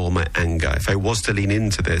to feel my anger, if I was to lean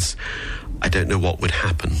into this, I don't know what would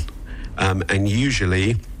happen. And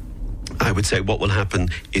usually, I would say what will happen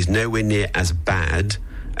is nowhere near as bad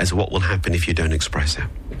as what will happen if you don't express it.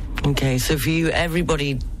 Okay, so for you,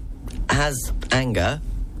 everybody has anger.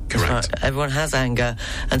 Correct. Everyone has anger,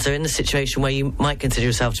 and so in the situation where you might consider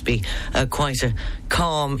yourself to be quite a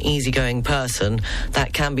calm, easygoing person,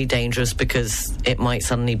 that can be dangerous because it might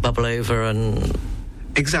suddenly bubble over and...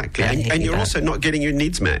 Exactly, and you're also not getting your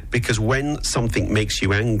needs met, because when something makes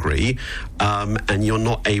you angry and you're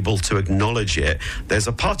not able to acknowledge it, there's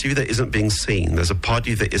a part of you that isn't being seen, there's a part of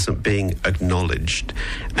you that isn't being acknowledged.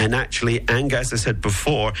 And actually, anger, as I said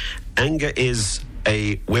before, anger is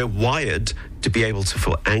we're wired to be able to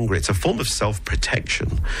feel angry. It's a form of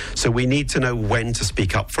self-protection. So we need to know when to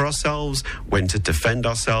speak up for ourselves, when to defend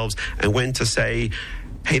ourselves, and when to say,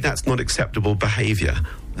 hey, that's not acceptable behavior.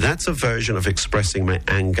 That's a version of expressing my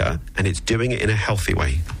anger, and it's doing it in a healthy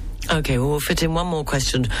way. Okay, well, we'll fit in one more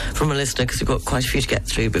question from a listener because we've got quite a few to get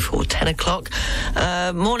through before 10 o'clock.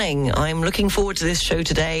 Morning, I'm looking forward to this show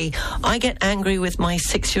today. I get angry with my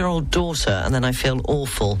 6-year-old daughter and then I feel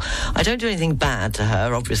awful. I don't do anything bad to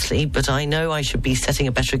her, obviously, but I know I should be setting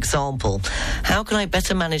a better example. How can I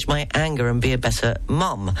better manage my anger and be a better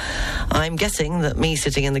mum? I'm guessing that me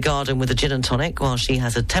sitting in the garden with a gin and tonic while she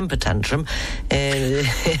has a temper tantrum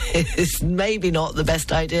is maybe not the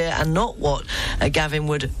best idea and not what Gavin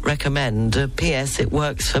would recommend. P.S. It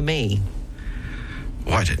works for me.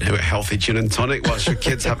 Well, I don't know, a healthy gin and tonic whilst your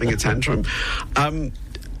kid's having a tantrum.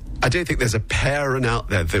 I don't think there's a parent out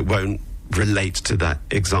there that won't relate to that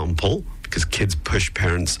example, because kids push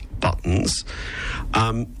parents' buttons.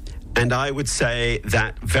 And I would say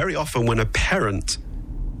that very often when a parent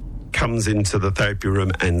comes into the therapy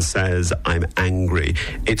room and says, I'm angry,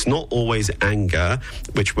 it's not always anger,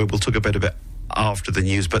 which we'll talk about a bit after the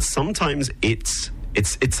news, but sometimes it's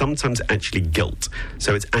sometimes actually guilt.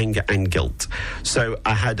 So it's anger and guilt. So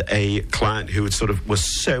I had a client who was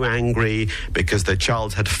so angry because their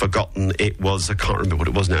child had forgotten I can't remember what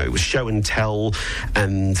it was now, it was show and tell,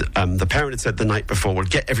 and the parent had said the night before, we'll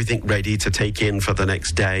get everything ready to take in for the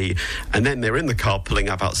next day, and then they're in the car pulling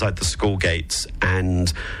up outside the school gates,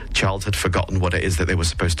 and child had forgotten what it is that they were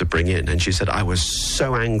supposed to bring in, and she said, I was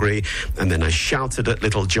so angry, and then I shouted at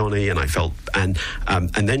little Johnny, and I felt, and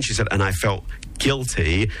then she said, and I felt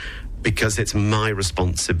guilty because it's my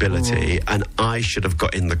responsibility and I should have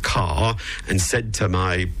got in the car and said to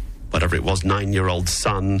my, whatever it was, 9-year-old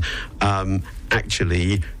son,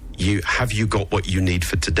 actually, have you got what you need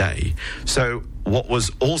for today? So what was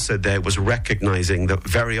also there was recognizing that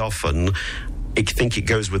very often, I think it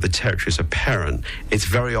goes with the territory as a parent, it's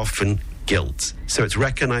very often guilt. So it's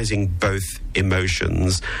recognizing both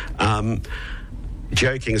emotions.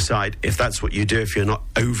 Joking aside, if that's what you do, if you're not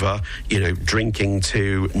over, drinking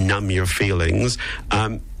to numb your feelings,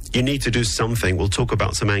 you need to do something. We'll talk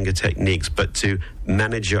about some anger techniques, but to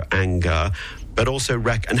manage your anger, but also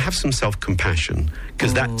and have some self-compassion,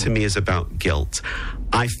 because that to me is about guilt.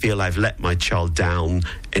 I feel I've let my child down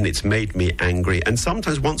and it's made me angry. And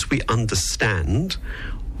sometimes once we understand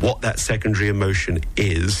what that secondary emotion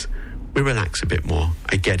is, we relax a bit more.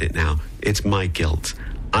 I get it now. It's my guilt.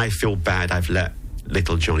 I feel bad I've let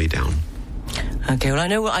little Johnny down. Okay,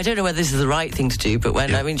 well, I don't know whether this is the right thing to do, but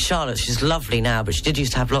Charlotte, she's lovely now, but she did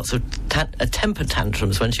used to have lots of temper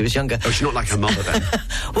tantrums when she was younger. Oh, she's not like her mother then?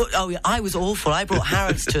 Well, I was awful. I brought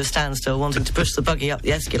Harrods to a standstill, wanting to push the buggy up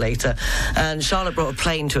the escalator, and Charlotte brought a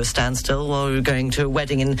plane to a standstill while we were going to a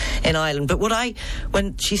wedding in Ireland. But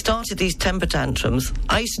when she started these temper tantrums,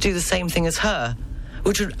 I used to do the same thing as her,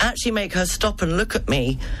 which would actually make her stop and look at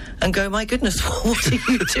me and go, my goodness, what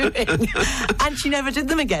are you doing? And she never did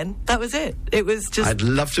them again. That was it. It was just... I'd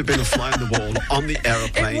love to have been a fly on the wall on the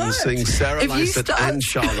aeroplane, seeing Sarah Lysett and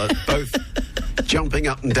Charlotte both jumping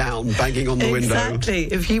up and down, banging on the window. Exactly.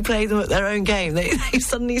 If you play them at their own game, they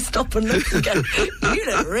suddenly stop and look and go, you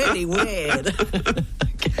look really weird.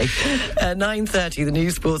 Okay. 9:30, the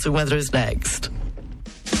news, sports and weather is next.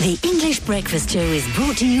 The English Breakfast Show is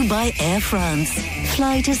brought to you by Air France.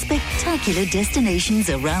 Fly to spectacular destinations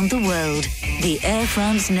around the world. The Air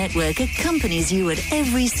France network accompanies you at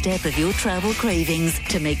every step of your travel cravings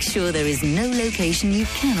to make sure there is no location you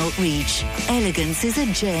cannot reach. Elegance is a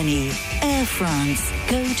journey. Air France.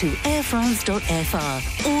 Go to airfrance.fr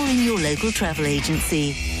or in your local travel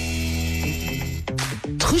agency.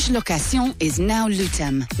 Trouche Location is now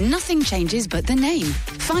Lutem. Nothing changes but the name.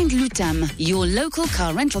 Find Lutem, your local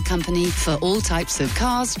car rental company for all types of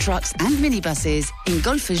cars, trucks and minibuses in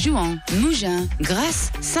Golfe-Juan, Mougins,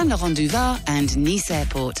 Grasse, Saint-Laurent-du-Var and Nice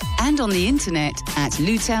Airport. And on the internet at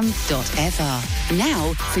lutem.fr.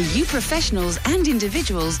 Now, for you professionals and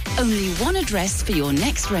individuals, only one address for your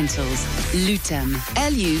next rentals. Lutem.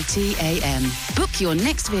 Lutam. Book your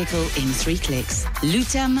next vehicle in 3 clicks.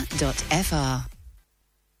 Lutem.fr.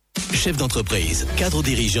 Chef d'entreprise, cadre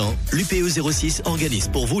dirigeant, l'UPE 06 organise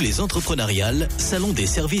pour vous les entrepreneuriales, salon des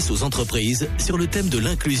services aux entreprises sur le thème de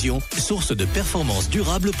l'inclusion, source de performance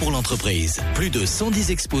durable pour l'entreprise. Plus de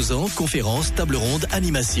 110 exposants, conférences, tables rondes,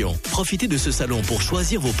 animations. Profitez de ce salon pour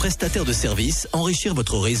choisir vos prestataires de services, enrichir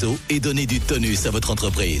votre réseau et donner du tonus à votre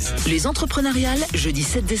entreprise. Les entrepreneuriales, jeudi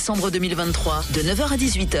 7 décembre 2023, de 9h à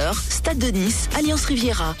 18h, Stade de Nice, Alliance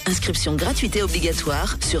Riviera. Inscription gratuite et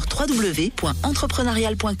obligatoire sur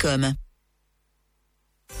www.entrepreneurial.com.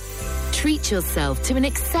 Treat yourself to an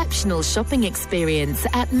exceptional shopping experience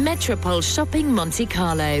at Metropole Shopping Monte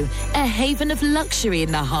Carlo, a haven of luxury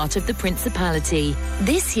in the heart of the Principality.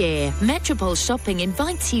 This year, Metropole Shopping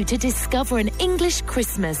invites you to discover an English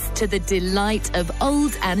Christmas to the delight of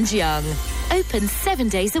old and young. Open 7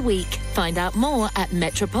 days a week. Find out more at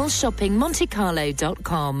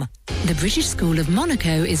metropoleshoppingmontecarlo.com. The British School of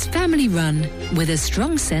Monaco is family-run with a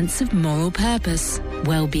strong sense of moral purpose.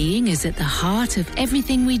 Well-being is at the heart of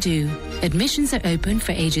everything we do. Admissions are open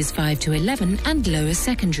for ages 5 to 11 and lower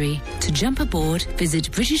secondary. To jump aboard,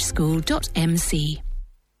 visit britishschool.mc.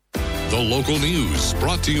 The local news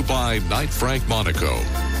brought to you by Knight Frank Monaco.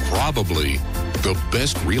 Probably the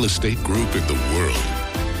best real estate group in the world.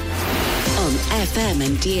 On FM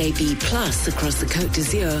and DAB Plus across the Côte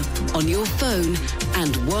d'Azur, on your phone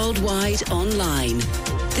and worldwide online.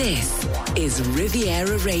 This is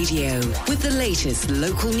Riviera Radio with the latest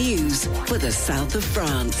local news for the south of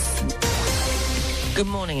France. Good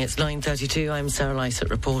morning, it's 9:32. I'm Sarah Lysett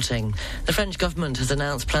reporting. The French government has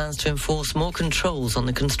announced plans to enforce more controls on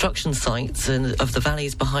the construction sites of the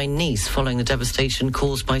valleys behind Nice following the devastation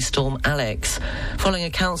caused by Storm Alex. Following a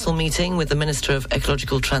council meeting with the Minister of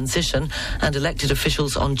Ecological Transition and elected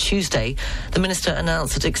officials on Tuesday, the minister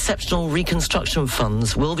announced that exceptional reconstruction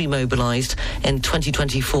funds will be mobilised in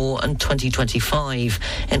 2024 and 2025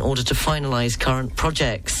 in order to finalise current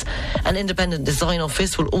projects. An independent design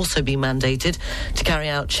office will also be mandated to carry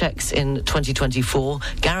out checks in 2024,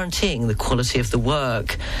 guaranteeing the quality of the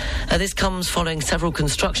work. This comes following several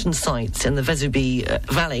construction sites in the Vesubie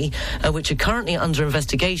Valley, which are currently under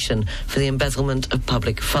investigation for the embezzlement of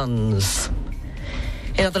public funds.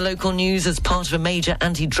 In other local news, as part of a major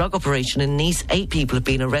anti-drug operation in Nice, 8 people have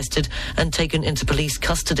been arrested and taken into police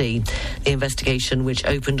custody. The investigation, which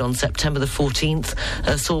opened on September the 14th,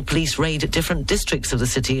 saw police raid different districts of the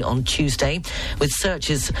city on Tuesday, with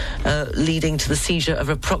searches leading to the seizure of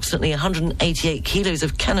approximately 188 kilos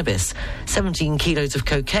of cannabis, 17 kilos of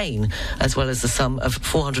cocaine, as well as the sum of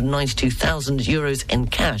 492,000 euros in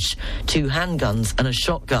cash, 2 handguns and a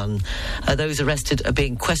shotgun. Those arrested are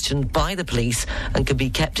being questioned by the police and can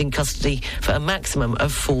be kept in custody for a maximum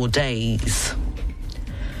of 4 days.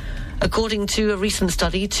 According to a recent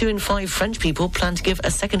study, 2 in 5 French people plan to give a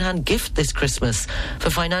second-hand gift this Christmas. For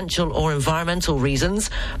financial or environmental reasons,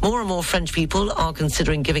 more and more French people are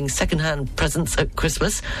considering giving second-hand presents at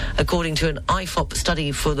Christmas, according to an IFOP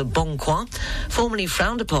study for the Bon Coin. Formerly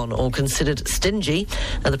frowned upon or considered stingy,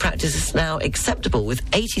 and the practice is now acceptable, with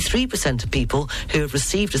 83% of people who have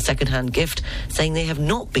received a second-hand gift saying they have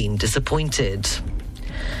not been disappointed.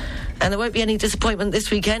 And there won't be any disappointment this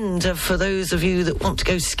weekend for those of you that want to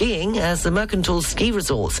go skiing, as the Mercantile ski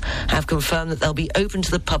resorts have confirmed that they'll be open to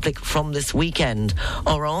the public from this weekend.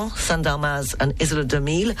 Oran, Saint-Dalmas and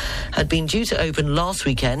Isola-de-Mille had been due to open last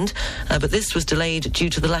weekend, but this was delayed due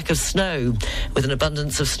to the lack of snow. With an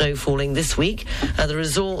abundance of snow falling this week, the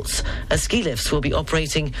resorts' ski lifts will be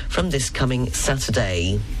operating from this coming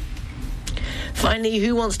Saturday. Finally,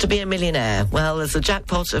 who wants to be a millionaire? Well, as the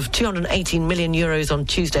jackpot of 218 million euros on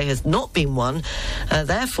Tuesday has not been won,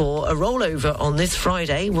 therefore a rollover on this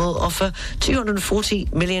Friday will offer 240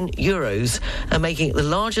 million euros, making it the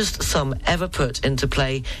largest sum ever put into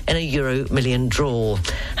play in a Euro Million draw.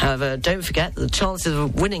 However, don't forget that the chances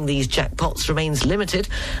of winning these jackpots remains limited.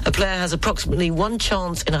 A player has approximately 1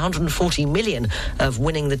 chance in 140 million of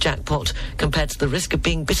winning the jackpot, compared to the risk of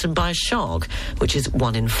being bitten by a shark, which is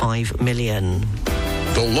 1 in 5 million.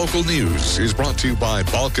 The local news is brought to you by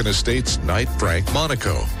Balkan Estates Knight Frank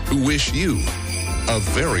Monaco, who wish you a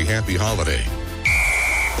very happy holiday.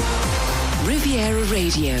 Riviera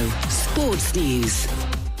Radio Sports News.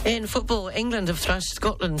 In football, England have thrashed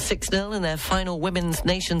Scotland 6-0 in their final Women's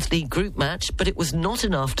Nations League group match, but it was not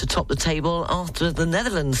enough to top the table after the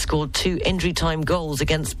Netherlands scored 2 injury-time goals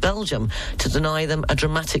against Belgium to deny them a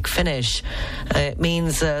dramatic finish. It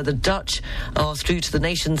means the Dutch are through to the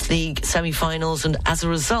Nations League semi-finals, and as a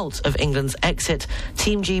result of England's exit,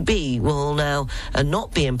 Team GB will now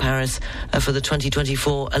not be in Paris for the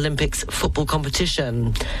 2024 Olympics football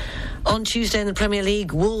competition. On Tuesday in the Premier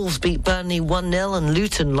League, Wolves beat Burnley 1-0 and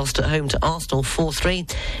Luton lost at home to Arsenal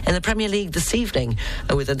 4-3. In the Premier League this evening,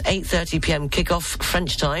 with an 8:30pm kick-off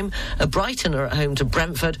French time, Brighton are at home to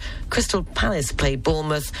Brentford, Crystal Palace play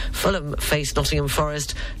Bournemouth, Fulham face Nottingham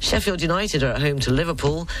Forest, Sheffield United are at home to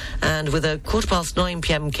Liverpool, and with a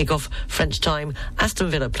 9:15pm kick-off French time, Aston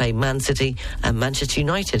Villa play Man City and Manchester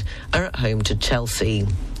United are at home to Chelsea.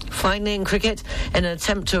 Finally, in cricket, in an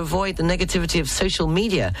attempt to avoid the negativity of social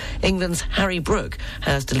media, England's Harry Brook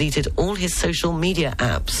has deleted all his social media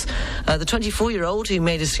apps. The 24-year-old, who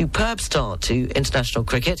made a superb start to international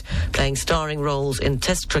cricket, playing starring roles in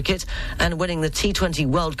Test cricket and winning the T20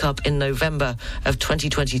 World Cup in November of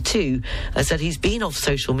 2022, said he's been off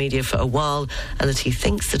social media for a while and that he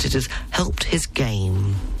thinks that it has helped his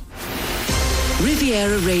game.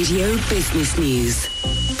 Riviera Radio Business News.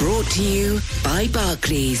 Brought to you by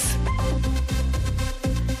Barclays.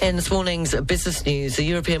 In this morning's business news, the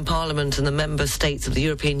European Parliament and the member states of the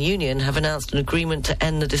European Union have announced an agreement to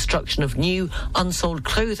end the destruction of new, unsold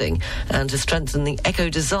clothing and to strengthen the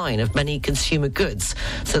eco-design of many consumer goods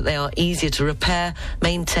so that they are easier to repair,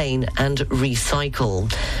 maintain and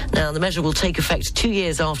recycle. Now, the measure will take effect 2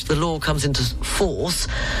 years after the law comes into force.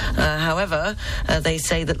 However, they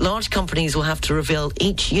say that large companies will have to reveal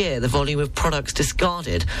each year the volume of products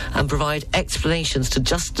discarded and provide explanations to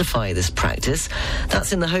justify this practice.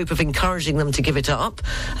 That's in the hope of encouraging them to give it up.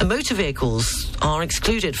 And motor vehicles are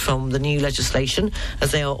excluded from the new legislation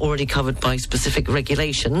as they are already covered by specific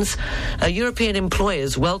regulations. European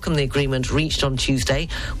employers welcome the agreement reached on Tuesday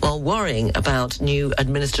while worrying about new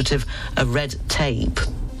administrative red tape.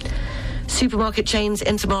 Supermarket chains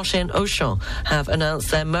Intermarché and Auchan have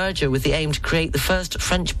announced their merger with the aim to create the first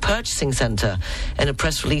French purchasing centre. In a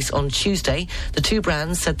press release on Tuesday, the two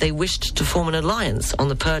brands said they wished to form an alliance on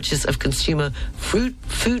the purchase of consumer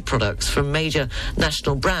food products from major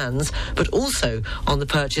national brands, but also on the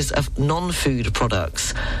purchase of non-food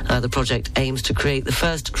products. The project aims to create the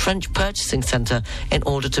first French purchasing centre in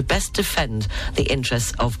order to best defend the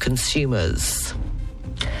interests of consumers.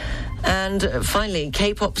 And finally,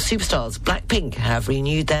 K-pop superstars Blackpink have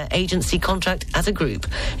renewed their agency contract as a group,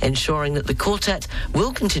 ensuring that the quartet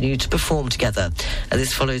will continue to perform together.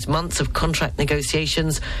 This follows months of contract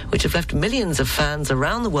negotiations, which have left millions of fans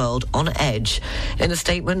around the world on edge. In a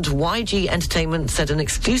statement, YG Entertainment said an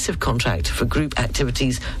exclusive contract for group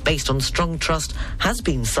activities based on strong trust has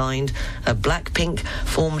been signed. Blackpink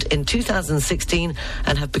formed in 2016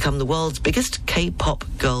 and have become the world's biggest K-pop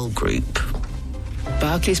girl group.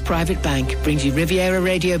 Barclays Private Bank brings you Riviera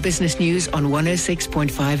Radio Business News on 106.5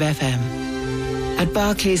 FM. At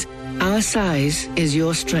Barclays, our size is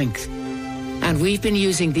your strength. And we've been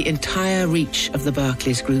using the entire reach of the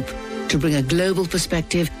Barclays Group to bring a global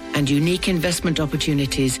perspective and unique investment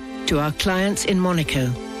opportunities to our clients in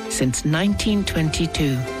Monaco since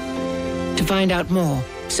 1922. To find out more,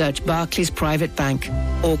 search Barclays Private Bank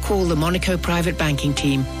or call the Monaco Private Banking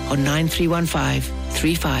Team on 9315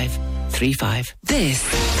 3535. This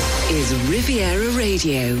is Riviera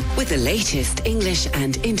Radio with the latest English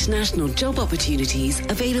and international job opportunities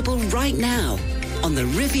available right now on the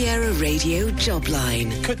Riviera Radio job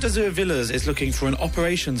line. Côte d'Azur Villas is looking for an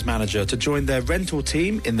operations manager to join their rental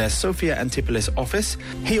team in their Sofia Antipolis office.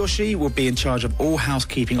 He or she will be in charge of all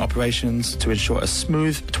housekeeping operations to ensure a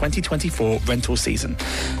smooth 2024 rental season.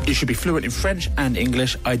 You should be fluent in French and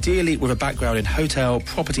English, ideally with a background in hotel,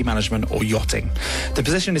 property management or yachting. The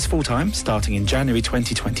position is full-time, starting in January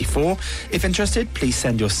 2024. If interested, please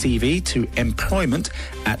send your CV to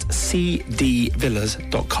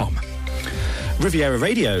employment@cdvillas.com. Riviera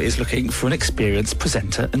Radio is looking for an experienced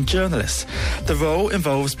presenter and journalist. The role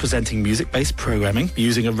involves presenting music-based programming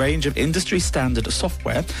using a range of industry-standard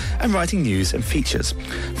software and writing news and features.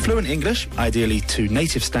 Fluent English, ideally to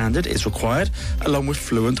native standard, is required, along with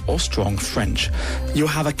fluent or strong French. You'll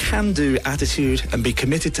have a can-do attitude and be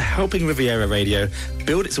committed to helping Riviera Radio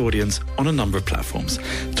build its audience on a number of platforms.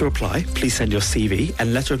 To apply, please send your CV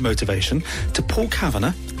and letter of motivation to Paul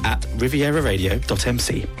Kavanagh at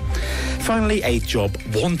rivieraradio.mc. Finally, a job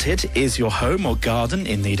wanted is your home or garden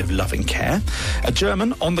in need of loving care. A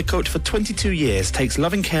German on the Côte for 22 years takes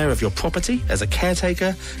loving care of your property as a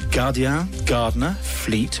caretaker, gardien, gardener,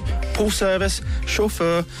 fleet, pool service,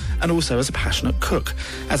 chauffeur, and also as a passionate cook.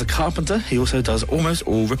 As a carpenter, he also does almost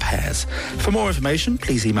all repairs. For more information,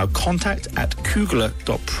 please email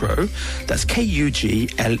contact@kugler.pro. That's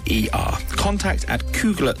Kugler.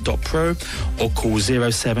 contact@kugler.pro or call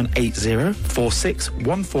 0780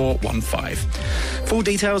 461415. Full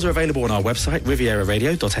details are available on our website,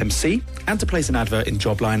 rivieraradio.mc, and to place an advert in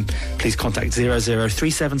Jobline, please contact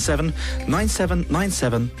 00377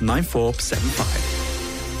 9797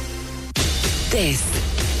 9475. This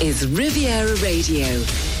is Riviera Radio,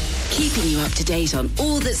 keeping you up to date on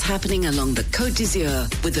all that's happening along the Côte d'Azur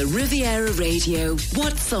with the Riviera Radio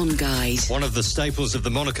What's On Guide. One of the staples of the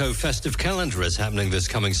Monaco festive calendar is happening this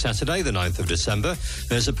coming Saturday, the 9th of December.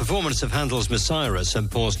 There's a performance of Handel's Messiah at St.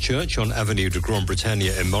 Paul's Church on Avenue de Grand Bretagne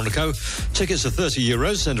in Monaco. Tickets are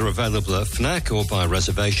 €30 and are available at FNAC or by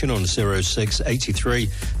reservation on 0683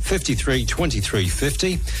 53 23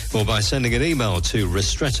 50 or by sending an email to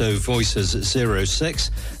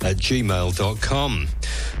ristrettovoices06@gmail.com.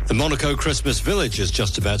 The Monaco Christmas Village is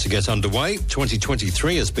just about to get underway.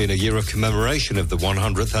 2023 has been a year of commemoration of the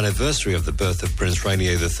 100th anniversary of the birth of Prince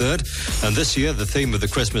Rainier III. And this year, the theme of the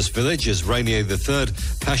Christmas Village is Rainier III,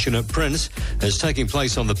 Passionate Prince. It's taking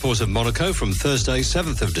place on the port of Monaco from Thursday,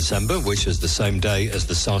 7th of December, which is the same day as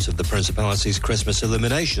the start of the Principality's Christmas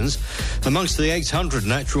illuminations. Amongst the 800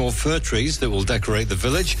 natural fir trees that will decorate the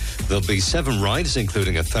village, there'll be 7 rides,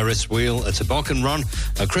 including a Ferris wheel, a toboggan run,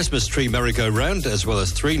 a Christmas tree merry-go-round, as well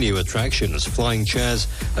as 3 new attractions, flying chairs,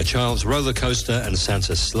 a child's roller coaster and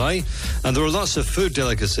Santa's sleigh. And there are lots of food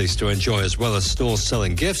delicacies to enjoy as well as stores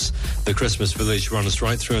selling gifts. The Christmas Village runs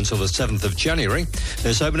right through until the 7th of January.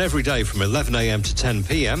 It's open every day from 11 a.m. to 10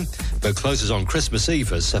 p.m, but closes on Christmas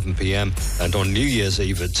Eve at 7 p.m. and on New Year's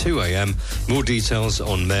Eve at 2 a.m. More details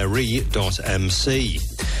on mairie.mc.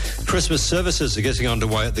 Christmas services are getting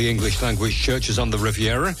underway at the English language churches on the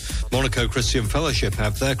Riviera. Monaco Christian Fellowship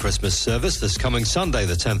have their Christmas service this coming Sunday,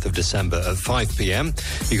 the 10th of December at 5 p.m.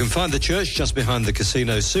 You can find the church just behind the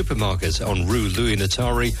casino supermarket on Rue Louis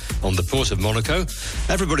Natari on the port of Monaco.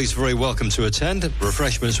 Everybody's very welcome to attend.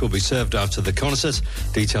 Refreshments will be served after the concert.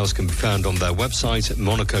 Details can be found on their website at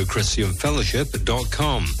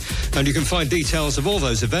monacochristianfellowship.com. And you can find details of all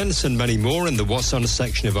those events and many more in the What's On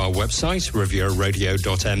section of our website,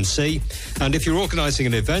 rivieraradio.mc. And if you're organising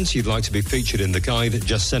an event you'd like to be featured in the guide,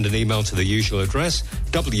 just send an email to the usual address,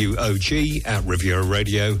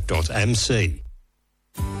 wog@rivieraradio.mc.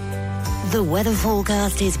 The weather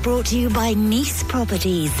forecast is brought to you by Nice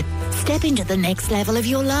Properties. Step into the next level of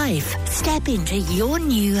your life. Step into your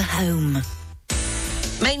new home.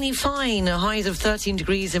 Mainly fine. Highs of 13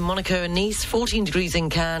 degrees in Monaco and Nice, 14 degrees in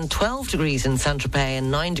Cannes, 12 degrees in Saint-Tropez and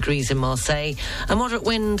 9 degrees in Marseille. A moderate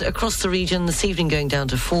wind across the region this evening going down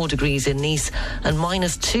to 4 degrees in Nice and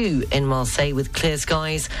 -2 in Marseille with clear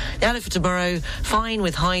skies. The outlook for tomorrow, fine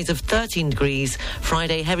with highs of 13 degrees.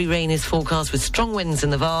 Friday, heavy rain is forecast with strong winds in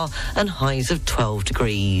the Var and highs of 12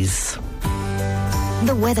 degrees.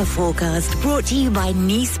 The weather forecast brought to you by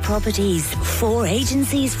Nice Properties. 4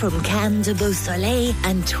 agencies from Cannes to Beau Soleil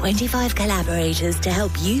and 25 collaborators to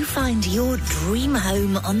help you find your dream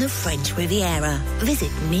home on the French Riviera. Visit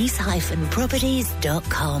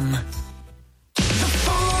nice-properties.com.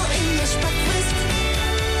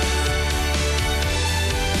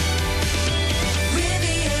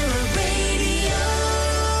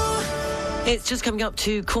 It's just coming up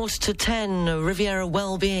to 10:15, Riviera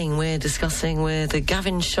Wellbeing. We're discussing with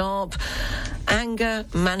Gavin Sharp anger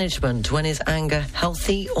management. When is anger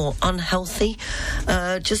healthy or unhealthy?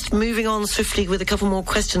 Just moving on swiftly with a couple more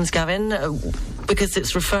questions, Gavin, because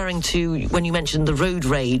it's referring to when you mentioned the road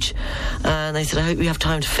rage. And they said, I hope you have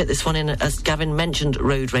time to fit this one in, as Gavin mentioned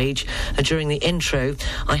road rage during the intro.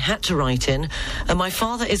 I had to write in. My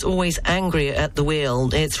father is always angry at the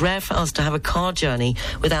wheel. It's rare for us to have a car journey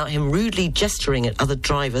without him rudely gesturing at other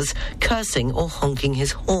drivers, cursing or honking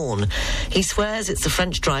his horn. He swears it's the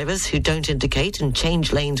French drivers who don't indicate and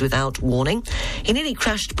change lanes without warning. He nearly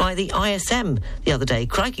crashed by the ISM the other day.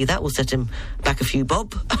 Crikey, that will set him back a few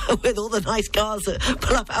bob with all the nice cars that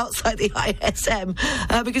pull up outside the ISM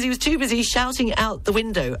because he was too busy shouting out the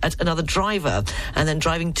window at another driver and then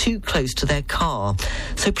driving too close to their car.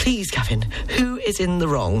 So please, Gavin, who is in the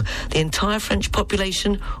wrong? The entire French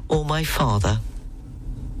population or my father?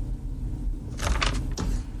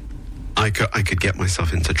 I could get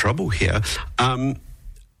myself into trouble here.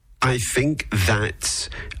 I think that,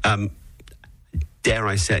 dare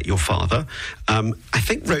I say it, your father. I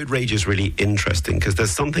think road rage is really interesting because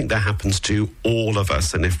there's something that happens to all of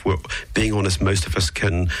us, and if we're being honest, most of us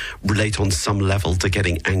can relate on some level to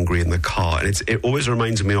getting angry in the car. And it always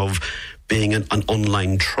reminds me of being an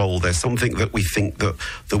online troll. There's something that we think that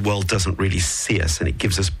the world doesn't really see us, and it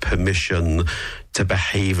gives us permission to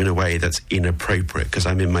behave in a way that's inappropriate because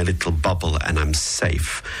I'm in my little bubble and I'm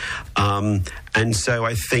safe. And so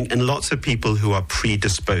I think, and lots of people who are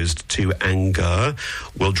predisposed to anger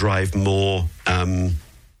will drive more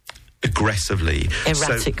aggressively,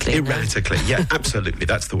 erratically. Yeah, absolutely.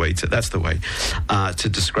 That's the way to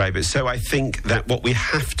describe it. So I think that what we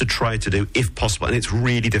have to try to do, if possible, and it's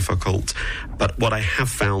really difficult, but what I have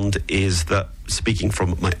found is that, speaking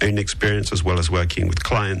from my own experience as well as working with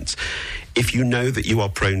clients, if you know that you are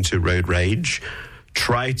prone to road rage,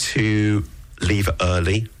 try to leave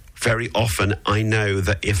early. Very often, I know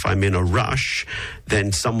that if I'm in a rush,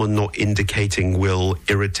 then someone not indicating will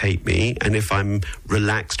irritate me. And if I'm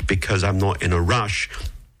relaxed because I'm not in a rush,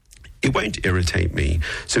 it won't irritate me.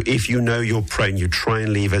 So if you know you're prone, you try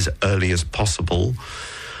and leave as early as possible.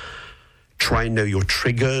 Try and know your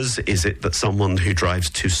triggers. Is it that someone who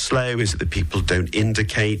drives too slow? Is it that people don't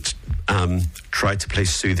indicate? Try to play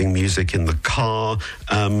soothing music in the car.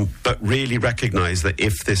 But really recognize that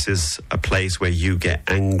if this is a place where you get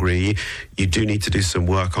angry, you do need to do some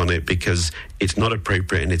work on it because it's not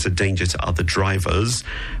appropriate and it's a danger to other drivers.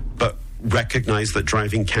 But recognize that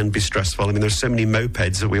driving can be stressful. I mean, there's so many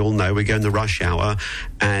mopeds that we all know. We go in the rush hour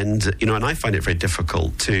and I find it very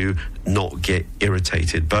difficult to not get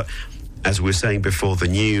irritated. But as we were saying before the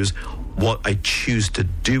news, what I choose to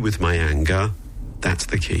do with my anger, that's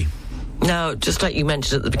the key. Now, just like you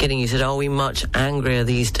mentioned at the beginning, you said, are we much angrier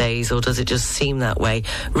these days, or does it just seem that way?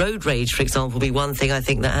 Road rage, for example, would be one thing I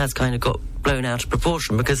think that has kind of got blown out of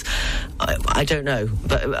proportion because I don't know,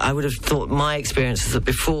 but I would have thought my experience is that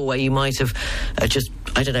before where you might have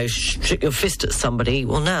shook your fist at somebody,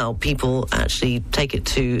 well, now people actually take it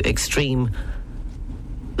to extreme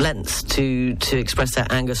lengths to express their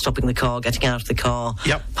anger, stopping the car, getting out of the car,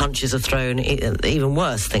 punches are thrown, even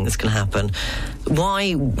worse things can happen.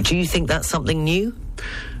 Why do you think that's something new?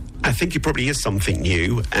 I think it probably is something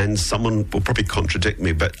new, and someone will probably contradict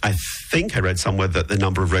me, but I think I read somewhere that the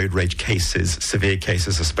number of road rage cases, severe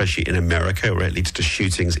cases, especially in America, where it leads to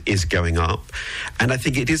shootings, is going up. And I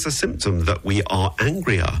think it is a symptom that we are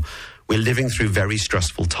angrier. We're living through very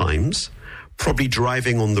stressful times. Probably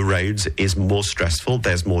driving on the roads is more stressful.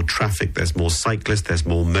 There's more traffic, there's more cyclists, there's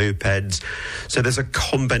more mopeds. So there's a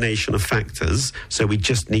combination of factors. So we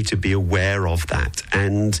just need to be aware of that.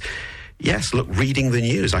 And yes, look, reading the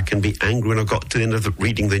news, I can be angry when I've got to the end of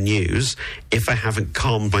reading the news. If I haven't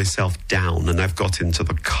calmed myself down and I've got into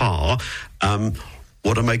the car,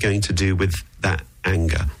 what am I going to do with that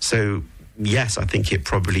anger? So, yes, I think it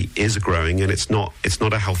probably is growing, and it's not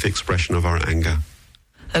a healthy expression of our anger.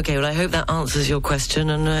 Okay, well, I hope that answers your question,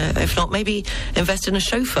 and if not, maybe invest in a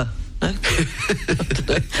chauffeur. No?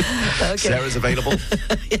 Okay. Sarah's available.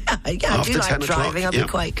 yeah, I do like driving. I'll be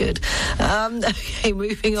quite good. Okay,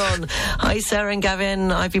 moving on. Hi, Sarah and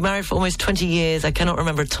Gavin. I've been married for almost 20 years. I cannot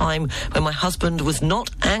remember a time when my husband was not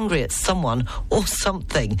angry at someone or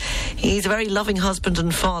something. He's a very loving husband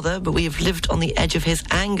and father, but we have lived on the edge of his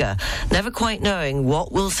anger, never quite knowing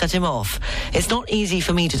what will set him off. It's not easy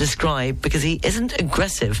for me to describe because he isn't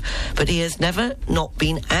aggressive, but he has never not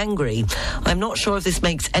been angry. I'm not sure if this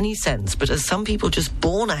makes any sense, but are some people just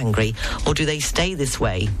born angry, or do they stay this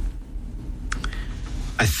way?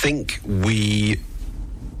 I think do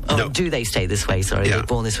they stay this way? Sorry, they're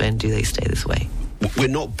born this way, and do they stay this way? We're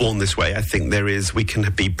not born this way. I think we can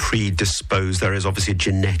be predisposed. There is obviously a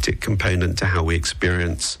genetic component to how we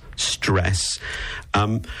experience stress.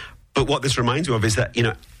 But what this reminds me of is that,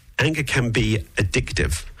 anger can be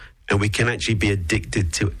addictive, and we can actually be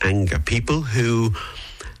addicted to anger. People who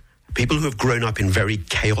have grown up in very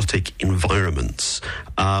chaotic environments,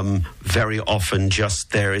 very often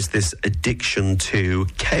there is this addiction to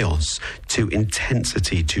chaos, to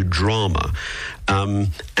intensity, to drama.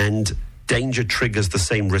 And danger triggers the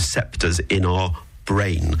same receptors in our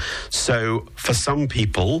brain. So for some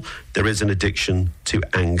people, there is an addiction to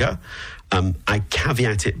anger. I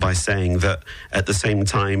caveat it by saying that at the same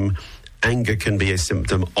time, anger can be a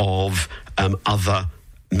symptom of other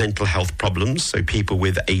mental health problems. So people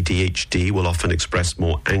with ADHD will often express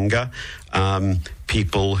more anger.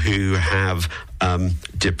 People who have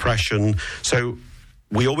depression. So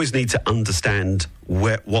we always need to understand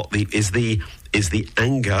is the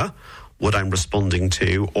anger what I'm responding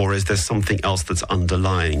to, or is there something else that's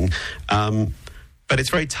underlying? But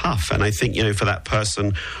it's very tough. And I think, for that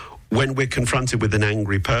person, when we're confronted with an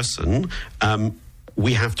angry person,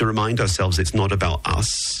 we have to remind ourselves it's not about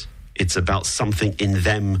us. It's about something in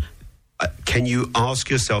them. Can you ask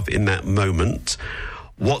yourself in that moment,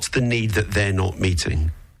 what's the need that they're not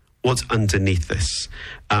meeting? What's underneath this?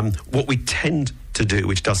 What we tend to do,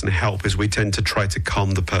 which doesn't help, is we tend to try to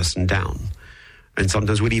calm the person down. And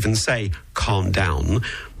sometimes we'd even say, calm down.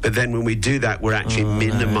 But then when we do that, we're actually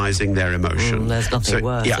minimizing their emotion. There's nothing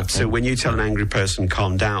worse. Yeah, so when you tell an angry person,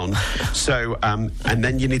 calm down, and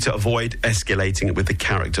then you need to avoid escalating it with the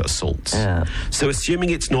character assault. Yeah. So assuming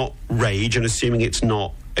it's not rage and assuming it's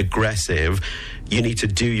not aggressive, you need to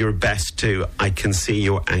do your best I can see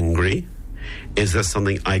you're angry. Is there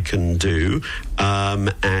something I can do?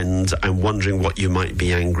 And I'm wondering what you might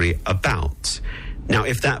be angry about. Now,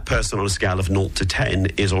 if that person on a scale of 0 to 10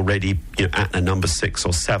 is already at a number 6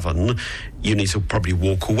 or 7, you need to probably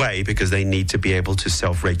walk away because they need to be able to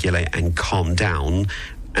self-regulate and calm down,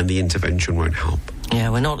 and the intervention won't help. Yeah,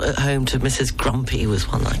 we're not at home to Mrs. Grumpy was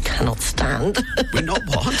one I cannot stand. We're not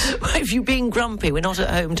what? If you're being grumpy, we're not at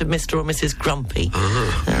home to Mr. or Mrs. Grumpy.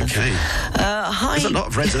 Okay. Hi. There's a lot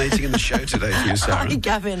of resonating in the show today for you, Sarah. Hi,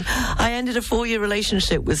 Gavin. I ended a 4-year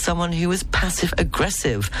relationship with someone who was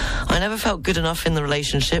passive-aggressive. I never felt good enough in the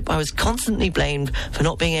relationship. I was constantly blamed for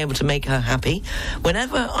not being able to make her happy.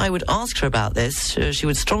 Whenever I would ask her about this, she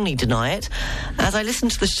would strongly deny it. As I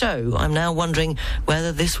listened to the show, I'm now wondering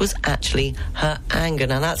whether this was actually her anger.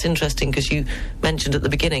 Now, that's interesting because you mentioned at the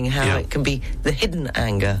beginning how it can be the hidden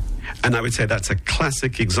anger. And I would say that's a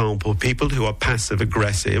classic example. People who are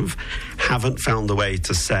passive-aggressive haven't found a way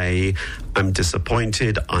to say, I'm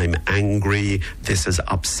disappointed, I'm angry, this has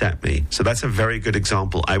upset me. So that's a very good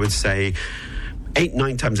example. I would say 8,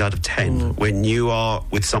 9 times out of 10, when you are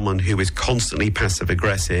with someone who is constantly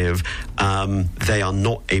passive-aggressive, they are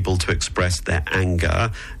not able to express their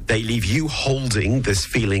anger. They leave you holding this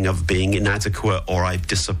feeling of being inadequate or I'm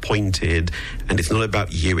disappointed, and it's not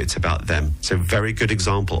about you, it's about them. So very good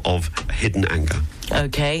example of hidden anger.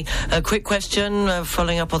 Okay, a quick question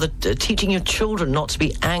following up on the teaching your children not to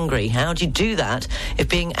be angry. How do you do that if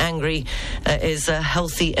being angry is a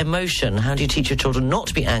healthy emotion? How do you teach your children not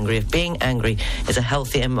to be angry if being angry is a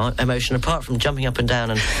healthy emotion, apart from jumping up and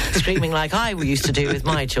down and screaming like I used to do with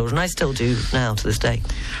my children? I still do now to this day.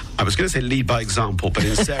 I was going to say lead by example, but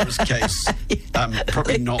in Sarah's case,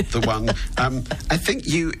 probably not the one. I think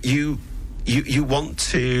you want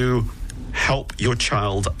to help your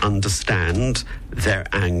child understand their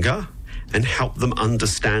anger and help them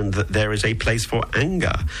understand that there is a place for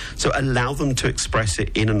anger. So allow them to express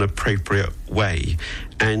it in an appropriate way.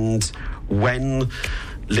 And when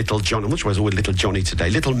little John, I'm not sure why it's always little Johnny today,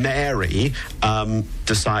 little Mary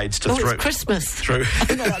decides to throw... it's Christmas. Throw...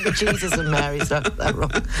 I know, like the Jesus and Mary, so that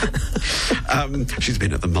wrong. She's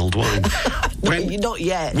been at the mulled wine. Not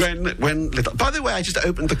yet. When little... By the way, I just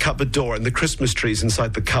opened the cupboard door and the Christmas tree's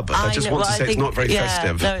inside the cupboard. I just want to say it's not very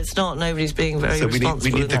festive. No, it's not. Nobody's being very responsible. So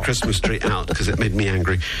we need the Christmas tree out because it made me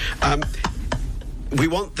angry. We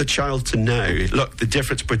want the child to know, look, the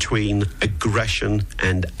difference between aggression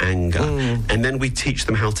and anger. And then we teach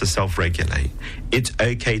them how to self-regulate. It's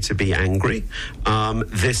okay to be angry.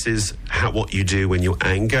 This is what you do when you're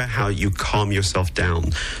angry, how you calm yourself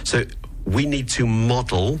down. So we need to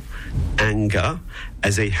model anger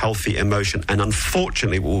as a healthy emotion. And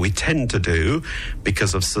unfortunately, what we tend to do,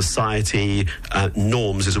 because of society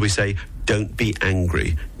norms, is we say, don't be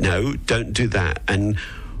angry. No, don't do that. And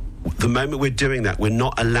the moment we're doing that, we're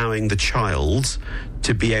not allowing the child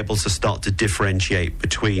to be able to start to differentiate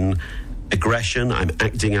between aggression, I'm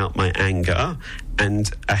acting out my anger, and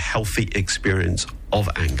a healthy experience of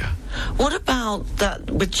anger. What about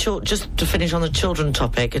that with children, just to finish on the children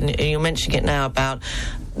topic, and you're mentioning it now about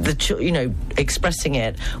expressing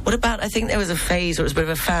it. What about, I think there was a phase, or it was a bit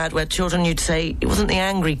of a fad, where children, you'd say, it wasn't the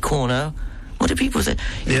angry corner. What do people say?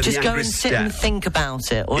 Just go and sit and think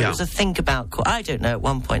about it. Or it was a think about... I don't know. At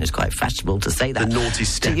one point, it's quite fashionable to say that. The naughty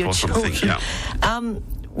step or something,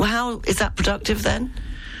 How is that productive then?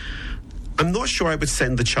 I'm not sure I would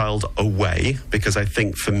send the child away, because I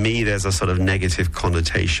think for me there's a sort of negative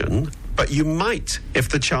connotation. But you might, if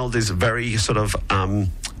the child is very sort of...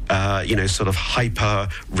 sort of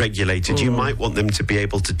hyper-regulated, you might want them to be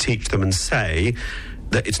able to teach them and say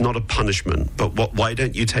that it's not a punishment, but why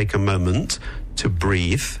don't you take a moment to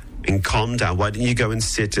breathe and calm down? Why don't you go and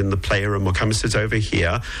sit in the playroom or come and sit over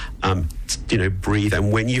here, breathe,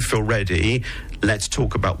 and when you feel ready, let's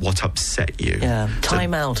talk about what upset you. Yeah,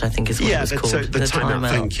 time out, I think is what it was called. So the time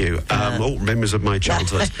out, thank you. All members of my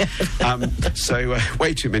childhood.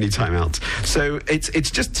 Way too many timeouts. So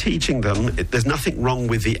it's just teaching them, there's nothing wrong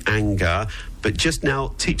with the anger, but just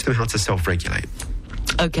now teach them how to self-regulate.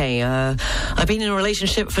 Okay, I've been in a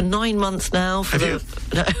relationship for 9 months now.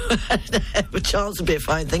 Charles would be a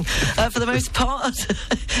fine thing. For the most part,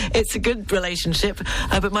 it's a good relationship.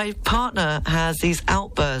 But my partner has these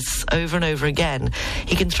outbursts over and over again.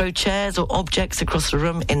 He can throw chairs or objects across the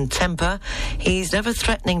room in temper. He's never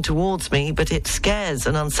threatening towards me, but it scares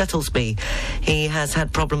and unsettles me. He has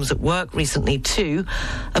had problems at work recently too.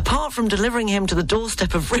 Apart from delivering him to the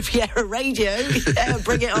doorstep of Riviera Radio,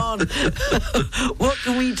 bring it on. What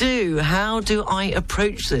can we do? How do I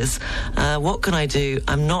approach this? What can I do?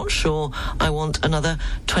 I'm not sure I want another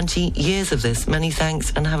 20 years of this. Many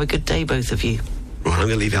thanks and have a good day, both of you. Well, I'm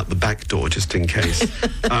going to leave out the back door just in case.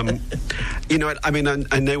 You know what? I mean,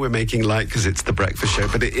 I know we're making light because it's the breakfast show,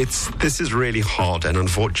 but this is really hard, and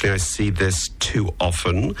unfortunately I see this too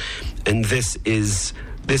often. And this is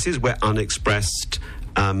where unexpressed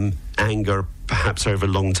anger, perhaps over a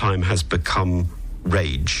long time, has become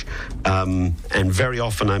rage. And very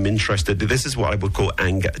often I'm interested, this is what I would call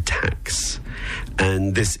anger attacks.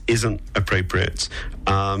 And this isn't appropriate.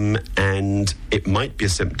 And it might be a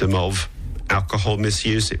symptom of alcohol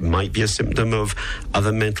misuse. It might be a symptom of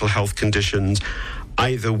other mental health conditions.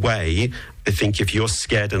 Either way, I think if you're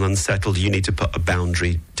scared and unsettled, you need to put a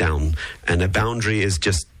boundary down. And a boundary is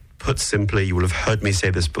just, put simply, you will have heard me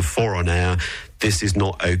say this before on air, this is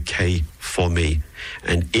not okay for me.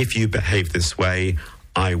 And if you behave this way,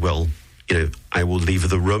 I will leave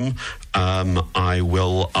the room. I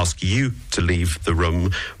will ask you to leave the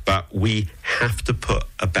room. But we have to put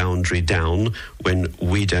a boundary down when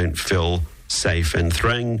we don't feel safe. And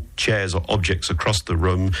throwing chairs or objects across the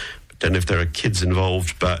room, I don't know if there are kids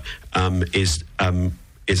involved, but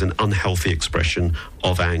is an unhealthy expression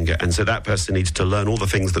of anger. And so that person needs to learn all the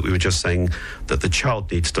things that we were just saying that the child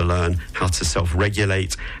needs to learn, how to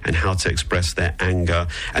self-regulate and how to express their anger.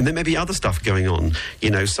 And there may be other stuff going on.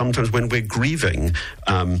 You know, sometimes when we're grieving,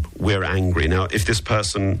 we're angry. Now, if this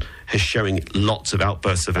person is showing lots of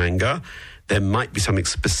outbursts of anger, there might be something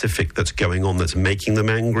specific that's going on that's making them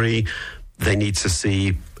angry. They need to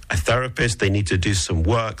see a therapist. They need to do some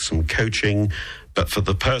work, some coaching. But for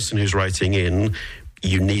the person who's writing in,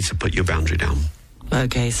 you need to put your boundary down.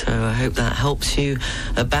 Okay, so I hope that helps you.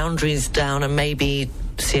 Boundaries down and maybe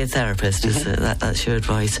see a therapist. That's your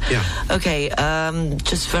advice. Yeah. Okay,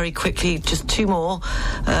 just very quickly, just two more.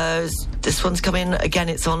 This one's come in. Again,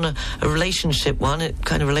 it's on a relationship one. It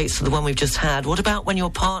kind of relates to the one we've just had. What about when your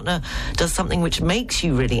partner does something which makes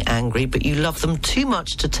you really angry, but you love them too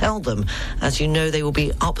much to tell them, as you know they will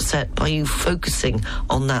be upset by you focusing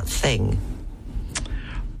on that thing?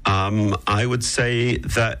 I would say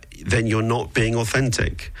that then you're not being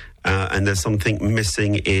authentic, and there's something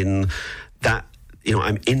missing in that.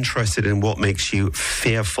 I'm interested in what makes you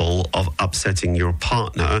fearful of upsetting your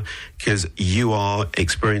partner, because you are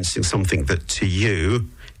experiencing something that to you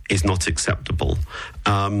is not acceptable.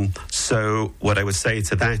 So what I would say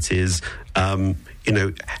to that is,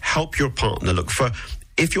 help your partner look for,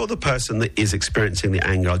 if you're the person that is experiencing the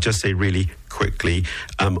anger, I'll just say really quickly,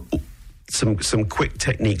 some quick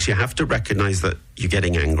techniques. You have to recognize that you're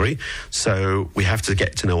getting angry. So we have to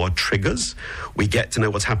get to know our triggers. We get to know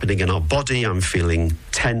what's happening in our body. I'm feeling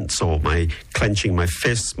tense, or clenching my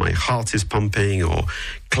fists, my heart is pumping, or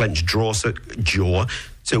clenched jaw.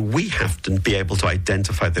 So we have to be able to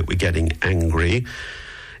identify that we're getting angry.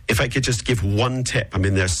 If I could just give one tip,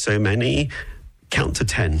 there's so many, count to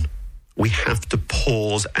 10. We have to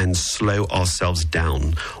pause and slow ourselves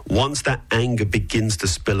down. Once that anger begins to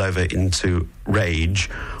spill over into rage,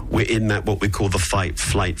 we're in that what we call the fight,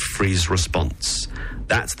 flight, freeze response.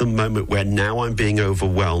 That's the moment where now I'm being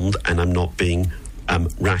overwhelmed and I'm not being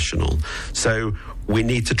rational. So we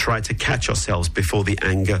need to try to catch ourselves before the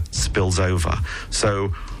anger spills over. So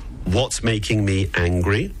what's making me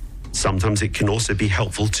angry? Sometimes it can also be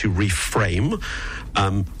helpful to reframe.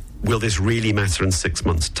 Will this really matter in 6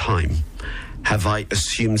 months' time? Have I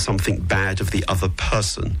assumed something bad of the other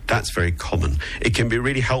person? That's very common. It can be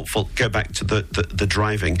really helpful. Go back to the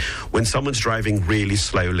driving. When someone's driving really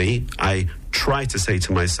slowly, I try to say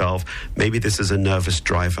to myself, maybe this is a nervous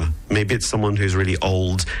driver. Maybe it's someone who's really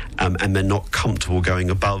old and they're not comfortable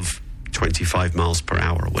going above 25 miles per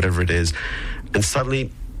hour or whatever it is. And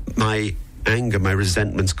suddenly my anger, my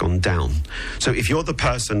resentment's gone down. So if you're the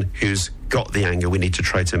person who's got the anger, we need to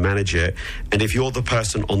try to manage it. And if you're the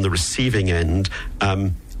person on the receiving end,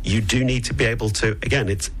 you do need to be able to, again,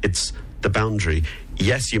 it's the boundary.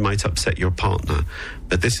 Yes, you might upset your partner,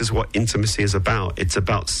 but this is what intimacy is about. It's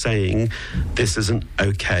about saying, this isn't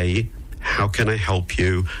okay. How can I help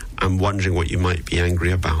you? I'm wondering what you might be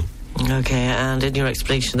angry about. Okay, and in your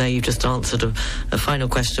explanation there, you just answered a final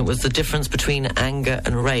question. Was the difference between anger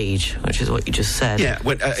and rage, which is what you just said? Yeah,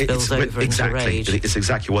 exactly. It's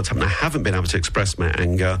exactly what's happened. I haven't been able to express my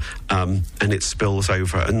anger, and it spills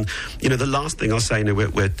over. And, the last thing I'll say,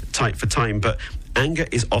 we're tight for time, but anger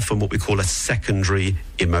is often what we call a secondary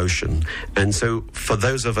emotion. And so for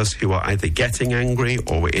those of us who are either getting angry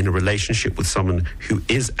or we're in a relationship with someone who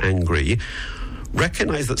is angry,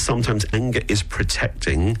 recognize that sometimes anger is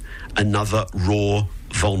protecting another raw,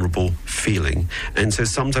 vulnerable feeling. And so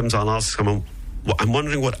sometimes I'll ask someone, I'm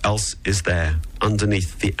wondering what else is there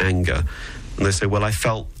underneath the anger. And they say, well, I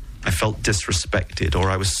felt disrespected, or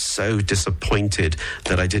I was so disappointed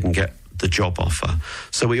that I didn't get the job offer.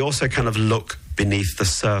 So we also kind of look beneath the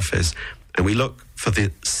surface and we look for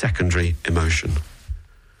the secondary emotion.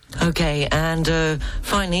 Okay, and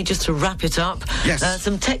finally, just to wrap it up, yes.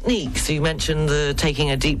 Some techniques. You mentioned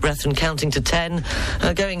taking a deep breath and counting to 10.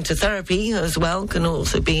 Going to therapy as well can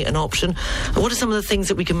also be an option. What are some of the things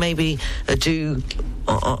that we can maybe do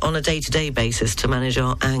on a day-to-day basis to manage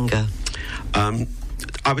our anger? I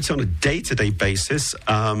would say on a day-to-day basis,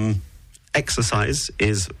 exercise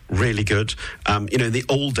is really good. In the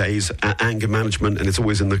old days, anger management, and it's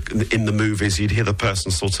always in the movies, you'd hear the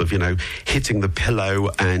person sort of, hitting the pillow,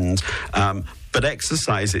 and but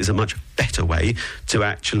exercise is a much better way to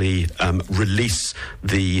actually release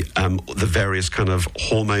the various kind of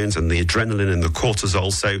hormones and the adrenaline and the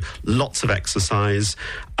cortisol. So lots of exercise,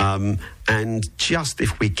 and just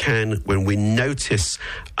if we can, when we notice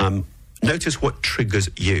what triggers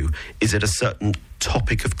you. Is it a certain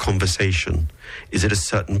topic of conversation? Is it a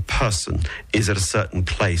certain person? Is it a certain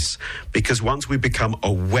place? Because once we become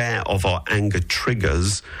aware of our anger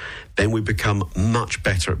triggers, then we become much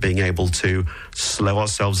better at being able to slow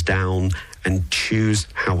ourselves down and choose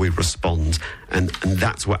how we respond. And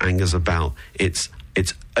that's what anger's about. It's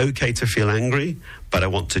okay to feel angry, but I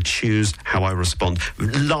want to choose how I respond.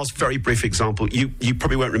 Last very brief example. You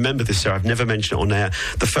probably won't remember this, Sarah. I've never mentioned it on air.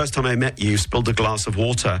 The first time I met you, spilled a glass of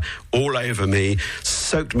water all over me,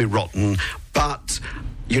 soaked me rotten, but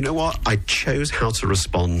you know what? I chose how to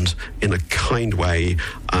respond in a kind way,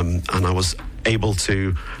 and I was able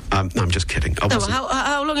to... no, I'm just kidding.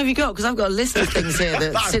 How long have you got? Because I've got a list of things here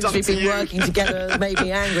that since we've been working together made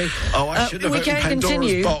me angry. Oh, I should have opened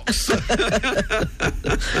Pandora's box.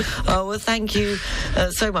 Oh, well, thank you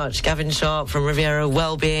so much, Gavin Sharp from Riviera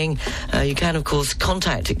Wellbeing. You can, of course,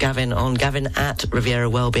 contact Gavin on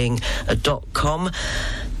gavin@rivierawellbeing.com.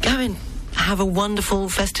 Gavin, have a wonderful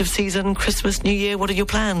festive season, Christmas, New Year. What are your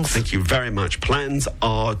plans? Thank you very much. Plans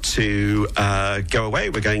are to go away.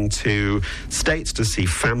 We're going to States to see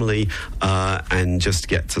family and just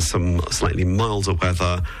get to some slightly milder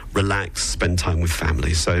weather, relax, spend time with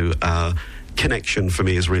family. So connection for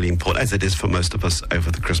me is really important, as it is for most of us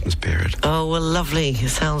over the Christmas period. Oh, well, lovely. It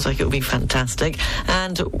sounds like it will be fantastic.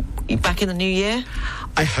 And you back in the new year?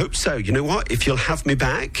 I hope so. You know what? If you'll have me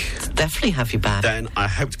back... Definitely have you back. Then I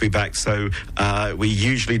hope to be back. So we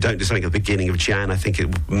usually don't do something at the beginning of Jan. I think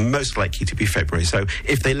it's most likely to be February. So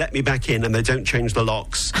if they let me back in and they don't change the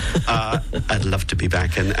locks, I'd love to be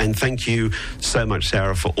back. And thank you so much,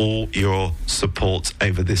 Sarah, for all your support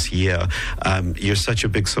over this year. You're such a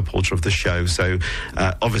big supporter of the show. So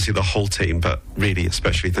obviously the whole team, but really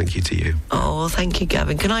especially thank you to you. Oh, thank you,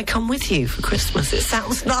 Gavin. Can I come with you for Christmas? It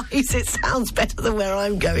sounds nice. It sounds better than where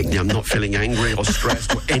I'm going. Yeah, I'm not feeling angry or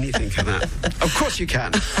stressed or anything like that. Of course you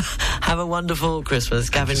can. Have a wonderful Christmas.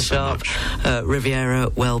 Gavin Sharp, Riviera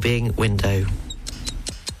Wellbeing Window.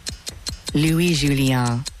 Louis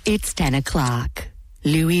Julien. It's 10 o'clock.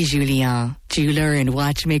 Louis Julien, jeweler and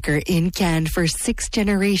watchmaker in Cannes for 6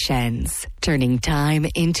 generations, turning time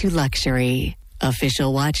into luxury.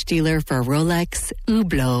 Official watch dealer for Rolex,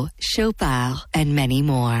 Hublot, Chopard, and many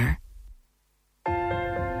more.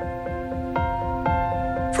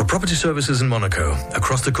 For property services in Monaco,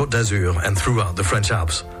 across the Côte d'Azur and throughout the French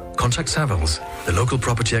Alps, contact Savills, the local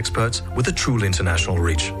property experts with a truly international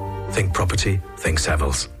reach. Think property, think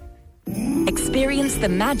Savills. Experience the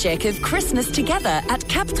magic of Christmas together at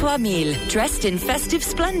Cap 3000. Dressed in festive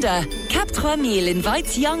splendor, Cap 3000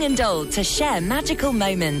 invites young and old to share magical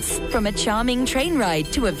moments. From a charming train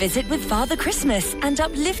ride to a visit with Father Christmas and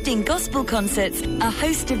uplifting gospel concerts, a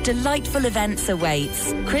host of delightful events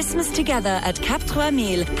awaits. Christmas together at Cap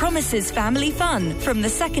 3000 promises family fun from the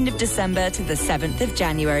 2nd of December to the 7th of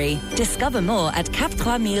January. Discover more at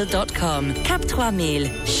cap3000.com. Cap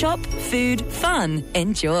 3000. Shop, food, fun,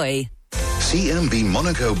 enjoy. CMB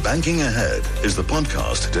Monaco Banking Ahead is the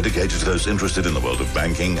podcast dedicated to those interested in the world of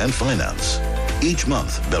banking and finance. Each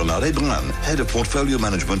month, Bernard Ebran, Head of Portfolio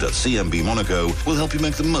Management at CMB Monaco, will help you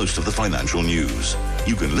make the most of the financial news.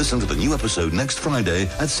 You can listen to the new episode next Friday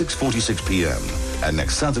at 6:46 p.m. and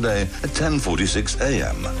next Saturday at 10:46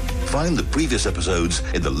 a.m. Find the previous episodes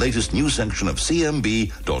in the latest news section of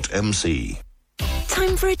cmb.mc.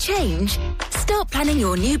 Time for a change? Start planning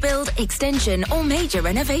your new build, extension or major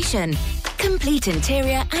renovation. Complete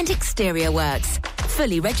interior and exterior works.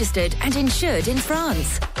 Fully registered and insured in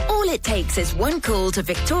France. All it takes is one call to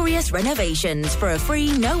Victorious Renovations for a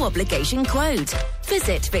free, no-obligation quote.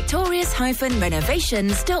 Visit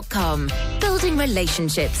victorious-renovations.com. Building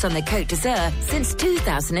relationships on the Côte d'Azur since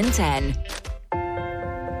 2010.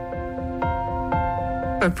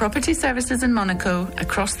 For property services in Monaco,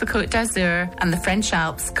 across the Côte d'Azur and the French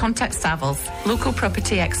Alps, contact Savills, local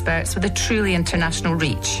property experts with a truly international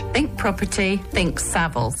reach. Think property, think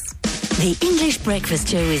Savills. The English Breakfast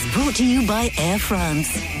Show is brought to you by Air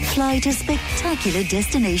France. Fly to spectacular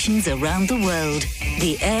destinations around the world.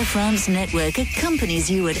 The Air France network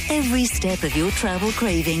accompanies you at every step of your travel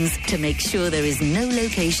cravings to make sure there is no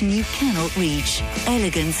location you cannot reach.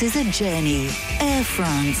 Elegance is a journey. Air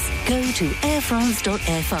France. Go to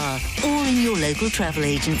airfrance.fr or in your local travel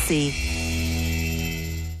agency.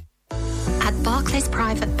 At Barclays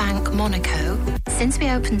Private Bank Monaco, since we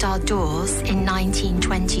opened our doors in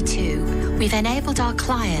 1922, we've enabled our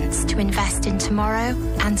clients to invest in tomorrow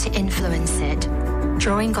and to influence it,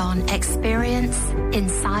 drawing on experience,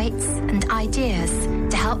 insights, and ideas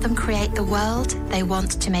to help them create the world they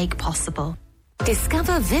want to make possible.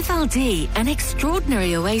 Discover Vivaldi, an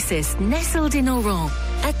extraordinary oasis nestled in Oran.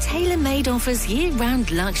 A tailor-made offers year-round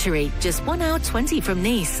luxury, just 1 hour 20 from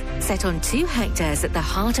Nice. Set on 2 hectares at the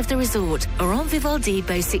heart of the resort, Oran Vivaldi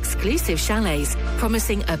boasts exclusive chalets,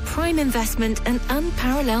 promising a prime investment and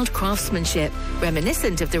unparalleled craftsmanship,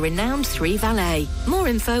 reminiscent of the renowned Three Vallées. More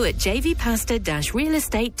info at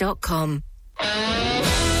jvpasta-realestate.com.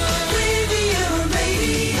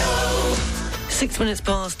 6 minutes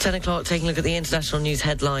past 10 o'clock, taking a look at the international news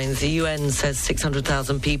headlines. The UN says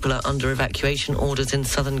 600,000 people are under evacuation orders in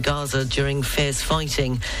southern Gaza during fierce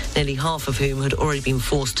fighting, nearly half of whom had already been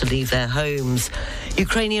forced to leave their homes.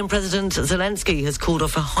 Ukrainian President Zelensky has called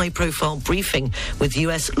off a high-profile briefing with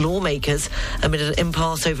US lawmakers amid an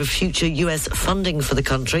impasse over future US funding for the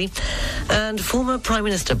country. And former Prime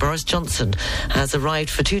Minister Boris Johnson has arrived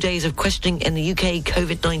for 2 days of questioning in the UK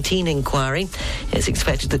COVID-19 inquiry. It's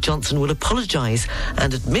expected that Johnson will apologise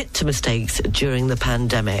and admit to mistakes during the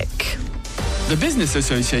pandemic. The Business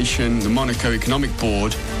Association, the Monaco Economic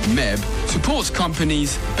Board, MEB, supports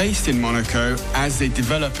companies based in Monaco as they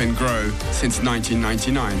develop and grow since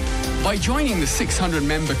 1999. By joining the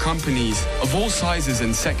 600-member companies of all sizes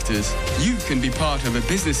and sectors, you can be part of a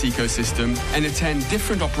business ecosystem and attend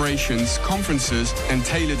different operations, conferences and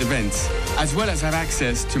tailored events, as well as have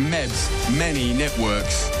access to MEB's many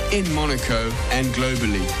networks in Monaco and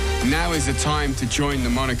globally. Now is the time to join the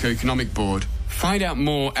Monaco Economic Board. Find out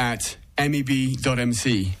more at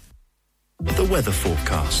meb.mc. The weather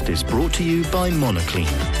forecast is brought to you by Monoclean.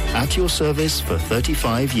 At your service for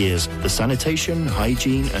 35 years, the sanitation,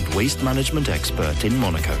 hygiene and waste management expert in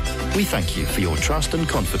Monaco. We thank you for your trust and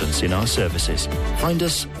confidence in our services. Find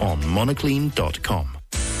us on monoclean.com.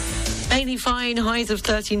 Mainly fine, highs of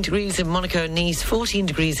 13 degrees in Monaco and Nice, 14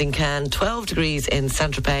 degrees in Cannes, 12 degrees in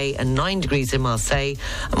Saint-Tropez and 9 degrees in Marseille.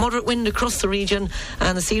 A moderate wind across the region,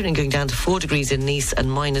 and this evening going down to 4 degrees in Nice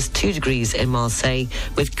and minus 2 degrees in Marseille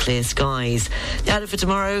with clear skies. The outlook for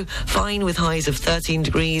tomorrow, fine with highs of 13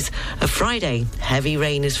 degrees. Friday, heavy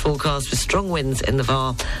rain is forecast with strong winds in the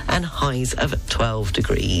Var and highs of 12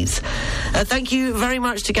 degrees. Thank you very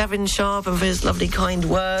much to Gavin Sharp and for his lovely kind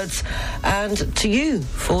words, and to you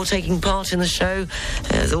for taking part in the show.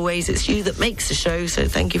 As always, it's you that makes the show, so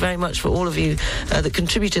thank you very much for all of you that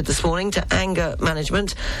contributed this morning to anger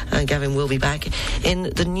management. Gavin will be back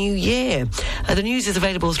in the new year. The news is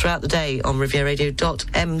available throughout the day on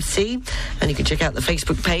rivieradio.mc, and you can check out the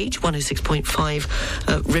Facebook page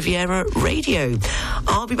 106.5 Riviera Radio.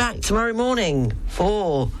 I'll be back tomorrow morning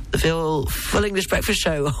for the Full English Breakfast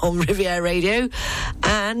Show on Riviera Radio,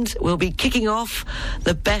 and we'll be kicking off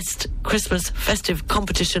the best Christmas festive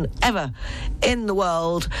competition ever in the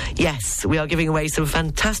world. Yes, we are giving away some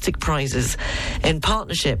fantastic prizes in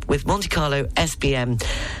partnership with Monte Carlo SBM.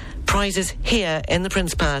 Prizes here in the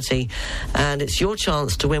Principality, and it's your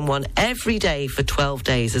chance to win one every day for 12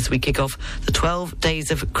 days as we kick off the 12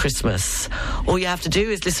 days of Christmas. All you have to do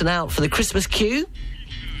is listen out for the Christmas queue,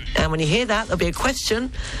 and when you hear that, there'll be a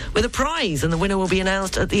question with a prize, and the winner will be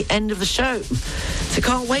announced at the end of the show. So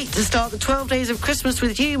can't wait to start the 12 days of Christmas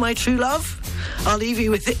with you, my true love. I'll leave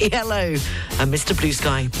you with the ELO and Mr. Blue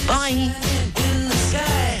Sky. Bye.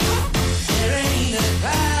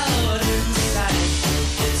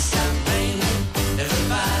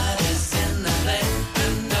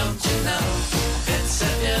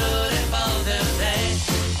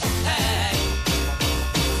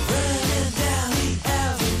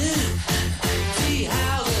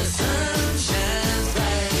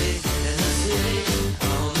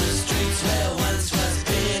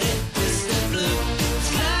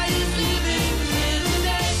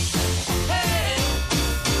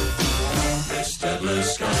 Blue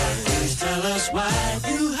sky, please tell us why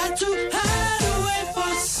you had to hide away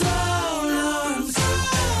for so long.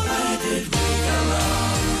 Why did we go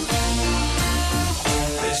wrong?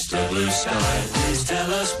 Mr. Blue Sky, please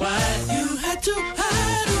tell us why you had to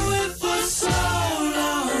hide away for so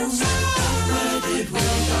long. Why did we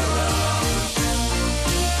go wrong?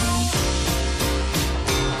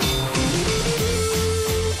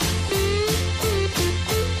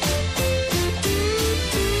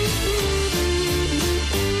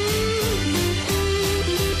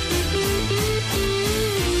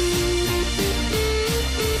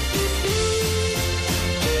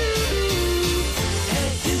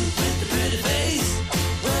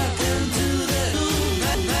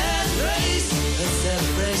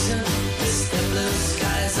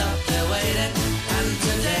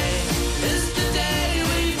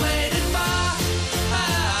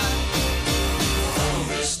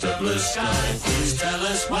 Blue sky, please tell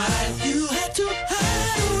us why you had to